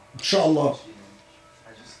 inshallah.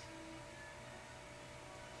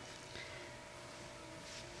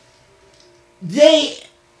 They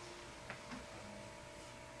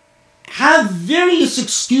have various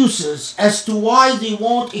excuses as to why they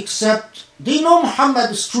won't accept. They know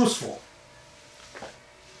Muhammad is truthful,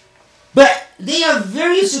 but they have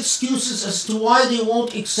various excuses as to why they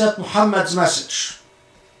won't accept Muhammad's message.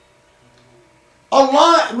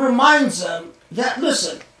 Allah reminds them that,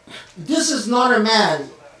 listen, this is not a man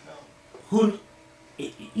who,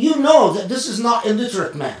 you know that this is not a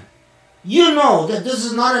literate man. You know that this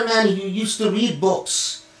is not a man who used to read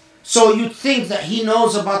books. So you think that he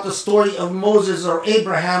knows about the story of Moses or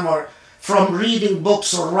Abraham or from reading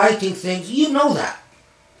books or writing things. You know that.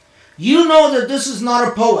 You know that this is not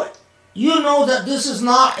a poet. You know that this is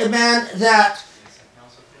not a man that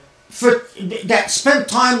spent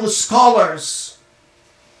time with scholars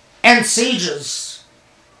and sages.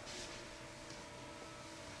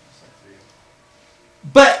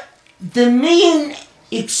 But the main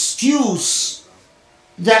excuse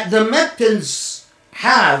that the Meccans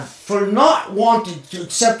have for not wanting to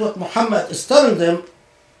accept what Muhammad is telling them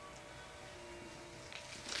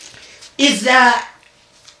is that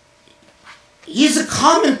he's a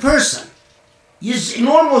common person. He's a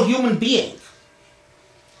normal human being.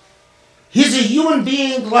 He's a human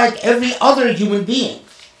being like every other human being.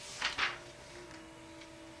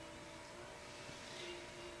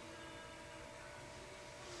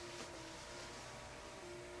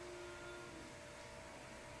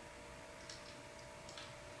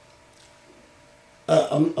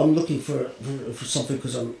 I'm looking for something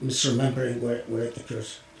because I'm misremembering where it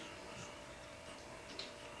occurs.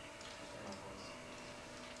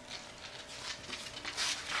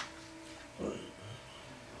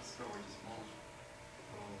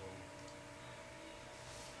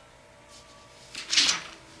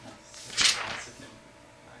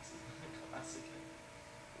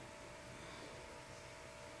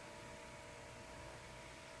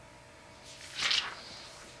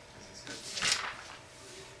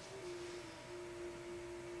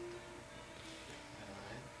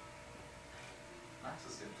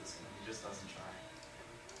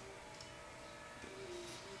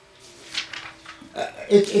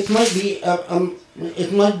 It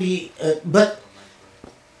might be, but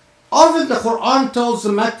often the Quran tells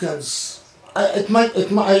the Meccans, it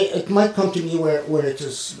might come to me where it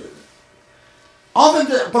is. Often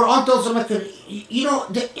the Quran tells the Meccans,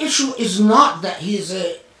 the issue is not that he's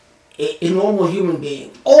a normal human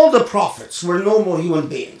being. All the prophets were normal human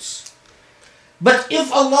beings. But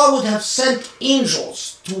if Allah would have sent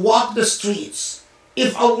angels to walk the streets,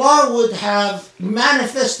 if Allah would have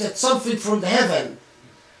manifested something from the heaven,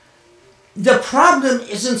 the problem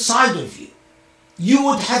is inside of you. You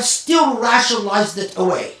would have still rationalized it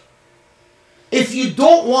away. If you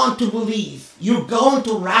don't want to believe, you're going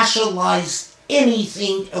to rationalize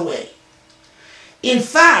anything away. In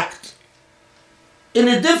fact, in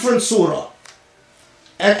a different surah,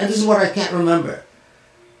 and this is what I can't remember.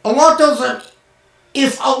 Allah tells them,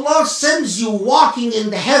 if Allah sends you walking in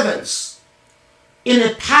the heavens in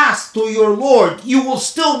a path to your Lord, you will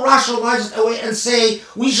still rationalize it away and say,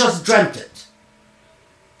 we just dreamt it.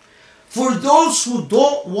 For those who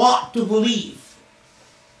don't want to believe,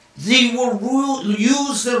 they will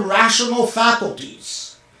use their rational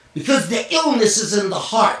faculties, because the illness is in the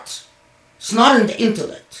heart. It's not in the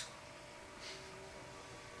intellect.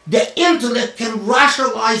 The intellect can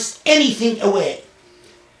rationalize anything away.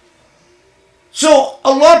 So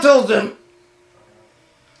Allah told them,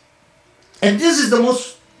 and this is the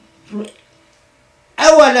most,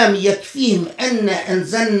 أَوَلَمْ يَكْفِيهِمْ أَنَّا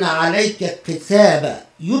أَنزَلْنَا عَلَيْكَ الكِّتَابَ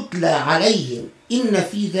يُتْلَى عَلَيْهِمْ إِنَّ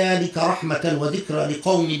فِي ذَلِكَ رَحْمَةً وَذِكْرَى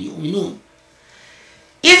لِقَوْمٍ يُؤْمِنُونَ.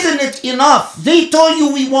 Isn't it enough? They told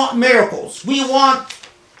you we want miracles. We want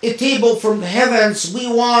a table from the heavens. We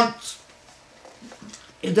want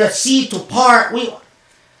the sea to part.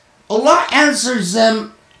 Allah answers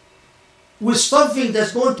them with something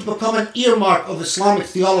that's going to become an earmark of Islamic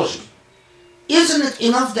theology. Isn't it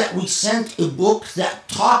enough that we sent a book that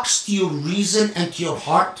talks to your reason and to your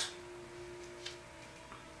heart?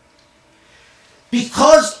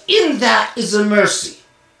 Because in that is a mercy.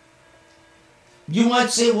 You might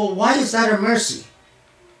say, well, why is that a mercy?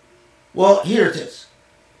 Well, here it is.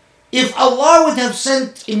 If Allah would have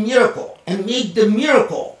sent a miracle and made the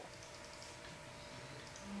miracle,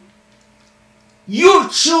 your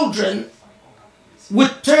children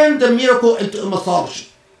would turn the miracle into a mythology.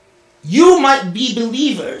 You might be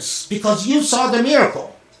believers because you saw the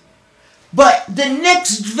miracle. But the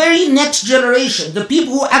very next generation, the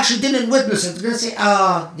people who actually didn't witness it, they're going to say,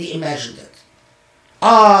 they imagined it.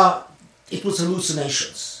 It was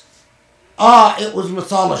hallucinations. It was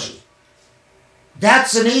mythology.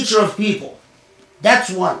 That's the nature of people. That's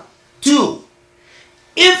one. Two,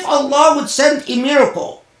 if Allah would send a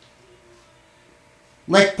miracle,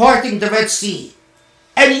 like parting the Red Sea,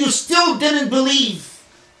 and you still didn't believe,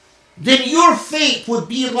 then your fate would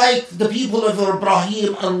be like the people of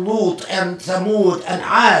Ibrahim and Lut and Thamud and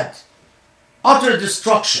Ad. Utter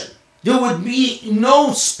destruction. There would be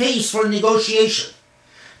no space for negotiation.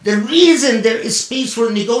 The reason there is space for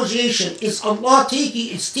negotiation is Allah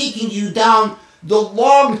is taking you down the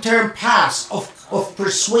long-term path of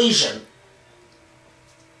persuasion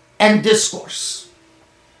and discourse.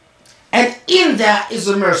 And in that is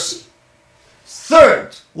a mercy.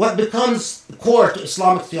 Third, what becomes core to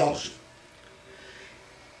Islamic theology.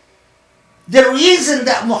 The reason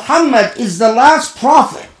that Muhammad is the last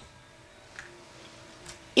prophet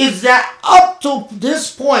is that up to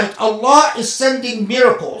this point, Allah is sending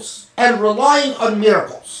miracles and relying on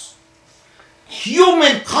miracles.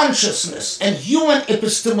 Human consciousness and human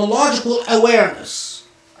epistemological awareness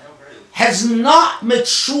has not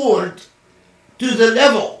matured to the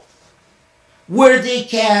level where they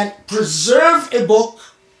can preserve a book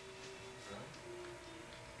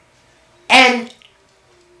and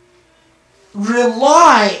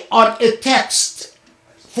rely on a text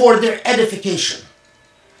for their edification.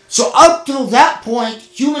 So up till that point,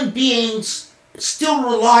 human beings still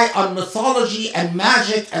rely on mythology and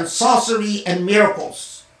magic and sorcery and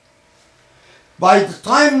miracles. By the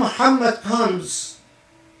time Muhammad comes,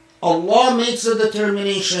 Allah makes a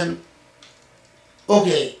determination,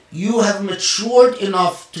 okay, you have matured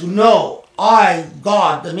enough to know, I,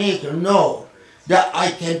 God, the Maker, know that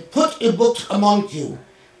I can put a book among you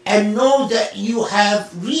and know that you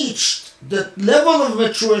have reached the level of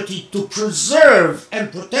maturity to preserve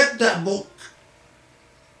and protect that book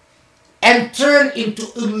and turn into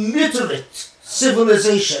a literate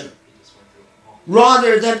civilization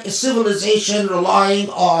rather than a civilization relying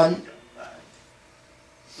on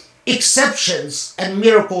exceptions and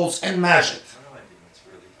miracles and magic.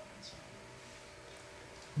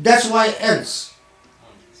 That's why it ends.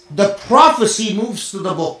 The prophecy moves to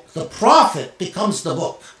the book. The prophet becomes the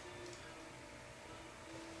book.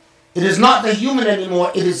 It is not the human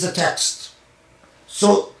anymore, it is the text.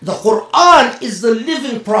 So the Quran is the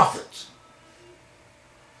living prophet.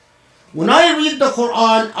 When I read the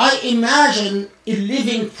Quran, I imagine a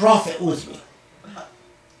living prophet with me.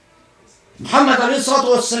 Muhammad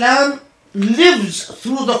ﷺ lives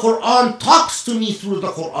through the Quran, talks to me through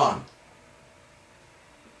the Quran.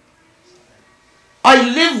 I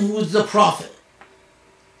live with the Prophet.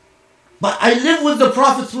 But I live with the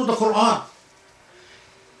Prophet through the Quran.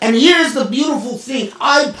 And here's the beautiful thing.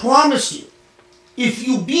 I promise you, if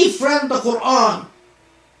you befriend the Quran,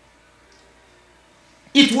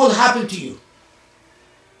 it will happen to you.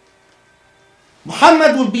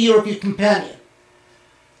 Muhammad will be your companion.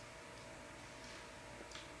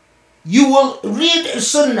 You will read a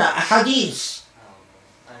sunnah, a hadith,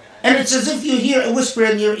 And it's as if you hear a whisper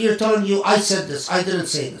in your ear telling you, I said this, I didn't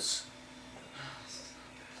say this.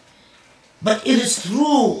 But it is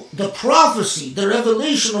through the prophecy, the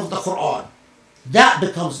revelation of the Quran, that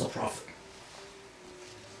becomes the prophet.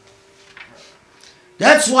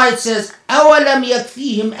 That's why it says, أَوَلَمْ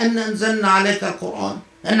يَكْفِيهِمْ أَنَّ أَنزَلْنَا عَلَيْكَ الْقُرْآنَ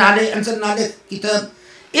أَنزَلْنَا عَلَيْكَ الْكِتَابَ.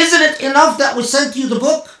 Isn't it enough that we sent you the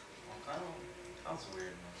book? That's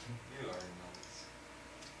weird, man. You already know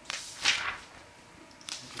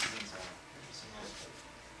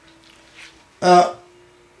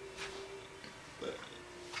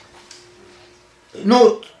this.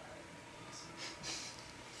 Note.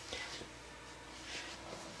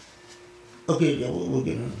 Okay, yeah, we'll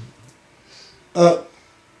get it.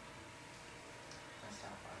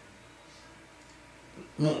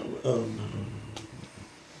 No,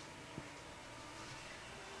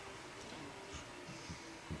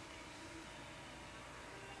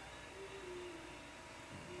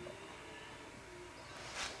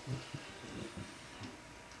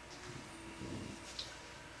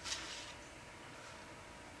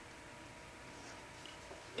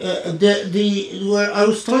 where I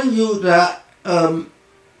was telling you that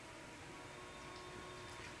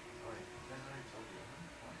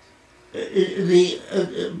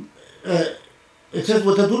it says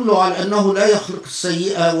وتدل على أنه لا يخلق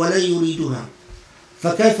السيئة ولا يريدها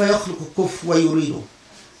فكيف يخلق الكفر ويريده.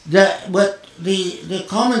 But the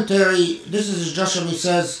commentary, this is Jashami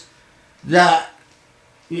says that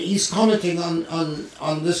he's commenting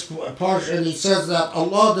on this part, and he says that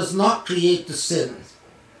Allah does not create the sin,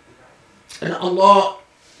 and Allah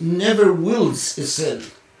never wills a sin,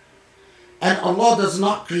 and Allah does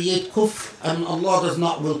not create kufr, and Allah does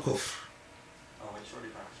not will kufr.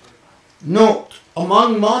 Note,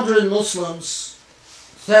 among modern Muslims,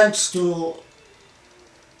 thanks to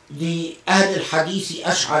the Ahl al-Hadithi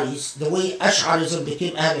Ash'aris, the way Ash'arism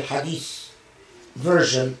became Ahl al-Hadith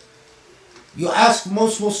version, you ask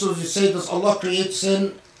most Muslims, you say, does Allah create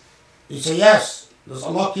sin? They say, yes. Does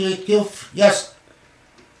Allah create kufr? Yes.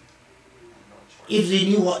 If they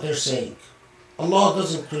knew what they're saying. Allah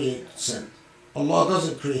doesn't create sin. Allah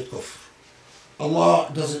doesn't create kufr.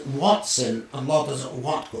 Allah doesn't want sin. Allah doesn't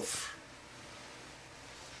want kufr.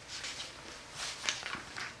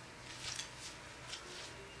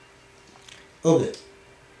 Okay.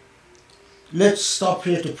 Let's stop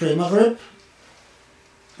here to pray Maghrib,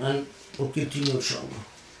 and we'll continue inshallah.